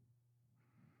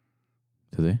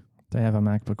 Do they? They have a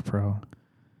MacBook Pro.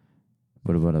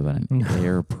 What about an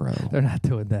Air Pro? They're not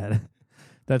doing that.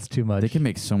 That's too much. They can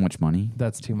make so much money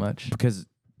That's too much. because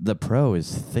the Pro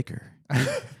is thicker.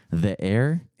 The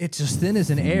Air, It's as thin as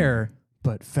an Air,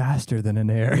 but faster than an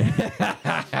Air.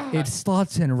 It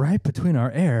slots in right between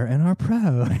our Air and our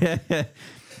Pro.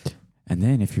 and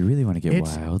then if you really want to get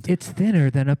wild, It's thinner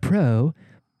than a Pro,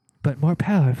 but more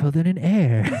powerful than an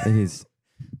Air. it is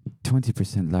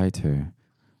 20% lighter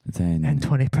than And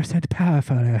 20%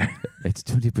 powerful. It's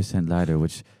 20% lighter,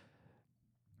 which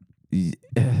I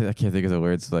can't think of the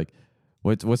words. Like,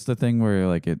 what's the thing where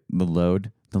like the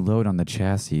load on the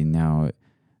chassis now it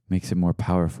makes it more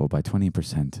powerful by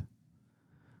 20%.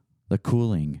 The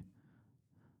cooling.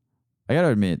 I gotta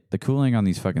admit, the cooling on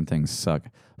these fucking things suck.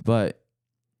 But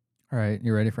All right,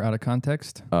 you ready for out of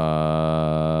context?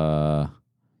 Or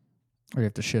you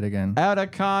have to shit again? Out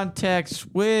of context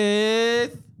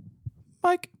with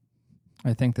Mike.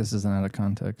 I think this is an out of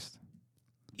context.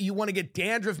 You want to get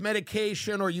dandruff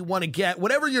medication or you want to get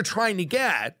whatever you're trying to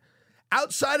get,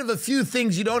 outside of a few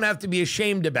things you don't have to be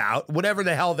ashamed about, whatever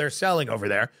the hell they're selling over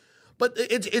there. But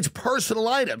it's personal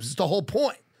items. It's the whole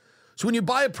point. So when you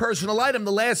buy a personal item,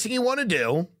 the last thing you want to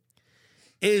do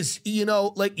is,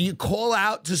 like you call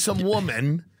out to some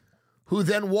woman who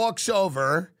then walks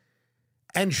over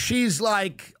and she's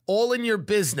like all in your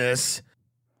business.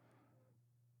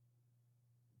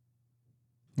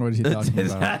 What is he talking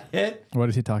Is about? that it? What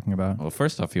is he talking about? Well,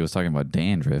 first off, he was talking about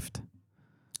dandruff.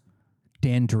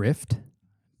 Dandruff?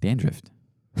 Dandruff.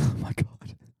 Oh my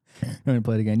god! Let me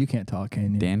play it again. You can't talk,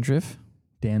 can you? Dandruff.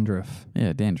 Dandruff.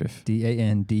 Yeah, dandruff.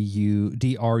 DANDRUFF.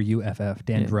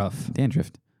 Dandruff. Yeah,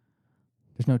 dandruff.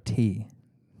 There's no T.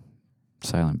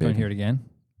 Silent Do you bacon. want to hear it again?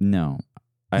 No.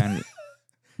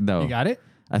 No. You got it?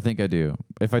 I think I do.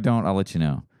 If I don't, I'll let you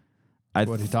know. What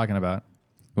are you talking about?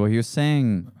 Well, he was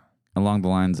saying along the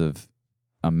lines of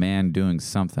a man doing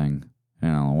something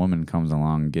and a woman comes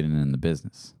along getting in the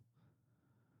business.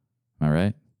 Am I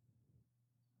right?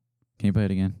 Can you play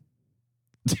it again?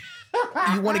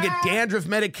 You want to get dandruff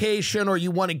medication or you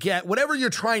want to get whatever you're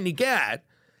trying to get,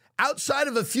 outside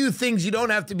of a few things you don't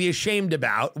have to be ashamed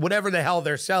about, whatever the hell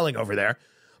they're selling over there.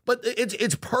 But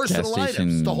it's personal Gas items. station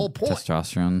It's the whole point.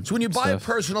 testosterone. So when you buy stuff. a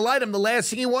personal item, the last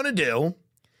thing you want to do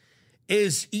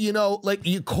is, like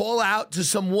you call out to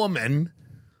some woman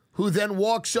who then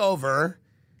walks over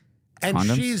and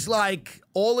Condoms? she's like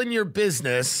all in your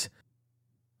business.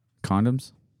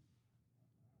 Condoms?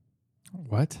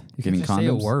 What? You Getting can just condoms? say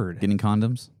a word. Getting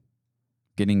condoms?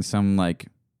 Getting some like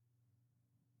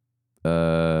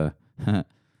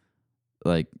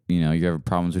like, you have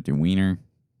problems with your wiener?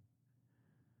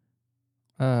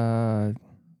 Low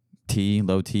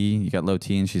T. You got low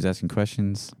T and she's asking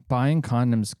questions. Buying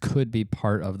condoms could be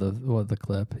part of the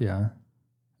clip. Yeah.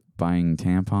 Buying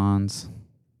tampons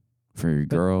for your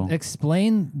girl.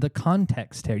 Explain the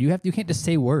context here. You can't just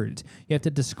say words. You have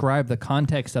to describe the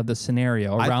context of the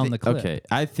scenario around the clip. Okay,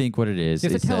 I think what it is.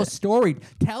 You have to tell a story.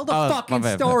 Tell the fucking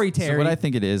story, Terry. So what I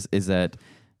think it is that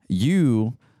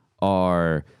you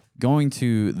are going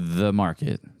to the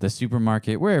market, the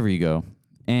supermarket, wherever you go,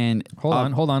 and hold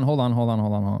on.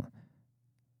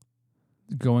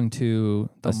 Going to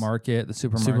the market, the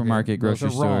supermarket, grocery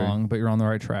those are store. wrong, but you're on the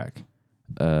right track.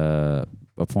 A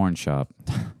porn shop.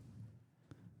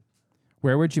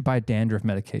 Where would you buy dandruff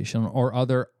medication or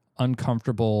other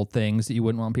uncomfortable things that you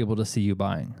wouldn't want people to see you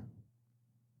buying?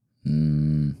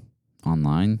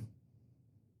 Online.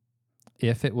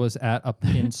 If it was at a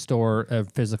in-store, a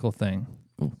physical thing.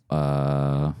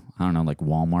 I don't know, like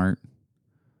Walmart.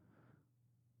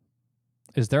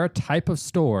 Is there a type of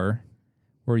store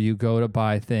where you go to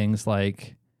buy things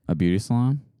like a beauty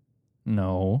salon?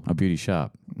 No. A beauty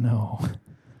shop? No.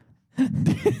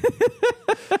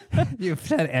 You've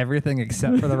said everything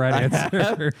except for the right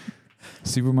answer.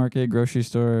 Supermarket, grocery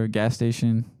store, gas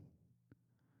station.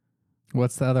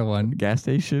 What's the other one? Gas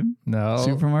station? No.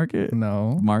 Supermarket?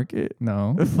 No. Market?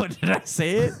 No. What did I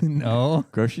say it? No.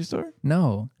 Grocery store?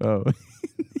 No. Oh.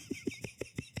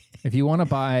 If you want to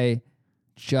buy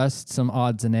just some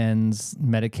odds and ends,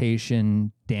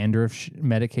 medication, dandruff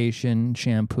medication,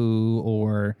 shampoo,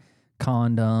 or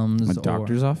condoms. A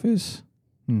doctor's office?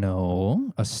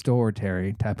 No. A store,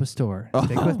 Terry. Type of store.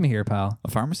 Stick with me here, pal. A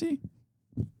pharmacy?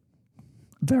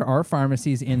 There are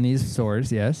pharmacies in these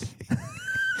stores, yes.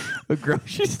 A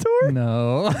grocery store?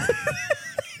 No.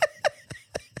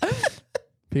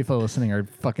 People listening are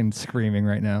fucking screaming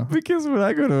right now. Because when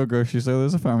I go to a grocery store,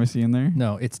 there's a pharmacy in there.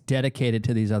 No, it's dedicated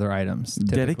to these other items.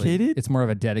 Typically. Dedicated? It's more of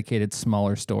a dedicated,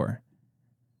 smaller store.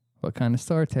 What kind of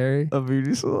store, Terry? A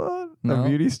beauty salon? No. A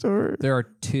beauty store? There are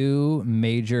two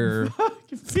major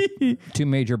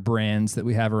brands that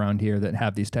we have around here that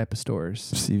have these type of stores.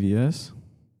 CVS?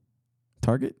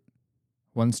 Target?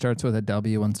 One starts with a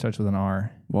W, one starts with an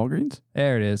R. Walgreens?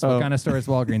 There it is. Oh. What kind of store is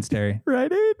Walgreens, Terry?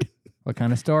 Rite Aid? What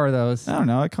kind of store are those? I don't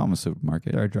know. I call them a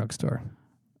supermarket. They're a drugstore.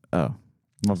 Oh.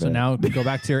 So now go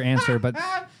back to your answer, but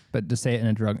to say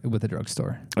it with a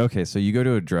drugstore. Okay, so you go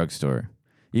to a drugstore,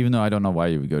 even though I don't know why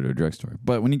you would go to a drugstore.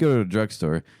 But when you go to a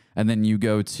drugstore and then you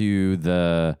go to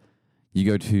the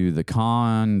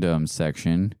condom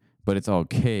section, but it's all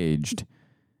caged,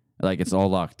 like it's all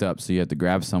locked up, so you have to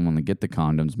grab someone to get the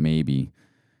condoms, maybe,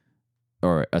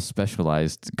 or a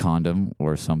specialized condom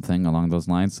or something along those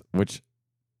lines.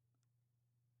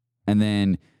 And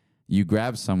then you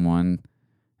grab someone,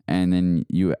 and then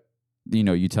you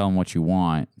tell them what you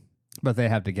want. But they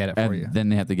have to get it for you. Then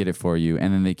they have to get it for you,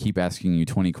 and then they keep asking you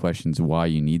 20 questions why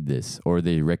you need this, or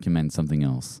they recommend something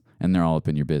else, and they're all up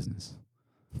in your business.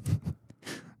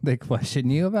 They question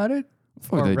you about it?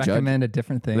 Or they recommend a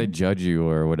different thing? They judge you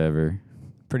or whatever.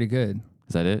 Pretty good.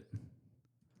 Is that it?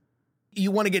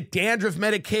 You want to get dandruff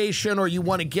medication, or you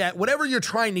want to get whatever you're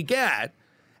trying to get,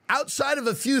 outside of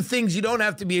a few things you don't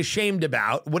have to be ashamed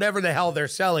about, whatever the hell they're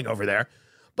selling over there.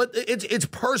 But it's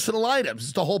personal items.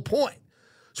 It's the whole point.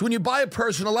 So when you buy a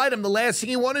personal item, the last thing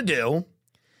you want to do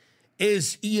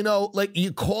is,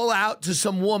 you call out to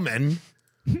some woman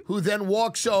who then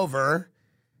walks over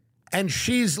and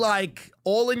she's like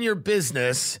all in your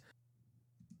business.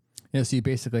 Yeah, so you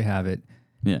basically have it.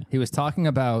 Yeah. He was talking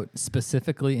about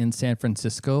specifically in San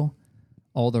Francisco,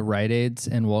 all the Rite Aids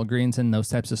and Walgreens and those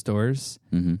types of stores.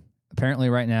 Mm-hmm. Apparently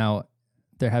right now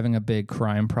they're having a big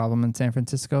crime problem in San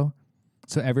Francisco.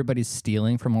 So everybody's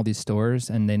stealing from all these stores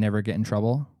and they never get in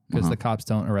trouble because the cops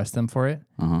don't arrest them for it.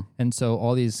 And so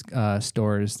all these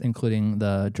stores, including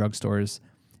the drugstores,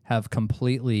 have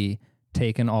completely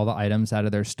taken all the items out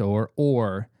of their store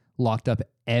or locked up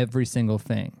every single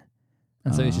thing.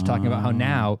 And so he's just talking about how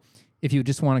now, if you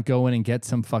just want to go in and get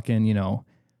some fucking,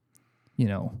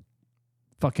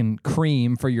 fucking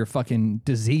cream for your fucking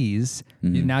disease,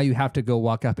 now you have to go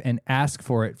walk up and ask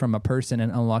for it from a person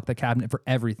and unlock the cabinet for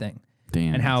everything.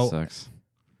 Damn, and how that sucks.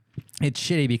 It's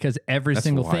shitty because every That's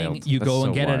single wild. thing you That's go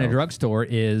and so get at a wild. drugstore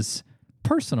is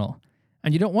personal.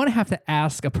 And you don't want to have to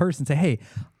ask a person, say, hey,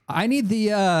 I need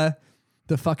the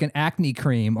fucking acne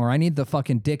cream, or I need the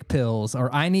fucking dick pills, or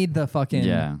I need the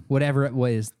fucking whatever it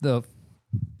was, the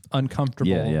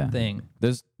uncomfortable thing.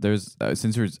 There's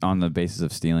since we're on the basis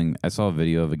of stealing, I saw a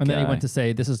video of a guy. And then he went to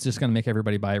say, this is just going to make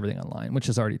everybody buy everything online, which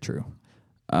is already true.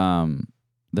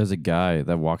 There's a guy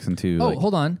that walks into. Oh,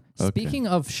 hold on. Okay. Speaking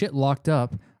of shit locked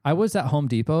up, I was at Home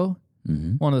Depot,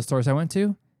 one of the stores I went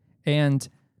to, and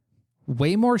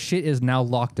way more shit is now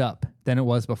locked up than it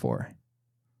was before.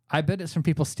 I bet it's from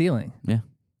people stealing. Yeah.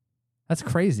 That's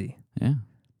crazy. Yeah.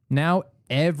 Now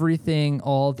everything,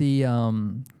 all the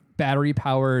battery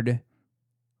powered,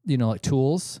 like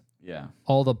tools. Yeah.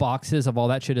 All the boxes of all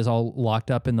that shit is all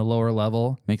locked up in the lower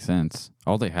level. Makes sense.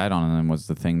 All they had on them was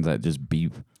the things that just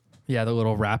beep. Yeah, the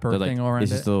little wrapper thing around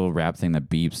it's just a little wrap thing that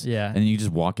beeps. Yeah. And you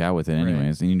just walk out with it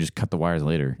anyways, and you just cut the wires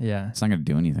later. Yeah. It's not going to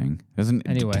do anything. It doesn't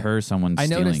deter someone I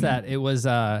stealing noticed that it was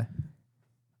a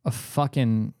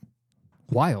fucking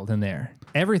wild in there.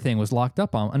 Everything was locked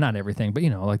up on, not everything, but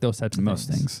like those types of most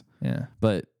things. Yeah.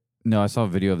 But no, I saw a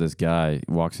video of this guy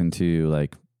walks into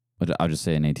like, I'll just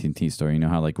say an AT&T store. You know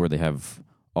how like where they have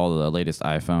all the latest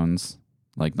iPhones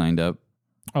like lined up?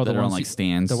 Oh, that the are ones on like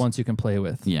stands. The ones you can play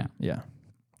with. Yeah. Yeah.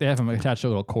 They have them attached to a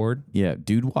little cord. Yeah.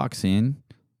 Dude walks in,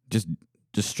 just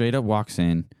straight up walks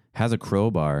in, has a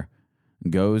crowbar,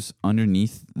 goes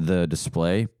underneath the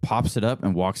display, pops it up,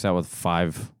 and walks out with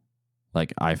 5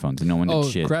 like iPhones, and no one did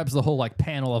shit. Grabs the whole like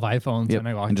panel of iPhones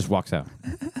and just walks out.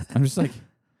 I'm just like,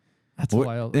 that's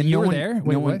wild. And You no were one- there? no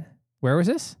Wait, one- what? Where was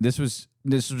this? This was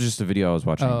just a video I was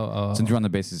watching. Since we're on the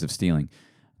basis of stealing.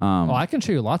 I can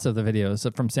show you lots of the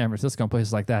videos from San Francisco and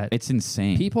places like that. It's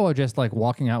insane. People are just like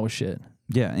walking out with shit.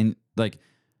 Yeah, and like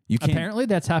you can't. Apparently,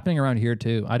 that's happening around here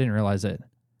too. I didn't realize it.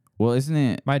 Well, isn't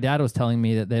it? My dad was telling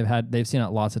me that they've seen it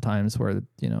lots of times where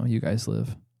you guys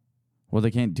live. Well,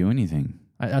 they can't do anything.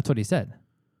 That's what he said.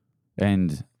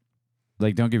 And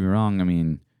like, don't get me wrong. I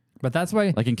mean, but that's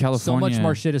why like in California, so much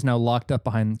more shit is now locked up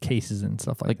behind cases and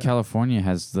stuff like that. California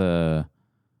has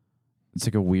it's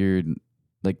like a weird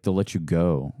like they'll let you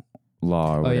go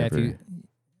law or whatever. Yeah,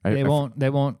 if they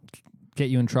won't get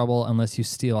you in trouble unless you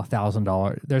steal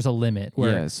 $1,000. There's a limit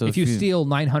where so if you steal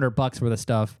 $900 worth of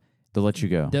stuff, they'll let you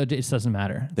go. It doesn't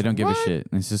matter. They don't give a shit.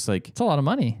 And it's just like it's a lot of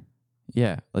money.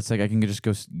 Yeah, it's like I can just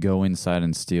go inside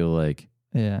and steal like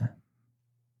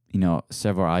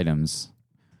several items.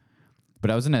 But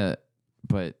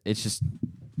it's just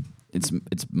it's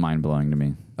mind blowing to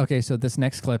me. Okay, so this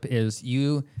next clip is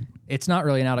it's not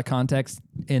really an out of context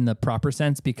in the proper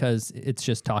sense because it's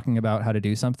just talking about how to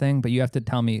do something, but you have to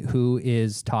tell me who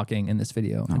is talking in this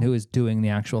video and who is doing the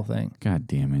actual thing. God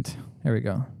damn it. There we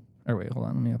go. Oh, wait, hold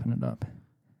on. Let me open it up.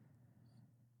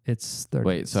 It's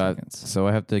 30 seconds. So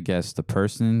I have to guess the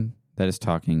person that is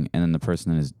talking and then the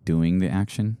person that is doing the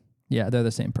action? Yeah, they're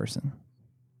the same person.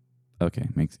 Okay.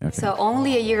 So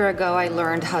only a year ago, I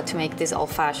learned how to make this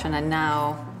old-fashioned, and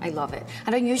now I love it. I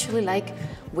don't usually like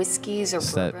whiskeys or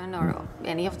bourbon or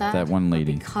any of that. That one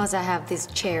lady. Because I have these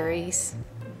cherries,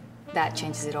 that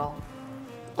changes it all.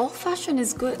 Old-fashioned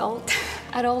is good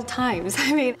at all times.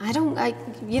 I mean,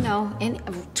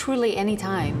 truly any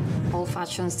time.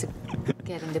 Old-fashions to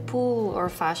get in the pool, or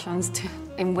fashions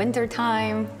in winter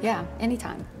time. Yeah,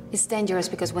 anytime. It's dangerous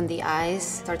because when the ice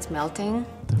starts melting,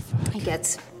 it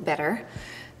gets better.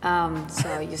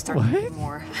 So you start looking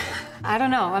more. I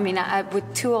don't know. I mean, with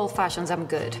 2 old fashions, I'm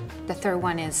good. The third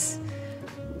one is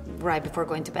right before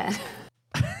going to bed.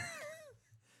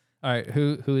 All right,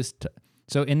 who is?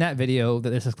 So in that video that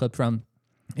this is clipped from,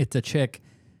 it's a chick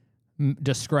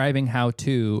describing how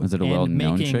to Is it a well-known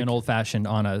making chick? an old fashioned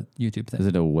on a YouTube thing. Is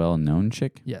it a well-known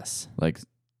chick? Yes. Like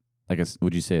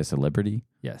would you say a celebrity?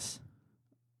 Yes.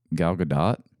 Gal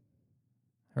Gadot?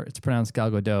 Or it's pronounced Gal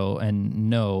Gadot, and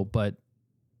no, but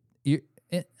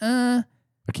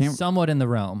somewhat in the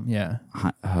realm, yeah.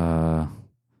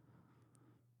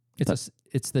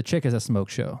 It's the chick is a smoke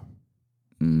show.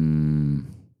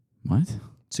 What?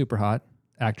 Super hot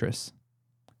actress,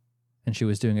 and she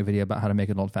was doing a video about how to make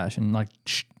an old fashioned, like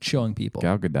showing people.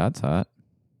 Gal Gadot's hot.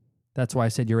 That's why I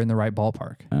said you're in the right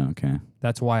ballpark. Oh, okay.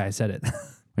 That's why I said it.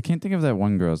 I can't think of that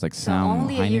one girl. It's like Salma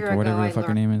only a year Hayek or whatever ago, the fuck I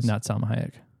her name is. Not Salma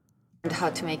Hayek. Learned how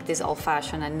to make this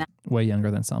old-fashioned, and Way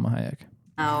younger than Salma Hayek.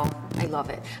 now I love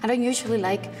it. I don't usually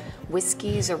like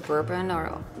whiskeys or bourbon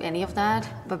or any of that,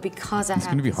 but because It's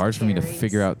going to be hard for me to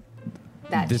figure out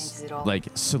that this changes it all. like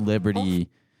celebrity.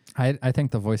 I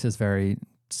think the voice is very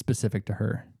specific to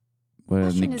her. What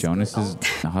Fashion Nick is Jonas's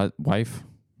hot wife?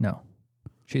 No,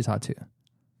 she's hot too.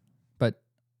 But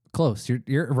close.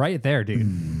 You're right there,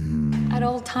 dude. At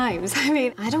all times. I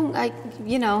mean, I don't like,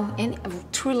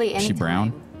 truly any She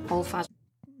brown? time. Old-fashioned.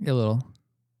 A little.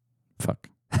 Fuck.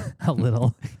 A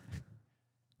little.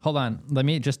 Hold on. Let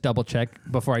me just double check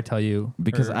before I tell you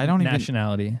Because her I don't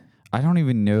nationality. I don't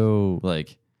even know.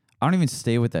 Like, I don't even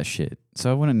stay with that shit,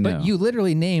 so I wouldn't know. But you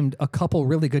literally named a couple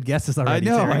really good guesses already.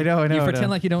 I know, Terry. I know. You I pretend know.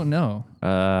 like you don't know.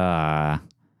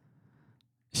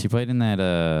 She played in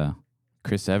that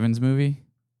Chris Evans movie.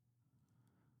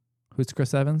 Who's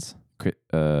Chris Evans?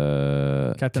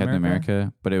 Captain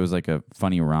America, but it was like a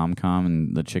funny rom-com,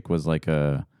 and the chick was like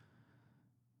they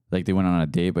went on a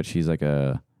date, but she's like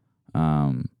a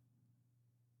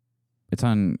It's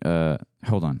on.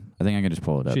 Hold on. I think I can just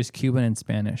pull it up. She's Cuban and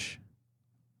Spanish.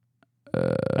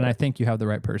 And I think you have the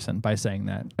right person by saying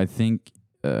that. I think.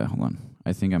 Hold on.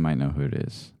 I think I might know who it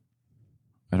is.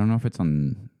 I don't know if it's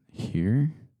on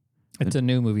here. It's a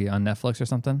new movie on Netflix or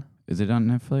something. Is it on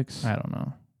Netflix? I don't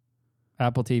know.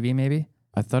 Apple TV, maybe?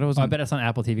 I thought it was. I bet it's on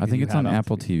Apple TV. I think it's on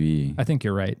Apple TV. I think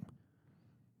you're right.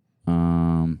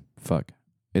 Fuck.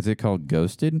 Is it called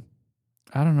Ghosted?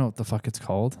 I don't know what the fuck it's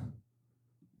called.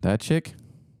 That chick?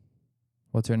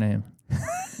 What's her name?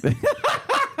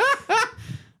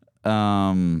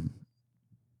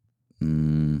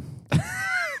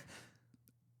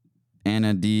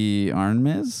 Anna de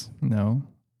Armas? No.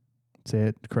 Say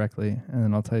it correctly, and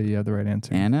then I'll tell you have the right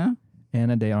answer. Anna?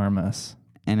 Anna de Armas.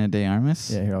 Anna de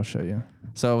Armas? Yeah, here, I'll show you.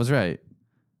 So I was right.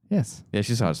 Yes. Yeah,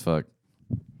 she's hot as fuck.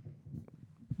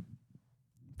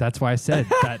 That's why I said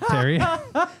that, Terry.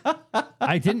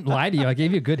 I didn't lie to you. I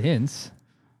gave you good hints.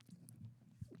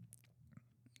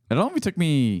 It only took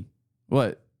me,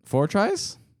 4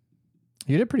 tries?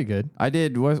 You did pretty good. I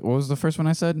did. What was the first one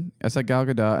I said? I said Gal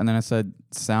Gadot, and then I said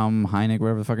Salma Hayek,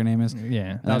 whatever the fuck her name is.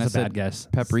 Yeah, and that was a bad guess.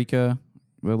 Paprika,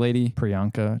 the lady.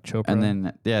 Priyanka Chopra. And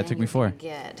then, it took me 4.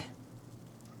 Get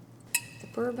the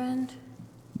bourbon.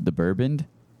 The bourbon?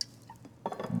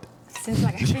 Seems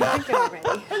like I've been drinking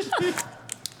already.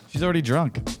 She's already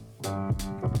drunk.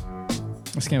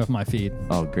 This came up my feed.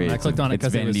 Oh, great. I clicked on it It's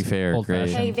because it Vanity was Fair.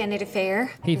 old-fashioned. Great. Hey, Vanity Fair.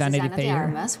 Hey, This Vanity is Ana de Fair.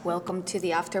 Armas. Welcome to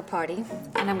the after party.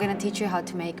 And I'm going to teach you how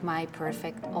to make my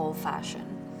perfect old-fashioned.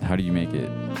 How do you make it?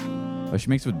 Oh, she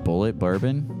makes it with bullet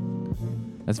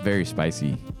bourbon? That's very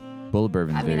spicy. Bullet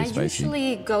bourbon is very I spicy.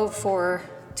 usually go for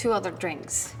 2 other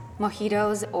drinks,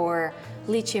 mojitos or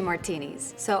lychee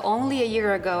martinis. So only a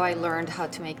year ago I learned how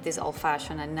to make this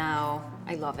old-fashioned, and now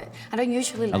I love it. I don't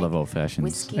usually like I love old fashions.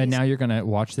 whiskey. And now you're going to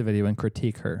watch the video and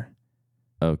critique her.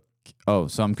 Oh,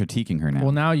 so I'm critiquing her now.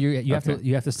 Well, now you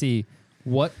have to see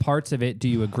what parts of it do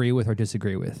you agree with or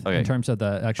disagree with in terms of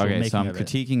the actual making so I'm of it.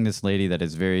 critiquing this lady that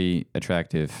is very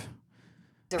attractive.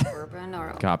 The bourbon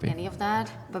or Copy. any of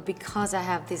that, but because I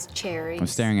have these cherries, I'm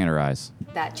staring at her eyes.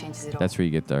 that changes it all. That's where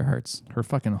you get their hearts. Her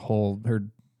fucking whole, her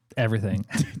everything.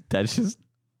 That's just,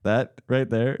 that right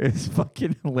there is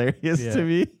fucking hilarious to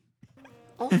me.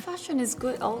 Old-fashioned is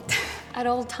good at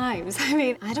all times. I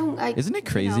mean, I don't. Isn't it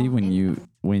crazy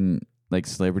when like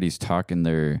celebrities talk in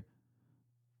their,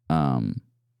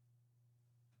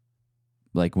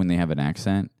 like when they have an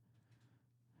accent,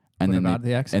 and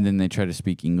then they try to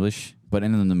speak English, but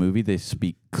in the movie they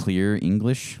speak clear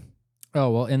English. Oh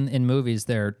well, in movies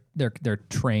they're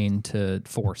trained to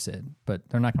force it, but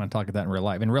they're not going to talk like that in real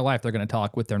life. In real life, they're going to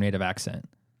talk with their native accent.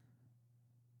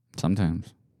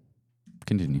 Sometimes.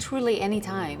 Continue. Truly, any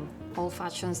time. Old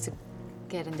fashions to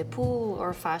get in the pool,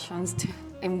 or fashions to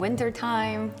in winter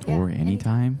time. Or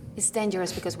anytime. It's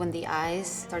dangerous because when the ice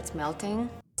starts melting,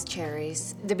 it's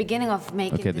cherries. The beginning of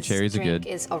making Okay, the this cherries are drink good.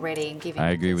 is already giving. I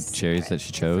me agree this with the cherries that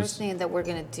she The chose. first thing that we're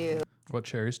gonna do What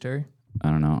cherries, Terry? I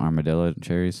don't know, armadillo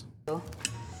cherries. Am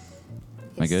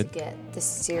I is good? to get the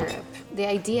syrup. The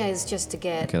idea is just to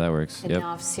get Okay, that works. Yep.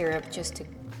 enough syrup just to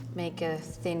make a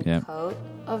thin Yep. coat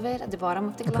of it at the bottom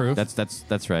of the glass.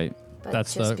 That's right. But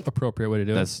That's just the appropriate way to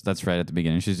do it. That's right at the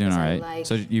beginning. She's doing all Because I right. like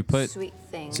So you put sweet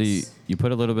things. So you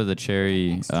put a little bit of the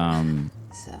cherry from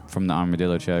the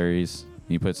armadillo cherries.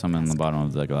 You put some in the bottom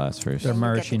of the glass first. They're Get the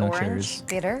maraschino orange cherries.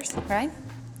 bitters, right?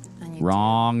 And you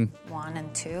Wrong. do 1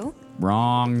 and 2.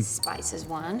 Wrong. Spices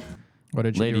 1. What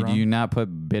did she Lady, do wrong? do you not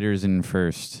put bitters in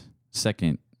first?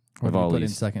 Second What of did you all put in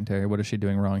these. second, Terry? What is she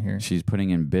doing wrong here? She's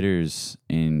putting in bitters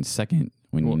in second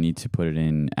when you need to put it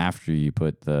in after you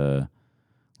put the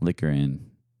liquor in.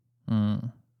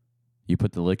 You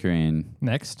put the liquor in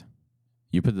next.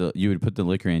 You would put the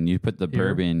liquor in. You put the Here?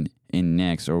 bourbon in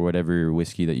next, or whatever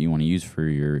whiskey that you want to use for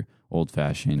your old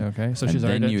fashioned. Okay, so And she's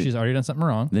then already done something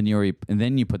wrong. Then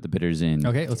you put the bitters in.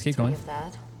 Okay, let's keep going. Of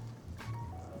that.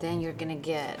 Then you're gonna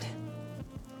get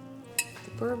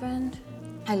the bourbon.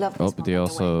 I love this Oh, one, but they by the way.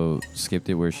 also skipped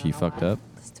it where she fucked up.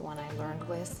 That's the one I learned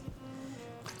with.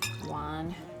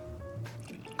 1.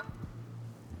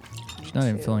 She's not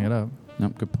even filling it up.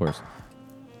 Nope, good pours.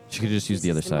 She could just use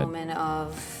the other The side. moment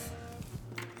of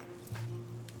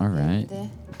All right.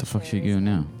 What the fuck should you do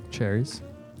now? Cherries.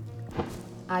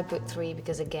 I put 3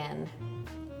 because again,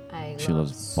 I She love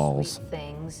loves balls. sweet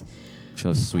things. She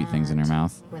loves sweet things in her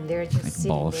mouth. When they're just like sitting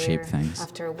ball-shaped there, things.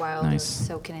 after a while, Nice. they're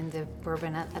soaking in the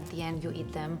bourbon. At the end, you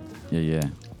eat them. Yeah.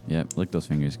 Lick those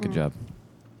fingers. Good job.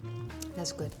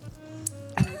 That's good.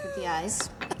 And you put the ice.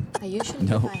 I usually,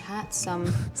 No. if I had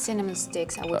some cinnamon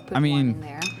sticks, I would put I mean- one in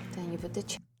there. Then you put the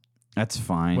That's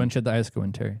fine. When should the ice go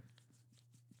in, Terry?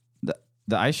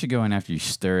 the ice should go in after you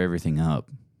stir everything up.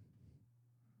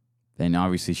 And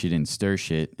obviously she didn't stir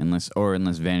shit unless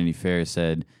Vanity Fair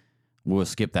said we'll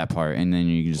skip that part and then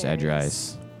you can just add your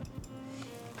ice.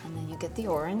 And then you get the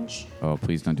orange. Oh,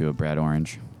 please don't do a Brad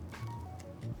orange.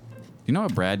 You know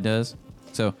what Brad does?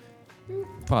 So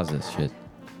pause this shit.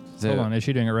 So, hold on, is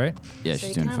she doing it right? Yeah, So she's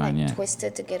you doing kinda fine. like Yeah. twist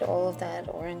it to get all of that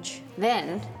orange.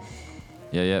 Then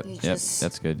Yep. you Yep. just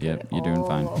That's good. put Yep. it You're doing all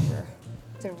fine. over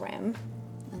the rim.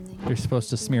 And then You're supposed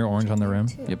to smear orange on the rim.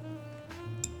 Yep.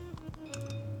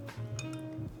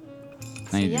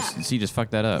 Now you yeah. just fuck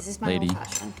that up, This is my lady.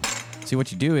 old-fashioned. See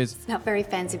what you do is It's not very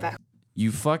fancy, but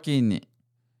you put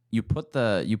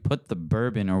the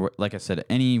bourbon or like I said,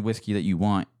 any whiskey that you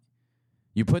want.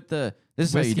 You put this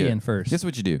is how you Whiskey do it. in first. This is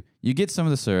what you do. You get some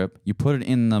of the syrup, you put it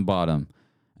in the bottom,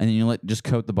 and then you just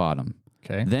coat the bottom.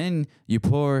 Okay. Then you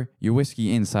pour your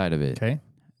whiskey inside of it. Okay.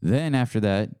 Then after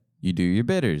that, you do your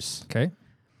bitters. Okay.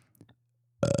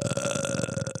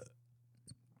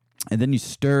 And then you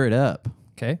stir it up.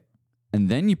 Okay. And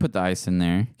then you put the ice in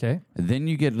there. Okay. And then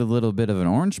you get a little bit of an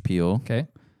orange peel. Okay.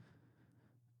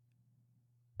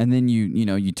 And then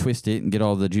you twist it and get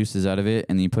all the juices out of it,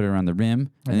 and then you put it around the rim,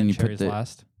 and then you put cherries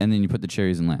last. and then you put the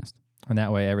cherries in last. And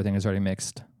that way everything is already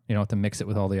mixed. You don't have to mix it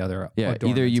with all the other. Yeah,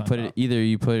 either you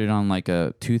put it on like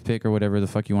a toothpick or whatever the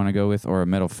fuck you want to go with, or a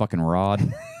metal fucking rod.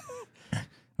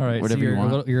 All right, whatever so you're you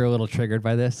want. you're a little triggered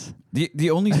by this.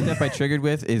 The only step I triggered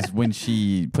with is when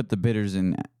she put the bitters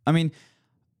in. I mean,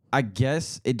 I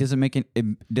guess it doesn't make it. It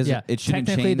doesn't. Yeah, It shouldn't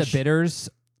technically change. the bitters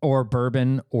or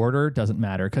bourbon order doesn't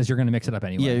matter because you're going to mix it up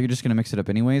anyway. Yeah, you're just gonna mix it up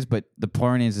anyways. But the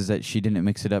point is that she didn't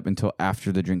mix it up until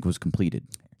after the drink was completed.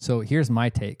 So here's my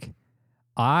take.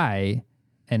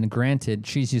 And granted,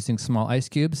 she's using small ice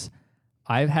cubes.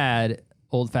 I've had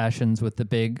old fashions with the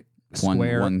big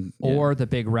square or the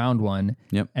big round one.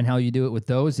 Yep. And how you do it with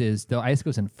those is the ice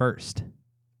goes in first.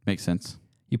 Makes sense.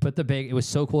 You put the big, it was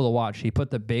so cool to watch. He put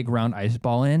the big round ice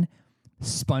ball in,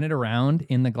 spun it around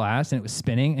in the glass, and it was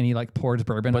spinning, and he like pours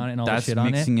bourbon on it and all that shit on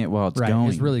it. That's mixing it while it's right, going.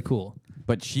 It's really cool.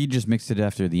 But she just mixed it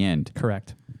after the end.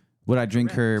 Correct. Would I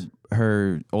drink her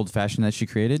old fashioned that she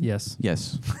created? Yes.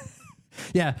 Yes.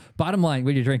 Yeah. Bottom line,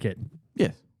 would you drink it?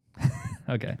 Yes.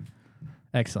 Okay.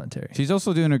 Excellent, Terry. She's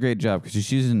also doing a great job because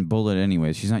she's using bullet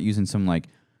anyways. She's not using some like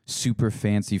super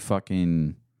fancy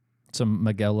fucking some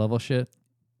Miguel level shit.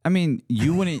 I mean,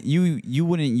 you wouldn't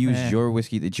use your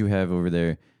whiskey that you have over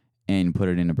there and put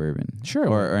it in a bourbon. Sure.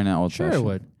 Or in an old Sure, fashioned. it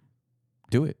would.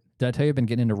 Do it. Did I tell you I've been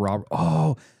getting into Rob?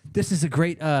 Oh, this is a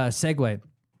great segue.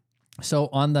 So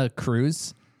on the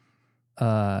cruise,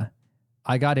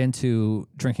 I got into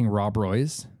drinking Rob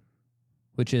Roy's,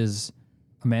 which is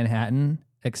a Manhattan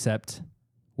except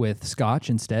with Scotch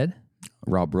instead.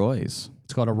 Rob Roy's.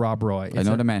 It's called a Rob Roy. I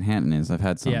know what a Manhattan is. I've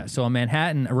had some. Yeah, so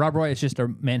a Rob Roy is just a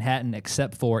Manhattan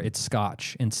except for it's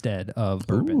Scotch instead of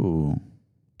bourbon. Ooh.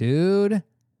 Dude,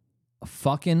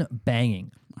 fucking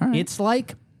banging. Right. It's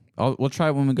like we'll try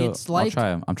it when we go. It's like I'll try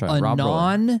them. I'm trying. a Rob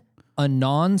Roy.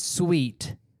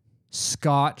 non-sweet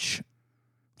Scotch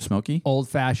smoky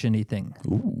old-fashioned thing.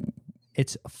 Ooh.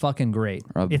 It's fucking great.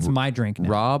 It's my drink now.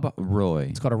 Rob Roy.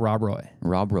 It's called a Rob Roy.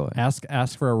 Rob Roy.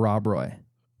 Ask for a Rob Roy.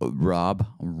 Rob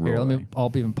Roy. Here,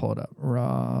 I'll even pull it up.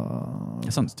 Rob.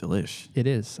 That sounds delish. It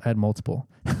is. I had multiple.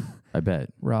 I bet.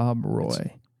 Rob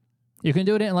Roy. You can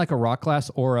do it in like a rock glass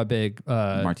or a big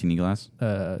martini glass.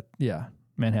 Yeah,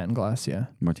 Manhattan glass. Yeah,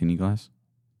 martini glass.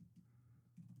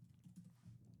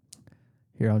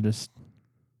 Here, I'll just.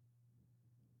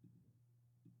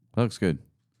 That looks good.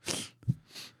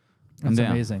 That's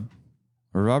amazing.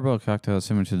 A Rob Roy cocktail is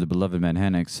similar to the beloved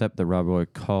Manhattan, except that Rob Roy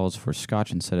calls for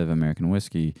Scotch instead of American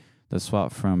whiskey. The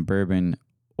swap from bourbon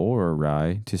or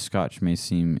rye to Scotch may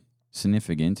seem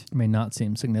significant. May not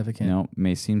seem significant. No,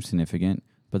 may seem significant,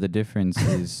 but the difference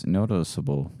is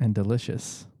noticeable. And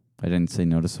delicious. I didn't say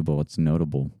noticeable, it's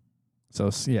notable. So,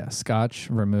 yeah, Scotch,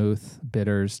 vermouth,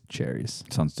 bitters, cherries.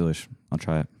 Sounds delish. I'll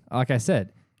try it. Like I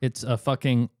said, it's a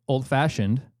fucking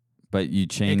old-fashioned. But you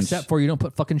change... Except for you don't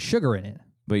put fucking sugar in it.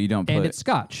 But you don't put... And it's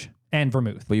Scotch and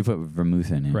vermouth. But you put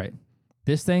vermouth in it. Right.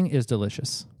 This thing is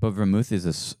delicious. But vermouth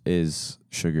is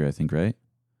sugar, I think, right?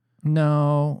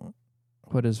 No.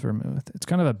 What is vermouth? It's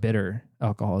kind of a bitter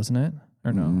alcohol, isn't it?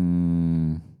 Or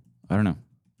no? I don't know.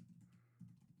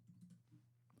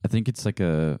 I think it's like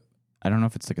a... I don't know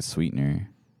if it's like a sweetener.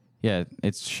 Yeah,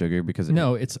 it's sugar because...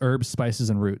 No, it's herbs, spices,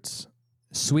 and roots.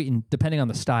 Sweetened, depending on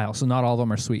the style. So not all of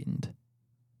them are sweetened.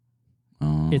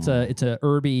 Oh. It's a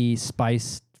herby,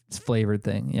 spice flavored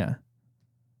thing. Yeah.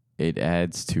 It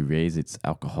adds to raise its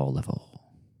alcohol level.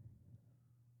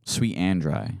 Sweet and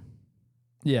dry.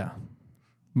 Yeah.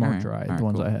 More All right, dry, all the right,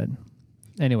 ones cool. I had.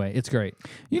 Anyway, it's great.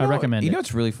 I recommend it. You know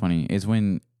what's really funny is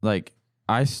when, like,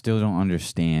 I still don't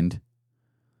understand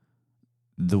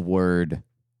the word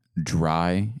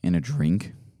dry in a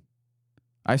drink.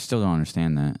 I still don't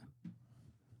understand that.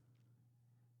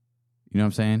 You know what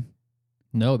I'm saying?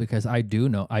 No, because I do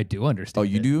know. I do understand. Oh,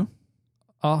 you do?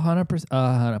 100%.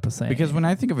 100%. Because when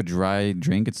I think of a dry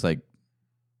drink, it's like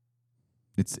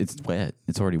it's wet.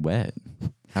 It's already wet.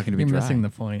 How can it be You're dry? missing the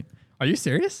point. Are you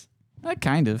serious?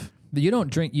 Kind of. But you don't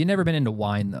drink. You've never been into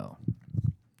wine, though.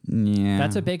 Yeah.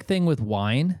 That's a big thing with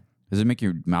wine. Does it make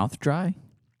your mouth dry?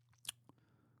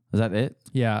 Is that it?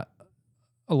 Yeah.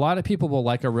 A lot of people will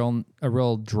like a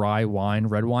real dry wine,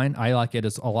 red wine. I like it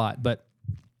a lot, but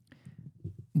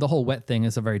the whole wet thing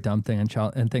is a very dumb thing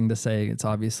and thing to say. It's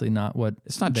obviously not what.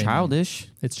 It's not they childish.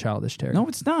 mean. It's childish, Terry. No,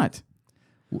 it's not.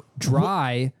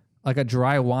 Dry, like a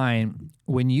dry wine,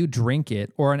 when you drink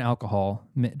it, or an alcohol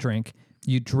drink,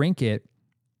 you drink it,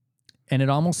 and it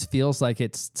almost feels like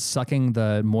it's sucking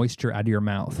the moisture out of your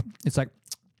mouth. It's like,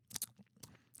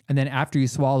 and then after you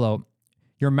swallow,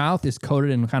 your mouth is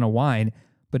coated in kind of wine,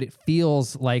 but it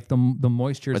feels like the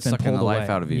moisture has been sucking pulled the away. life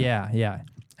out of you. Yeah, yeah,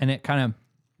 and it kind of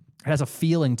has a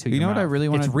feeling to You your know what I mouth. really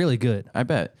want? It's really good. I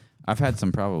bet. I've had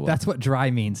some probably. That's what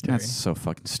dry means, Terry. That's so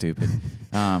fucking stupid.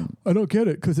 I don't get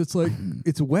it because it's like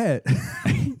it's wet.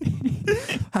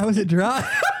 How is it dry?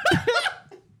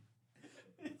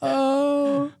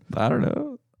 Oh, I don't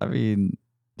know. I mean,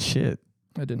 shit.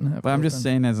 I didn't have. But I'm just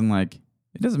saying, as in, like,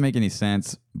 it doesn't make any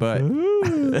sense. But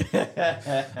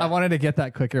I wanted to get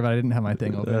that quicker, but I didn't have my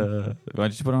thing open. why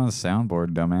don't you put it on the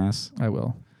soundboard, dumbass? I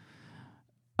will.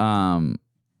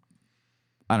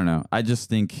 I don't know. I just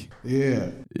think.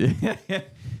 Yeah.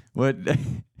 What?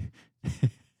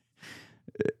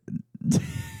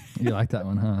 You like that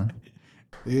one, huh?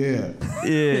 Yeah.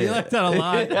 Yeah. You like that a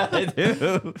lot. Yeah, I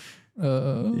do.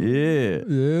 Yeah.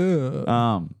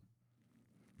 Yeah.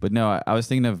 But no, I was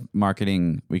thinking of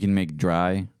marketing. We can make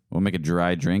dry. We'll make a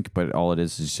dry drink, but all it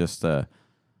is just a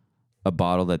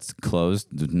bottle that's closed.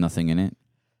 There's nothing in it.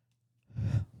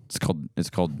 It's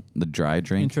called the dry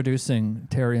drink. Introducing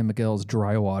Terry and Miguel's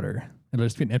dry water. It'll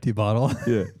just be an empty bottle.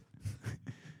 Yeah.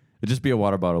 It'd just be a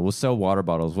water bottle. We'll sell water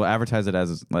bottles. We'll advertise it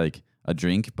as like a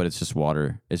drink, but it's just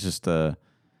water. It's just no.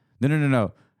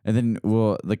 And then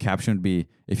the caption would be,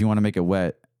 if you want to make it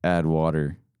wet, add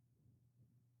water.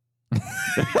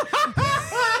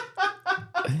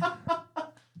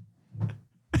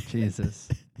 Jesus.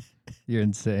 You're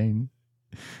insane.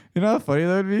 You know how funny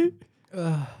that would be?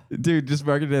 Dude, just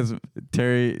market it as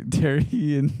Terry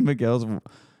and Miguel's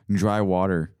dry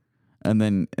water. And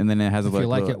then it has If you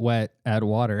like it wet, add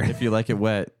water. If you like it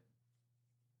wet,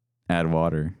 add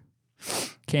water.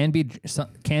 Can be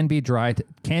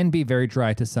very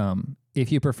dry to some.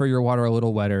 If you prefer your water a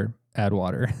little wetter, add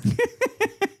water.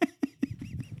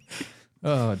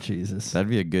 Oh, Jesus. That'd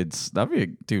be a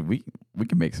dude, we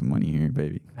can make some money here,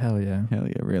 baby. Hell yeah. Hell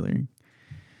yeah, really.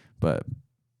 But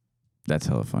that's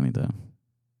hella funny though.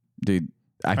 Dude,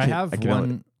 Let's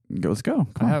go.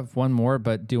 I have one more,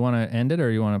 but do you want to end it or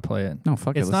you want to play it? No,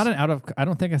 fuck it. It's not I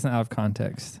don't think it's an out of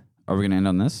context. Are we gonna end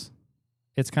on this?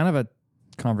 It's kind of a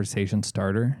conversation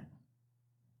starter.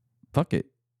 Fuck it.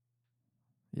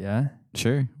 Yeah?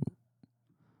 Sure.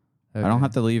 Okay. I don't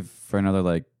have to leave for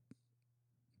another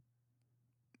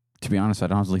to be honest, I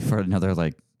don't have to leave for another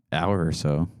hour or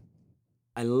so.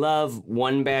 I love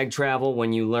one bag travel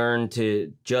when you learn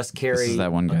to just carry. This is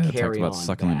that one guy that talked carry-on about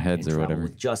succulent bag heads and or travel whatever.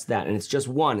 with just that, and it's just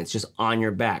one. It's just on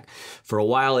your back. For a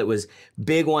while, it was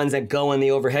big ones that go in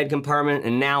the overhead compartment,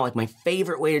 and now my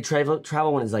favorite way to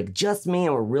travel when it's just me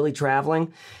and we're really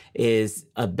traveling is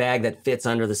a bag that fits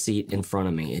under the seat in front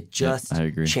of me. It just I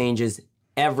agree. changes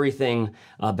everything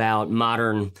about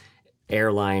modern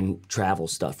airline travel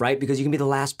stuff, right? Because you can be the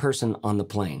last person on the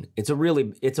plane. It's a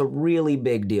really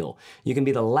big deal. You can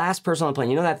be the last person on the plane.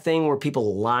 You know that thing where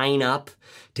people line up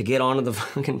to get onto the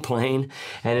fucking plane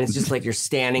and it's just like you're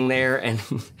standing there and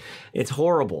it's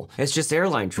horrible. It's just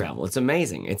airline travel. It's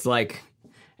amazing. It's like,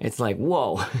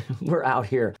 whoa, we're out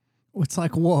here. It's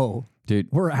like, whoa.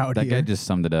 Dude, we're out that here. guy just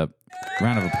summed it up.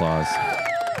 Round of applause.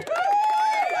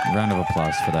 Round of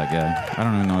applause for that guy. I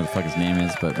don't even know what the fuck his name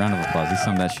is, but round of applause. He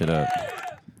summed that shit up.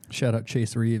 Shout out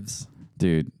Chase Reeves.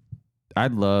 Dude,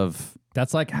 I'd love...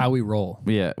 That's like how we roll.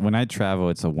 Yeah, when I travel,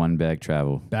 it's a one bag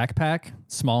travel. Backpack,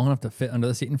 small enough to fit under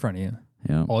the seat in front of you.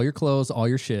 Yeah. All your clothes, all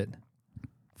your shit.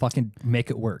 Fucking make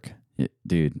it work. Yeah,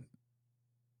 dude.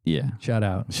 Yeah. Shout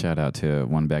out. Shout out to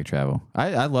one bag travel.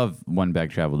 I love one bag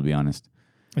travel, to be honest.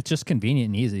 It's just convenient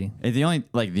and easy. The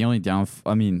only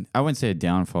downfall, I mean, I wouldn't say a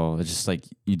downfall. It's just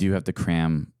you do have to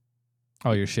cram.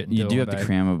 All your shit. You do have to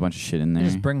cram a bunch of shit in there.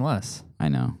 Just bring less. I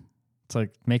know. It's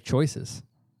like make choices.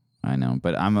 I know,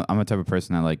 but I'm a type of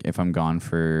person that like if I'm gone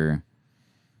for,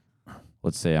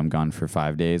 let's say I'm gone for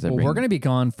 5 days. Well, we're gonna be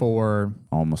gone for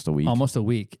almost a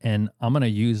week. And I'm gonna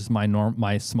use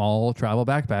my small travel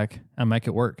backpack and make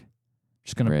it work.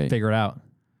 Just gonna figure it out.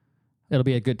 It'll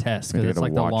be a good test because it's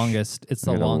like the longest. It's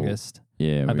the longest.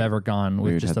 I've ever gone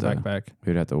with just a backpack.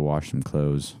 We'd have to wash some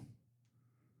clothes.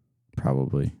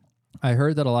 Probably. I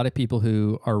heard that a lot of people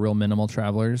who are real minimal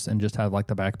travelers and just have like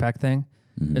the backpack thing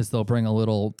is they'll bring a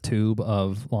little tube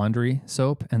of laundry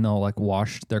soap and they'll like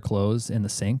wash their clothes in the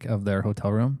sink of their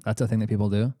hotel room. That's a thing that people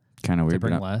do. Kind of weird.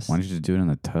 Bring But less. why don't you just do it in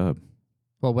the tub?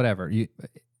 Well, whatever. Why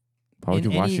would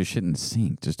you wash your shit in the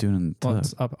sink? Just do it in the tub. Well,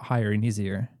 it's up higher and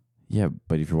easier. Yeah,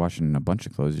 but if you're washing a bunch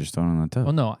of clothes, you're just throwing it in the tub.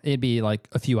 Well, no, it'd be like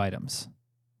a few items.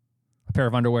 A pair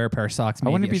of underwear, a pair of socks,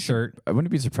 maybe a shirt. I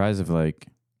wouldn't be surprised if like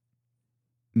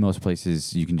most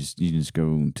places you can just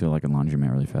go to like a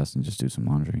laundromat really fast and just do some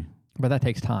laundry. But that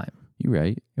takes time. You're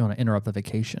right. You want to interrupt the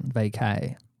vacation.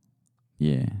 Vacay.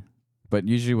 Yeah. But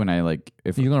usually when I like...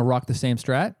 if Are you going to rock the same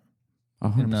Strat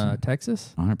 100%. in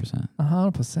Texas? 100%.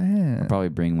 100%. I'll probably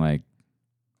bring like...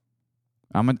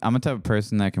 I'm a type of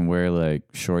person that can wear like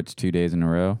shorts 2 days in a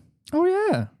row. Oh,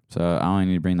 yeah. So I only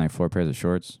need to bring like 4 pairs of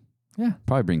shorts. Yeah.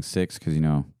 Probably bring 6 because, you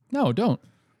know... No, don't.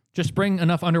 Just bring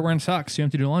enough underwear and socks so you don't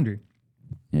have to do laundry.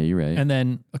 Yeah, you're right. And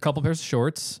then a couple pairs of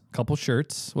shorts, a couple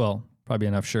shirts. Well, probably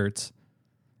enough shirts.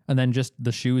 And then just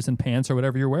the shoes and pants or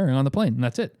whatever you're wearing on the plane. And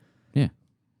that's it. Yeah.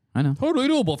 I know. Totally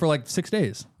doable for like 6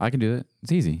 days. I can do it.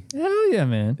 It's easy. Hell yeah,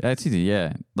 man. It's easy,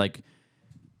 yeah. Like,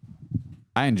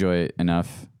 I enjoy it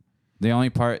enough. The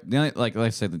only part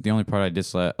I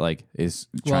dislike is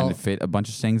trying to fit a bunch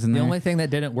of things in The there. only thing that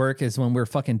didn't work is when we're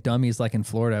fucking dummies like in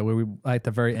Florida, where we at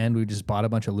the very end we just bought a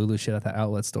bunch of Lulu shit at the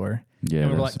outlet store. Yeah, and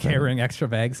we were that's like bad. carrying extra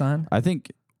bags on. I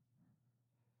think,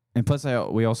 and plus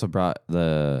we also brought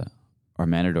our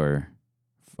Matador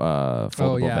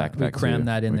foldable backpack. We crammed too.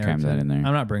 that in We there. crammed that in there.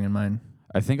 I'm not bringing mine.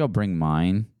 I think I'll bring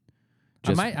mine.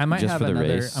 I might just have for the another.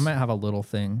 race. I might have a little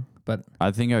thing, but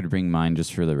I think I would bring mine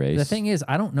just for the race. the thing is,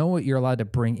 I don't know what you're allowed to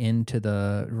bring into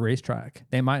the racetrack.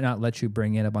 They might not let you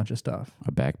bring in a bunch of stuff.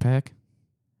 A backpack?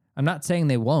 I'm not saying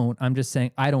they won't. I'm just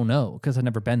saying I don't know because I've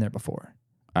never been there before.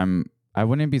 I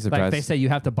wouldn't be surprised. Like they say you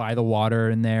have to buy the water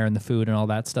in there and the food and all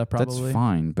that stuff. Probably That's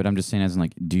fine, but I'm just saying, as in,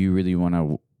 like, do you really want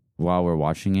to, while we're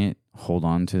watching it, hold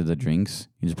on to the drinks?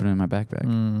 You just put it in my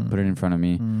backpack. Put it in front of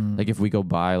me. Like if we go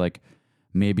buy like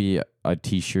maybe a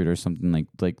T-shirt or something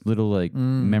like little like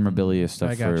memorabilia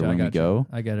stuff for when we go.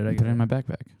 I get it. Put it in my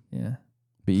backpack. Yeah,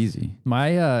 be easy.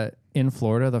 My in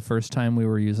Florida, the first time we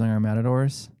were using our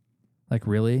Matadors, like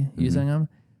really using them,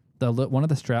 one of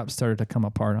the straps started to come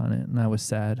apart on it, and I was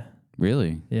sad.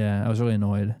 Really? Yeah, I was really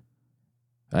annoyed.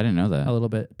 I didn't know that. A little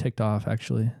bit ticked off,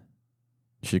 actually.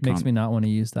 Makes me not want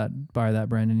to buy that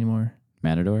brand anymore.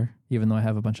 Matador? Even though I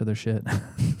have a bunch of their shit.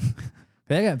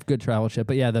 They got good travel shit.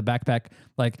 But yeah, the backpack,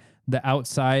 like the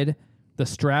outside, the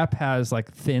strap has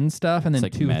like thin stuff and then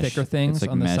like two mesh. thicker things It's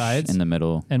like on the mesh sides. in the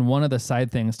middle. And one of the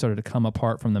side things started to come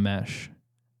apart from the mesh.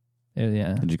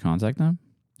 Yeah. Did you contact them?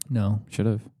 No. Should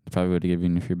have. Probably would have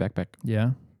given you a free backpack.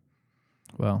 Yeah.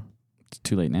 Well. It's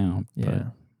too late now. Yeah.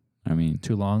 But, I mean.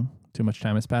 Too long? Too much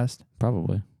time has passed?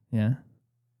 Probably. Yeah.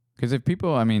 Because if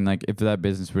people, I mean, like, if that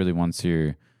business really wants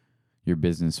your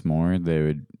business more, they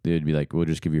would be like, we'll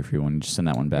just give you a free one. Just send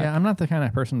that one back. Yeah, I'm not the kind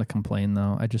of person to complain,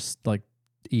 though. I just, like,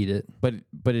 eat it. But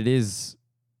it is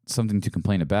something to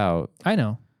complain about. I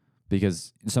know.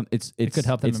 Because it could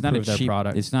help them improve their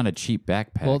product. It's not a cheap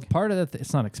backpack. Well, part of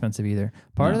it's not expensive either.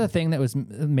 Part of the thing that was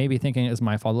maybe thinking it was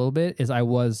my fault a little bit is I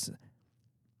was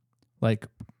like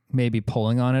maybe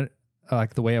pulling on it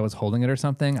like the way I was holding it or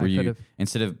something. Were you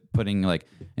instead of putting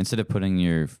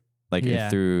your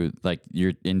through like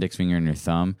your index finger and your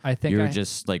thumb, I think you were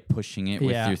just like pushing it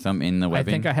with your thumb in the webbing.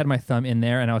 I think I had my thumb in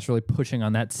there and I was really pushing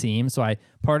on that seam. So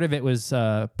part of it was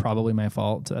probably my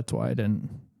fault. So that's why I didn't.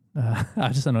 I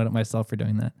was just annoyed at myself for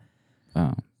doing that.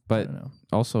 Oh, but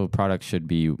also products should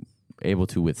be able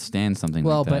to withstand something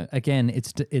like that. Well, but again,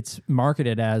 it's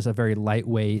marketed as a very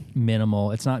lightweight,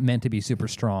 minimal. It's not meant to be super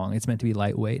strong. It's meant to be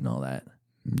lightweight and all that.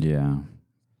 Yeah.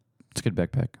 It's a good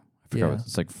backpack. I forgot what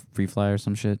it's like Free Fly or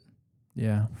some shit.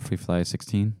 Yeah. Free Fly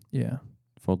 16. Yeah.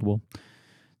 Foldable.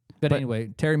 But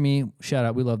anyway, Terry, me, shout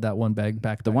out. We love that one bag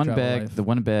backpack. The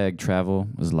one bag travel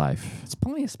is life. It's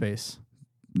plenty of space.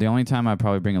 The only time I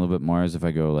probably bring a little bit more is if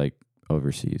I go like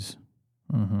overseas.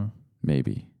 Mm-hmm.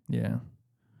 Maybe. Yeah.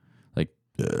 Like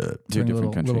to a Bring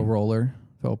different country. Little roller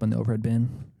to open the overhead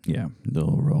bin. Yeah, the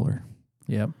little roller.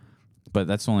 Yep. But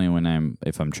that's only when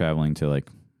if I'm traveling to like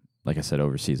like I said,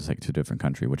 overseas, it's like to a different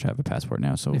country, which I have a passport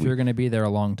now. So If you're going to be there a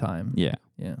long time. yeah,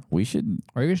 Yeah. we should.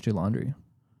 Or you could just do laundry.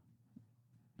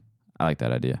 I like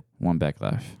that idea. One back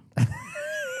life.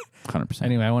 100%.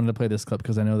 Anyway, I wanted to play this clip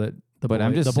because I know that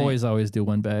the boys always do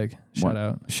one bag. Shout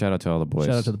out. Shout out to all the boys.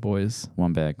 Shout out to the boys.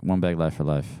 One bag life for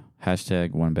life.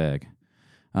 Hashtag one bag.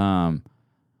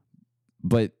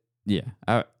 But yeah,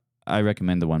 I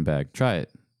recommend the one bag. Try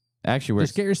it. Actually works.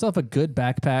 Just get yourself a good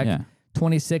backpack. Yeah.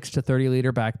 26 to 30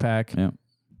 liter backpack. Yeah.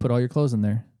 Put all your clothes in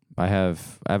there. I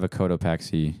have a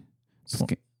Cotopaxi.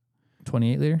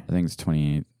 28 liter? I think it's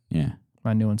 28. Yeah.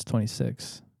 My new one's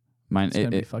 26. Mine It's gonna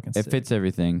be fucking it sick. fits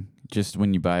everything. Just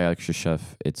when you buy extra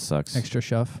stuff, it sucks. Extra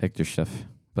stuff.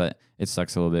 But it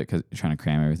sucks a little bit because you're trying to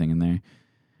cram everything in there.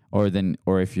 Or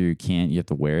if you can't, you have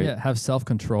to wear it. Yeah, have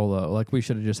self-control though. Like we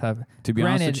should have just have. To be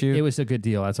honest with you, it was a good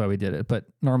deal. That's why we did it. But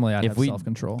normally I'd have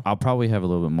self-control. I'll probably have a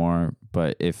little bit more,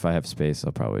 but if I have space,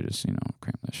 I'll probably just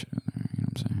cram that shit in there. You know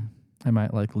what I'm saying? I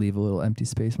might like leave a little empty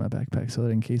space in my backpack so that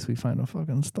in case we find a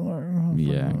fucking store.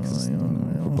 Yeah, 'cause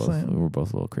we're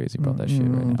both a little crazy about that shit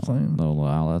right now. Little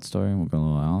outlet store. We'll go to a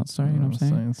little outlet store. You know what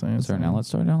I'm saying? Is there an outlet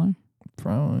store down there?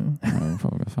 Probably. We're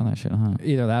probably gonna find that shit, huh?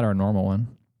 Either that or a normal one.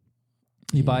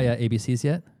 You buy ABCs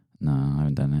yet? No, I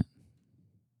haven't done it.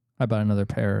 I bought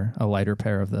a lighter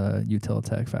pair of the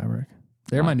Utilitech fabric.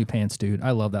 They're my new pants, dude.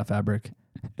 I love that fabric.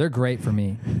 They're great for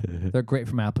me. They're great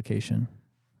for my application.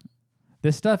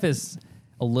 This stuff is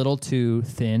a little too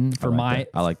thin for my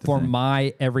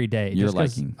everyday. You're just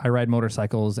 'cause liking. I ride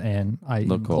motorcycles and I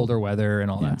in colder weather and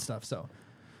all that stuff. So,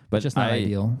 But it's just not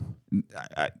ideal.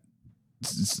 Back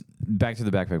to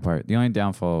the backpack part. The only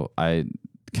downfall I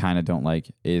kind of don't like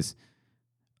is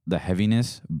the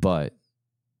heaviness, but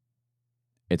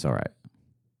it's all right.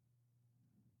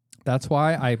 That's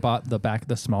why I bought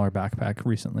the smaller backpack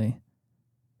recently.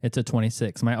 It's a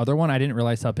 26. My other one, I didn't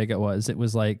realize how big it was. It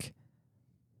was like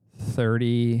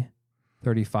 30,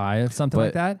 35, something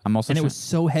like that. It was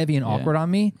so heavy and awkward on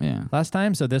me last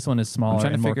time. So this one is smaller. I'm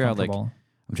trying to and more figure out comfortable.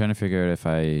 I'm trying to figure out if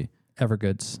I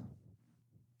Evergoods.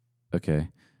 Okay.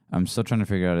 I'm still trying to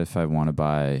figure out if I want to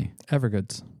buy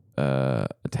Evergoods. A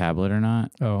tablet or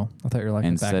not. Oh, I thought you were like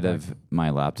instead of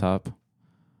my laptop,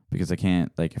 because I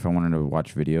can't, like, if I wanted to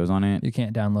watch videos on it, you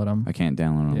can't download them. I can't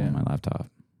download them on my laptop.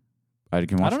 I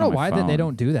can watch. I don't know why they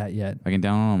don't do that yet. I can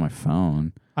download on my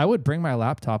phone. I would bring my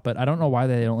laptop, but I don't know why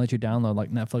they don't let you download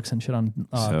like Netflix and shit on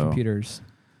computers.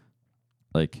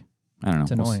 Like, I don't know.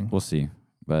 It's annoying. We'll see.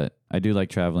 But I do like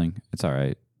traveling. It's all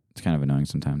right. It's kind of annoying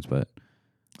sometimes, but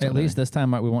at least this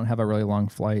time we won't have a really long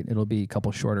flight. It'll be a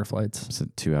couple shorter flights. It's a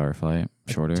 2-hour flight,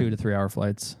 shorter. 2 to 3 hour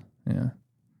flights. Yeah.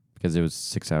 Because it was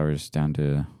 6 hours down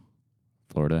to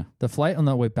Florida. The flight on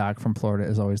the way back from Florida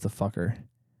is always the fucker.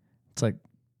 It's like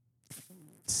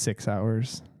 6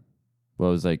 hours.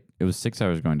 Well, it was 6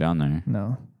 hours going down there.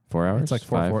 No. 4 hours? It's like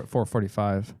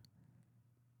 4:45.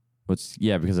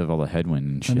 Because of all the headwind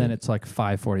and shit. And then it's like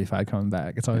 5:45 coming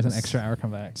back. It's always an extra hour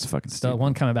coming back. It's fucking The stupid.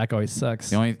 one coming back always sucks.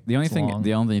 The only It's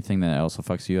long. thing that also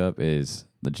fucks you up is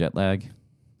the jet lag.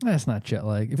 That's not jet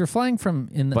lag. If you're flying from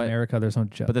America, there's no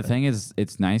jet But the lag. thing is,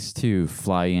 it's nice to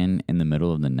fly in the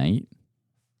middle of the night.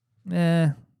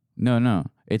 No.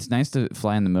 It's nice to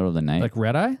fly in the middle of the night. Like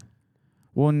red eye?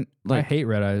 Well, I hate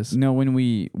red eyes. No, when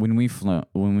we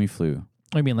flew.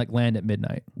 I mean, like land at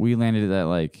midnight. We landed at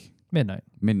like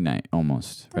midnight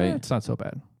almost, right? It's not so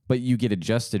bad. But you get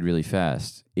adjusted really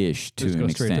fast-ish to Just an go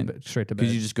straight extent. to bed.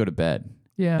 Because you just go to bed.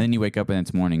 Yeah. And then you wake up and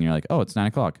it's morning and you're like, oh, it's 9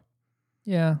 o'clock.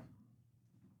 Yeah.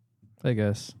 I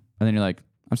guess. And then you're like,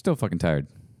 I'm still fucking tired.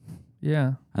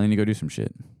 Yeah. And then you go do some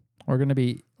shit. We're going to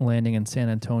be landing in San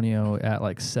Antonio at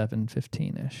like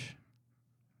 7:15-ish.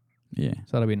 Yeah. So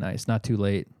that'll be nice. Not too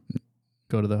late.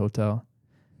 Go to the hotel.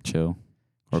 Chill.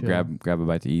 Or Chill. grab a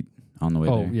bite to eat on the way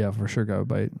there. Oh, yeah, for sure. Grab a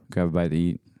bite. Grab a bite to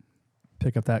eat.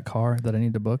 Pick up that car that I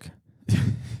need to book.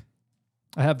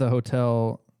 I have the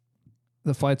hotel.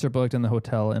 The flights are booked and the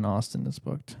hotel in Austin is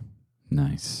booked.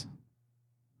 Nice.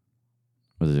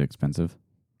 Was it expensive?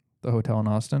 The hotel in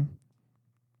Austin?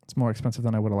 It's more expensive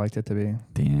than I would have liked it to be.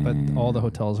 Damn. But all the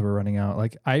hotels were running out.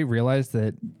 Like, I realized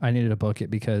that I needed to book it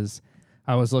because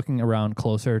I was looking around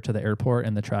closer to the airport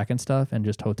and the track and stuff, and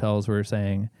just hotels were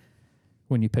saying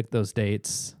when you pick those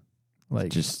dates,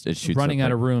 like it shoots running up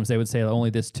out of rooms, they would say only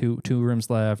this two rooms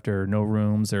left or no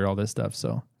rooms or all this stuff.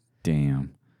 So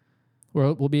damn.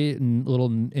 We'll be in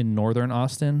northern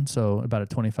Austin, so about a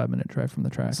 25-minute drive from the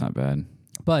track. That's not bad.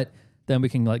 But then we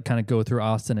can like kind of go through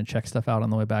Austin and check stuff out on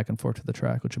the way back and forth to the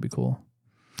track, which would be cool.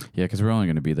 Yeah, because we're only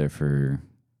going to be there for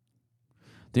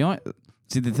the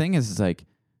thing is like,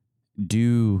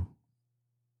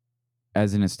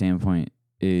 as in a standpoint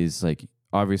is like,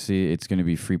 obviously it's going to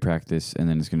be free practice, and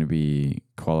then it's going to be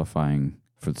qualifying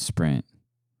for the sprint.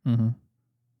 Mm-hmm.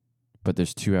 But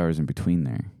there's 2 hours in between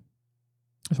there.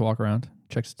 Just walk around,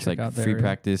 check like out the free area.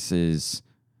 practice is.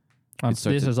 This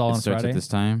is all it on starts Friday? at this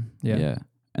time. Yeah.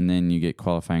 And then you get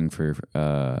qualifying for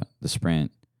the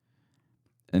sprint.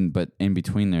 But in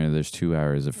between there's 2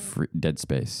 hours of dead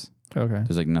space. Okay.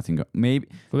 There's like nothing. Maybe.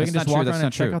 But we that's can just not walk true. around That's and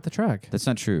not check true. out the track. That's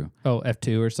not true. Oh,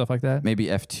 F2 or stuff like that? Maybe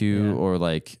F2 or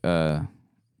like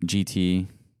GT.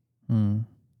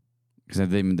 Because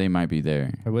they might be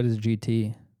there. Or what is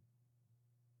GT?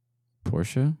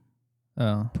 Porsche?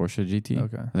 Oh. Porsche GT?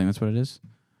 Okay. I think that's what it is.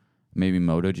 Maybe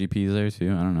MotoGP is there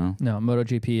too. I don't know. No,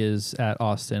 MotoGP is at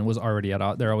Austin. Was already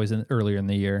at. They're always earlier in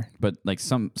the year. But like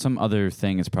some other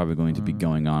thing is probably going to be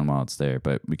going on while it's there.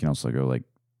 But we can also go like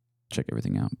check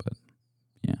everything out. But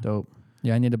yeah, dope.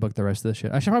 Yeah, I need to book the rest of this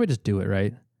shit. I should probably just do it,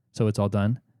 right? So it's all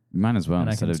done. Might as well. And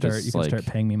instead I can of start. just You can like, start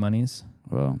paying me monies.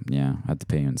 Well, yeah, I have to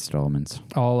pay you installments.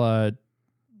 I'll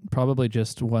probably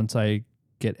just once I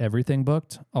get everything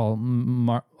booked,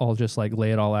 I'll just like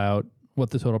lay it all out,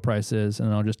 what the total price is,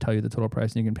 and I'll just tell you the total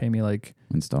price, and you can pay me like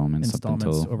installments up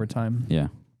until, over time. Yeah,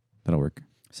 that'll work.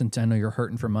 Since I know you're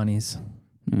hurting for monies.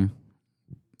 Yeah,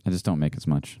 I just don't make as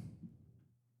much.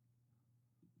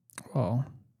 Well,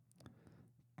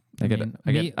 I got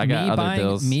other buying,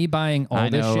 bills. Me buying all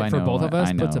this shit for both of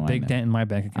us puts a big dent in my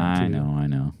bank account too. I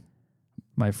know.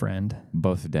 My friend.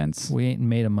 Both dents. We ain't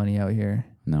made of money out here.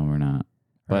 No, we're not.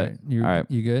 But all right,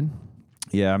 you good?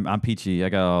 Yeah, I'm peachy. I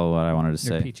got all what I wanted to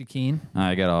say. You're peachy keen?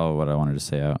 I got all what I wanted to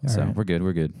say out. All so right. we're good.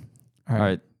 We're good. All All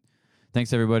right.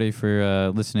 Thanks everybody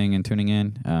for listening and tuning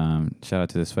in. Shout out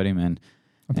to the Sweaty Man.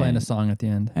 I'm playing a song at the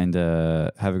end. And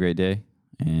have a great day.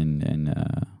 And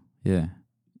yeah.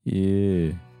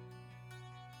 You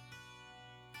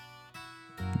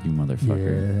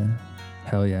motherfucker. Yeah.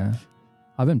 Hell yeah.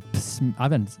 I've been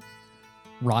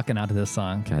rocking out to this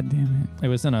song. God damn it. It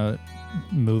was in a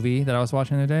movie that I was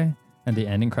watching the other day, and the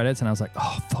ending credits, and I was like,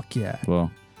 oh, fuck yeah. Well,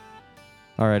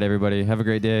 all right, everybody. Have a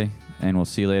great day, and we'll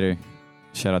see you later.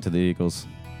 Shout out to the Eagles.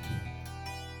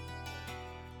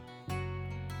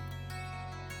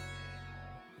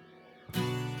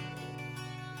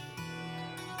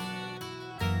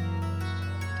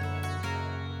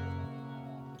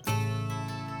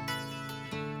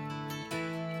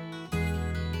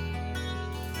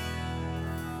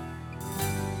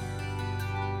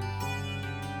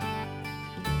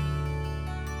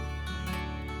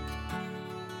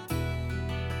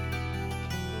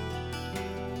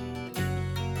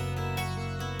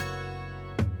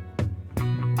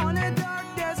 On a dark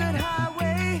desert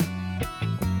highway,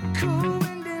 cool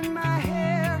wind in my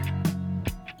hair,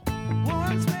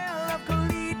 warm smell of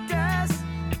colitas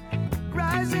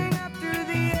rising up through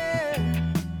the air.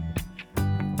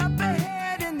 Up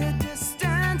ahead in the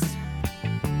distance,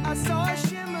 I saw a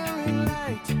shimmering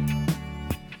light.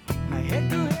 My head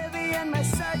grew heavy and my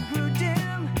sight grew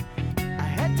dim. I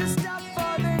had to stop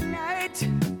for the night.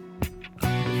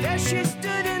 There she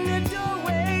stood in the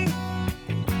doorway.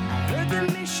 Heard the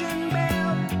mission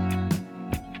bell,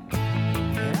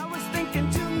 and I was thinking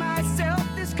to myself,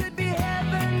 this could be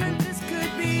heaven and this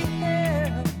could be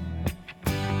hell.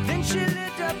 Then she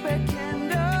lit up a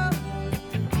candle,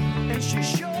 and she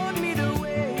showed me the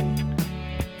way.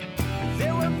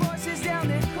 There were voices down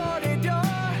the corridor,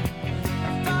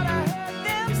 I thought I heard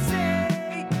them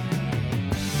say,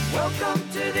 welcome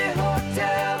to the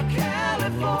Hotel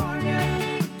California.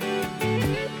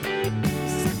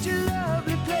 Such a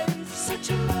lovely place, such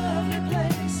a lovely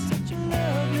place, such a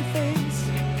lovely face.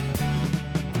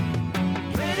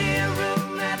 Plenty of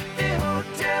room at the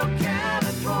Hotel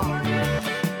California.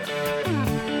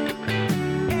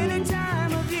 Any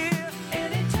time of year,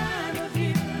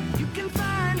 you can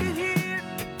find it here.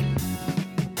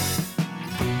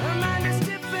 Her mind is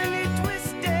Tiffany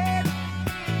twisted.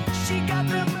 She got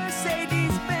the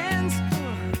Mercedes Benz.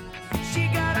 She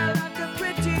got a lot of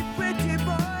pretty, pretty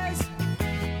boys.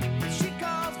 She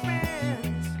calls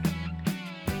friends.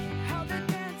 How they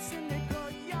dance in the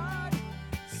courtyard.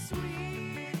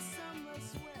 Sweet summer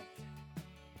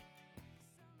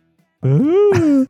sweat.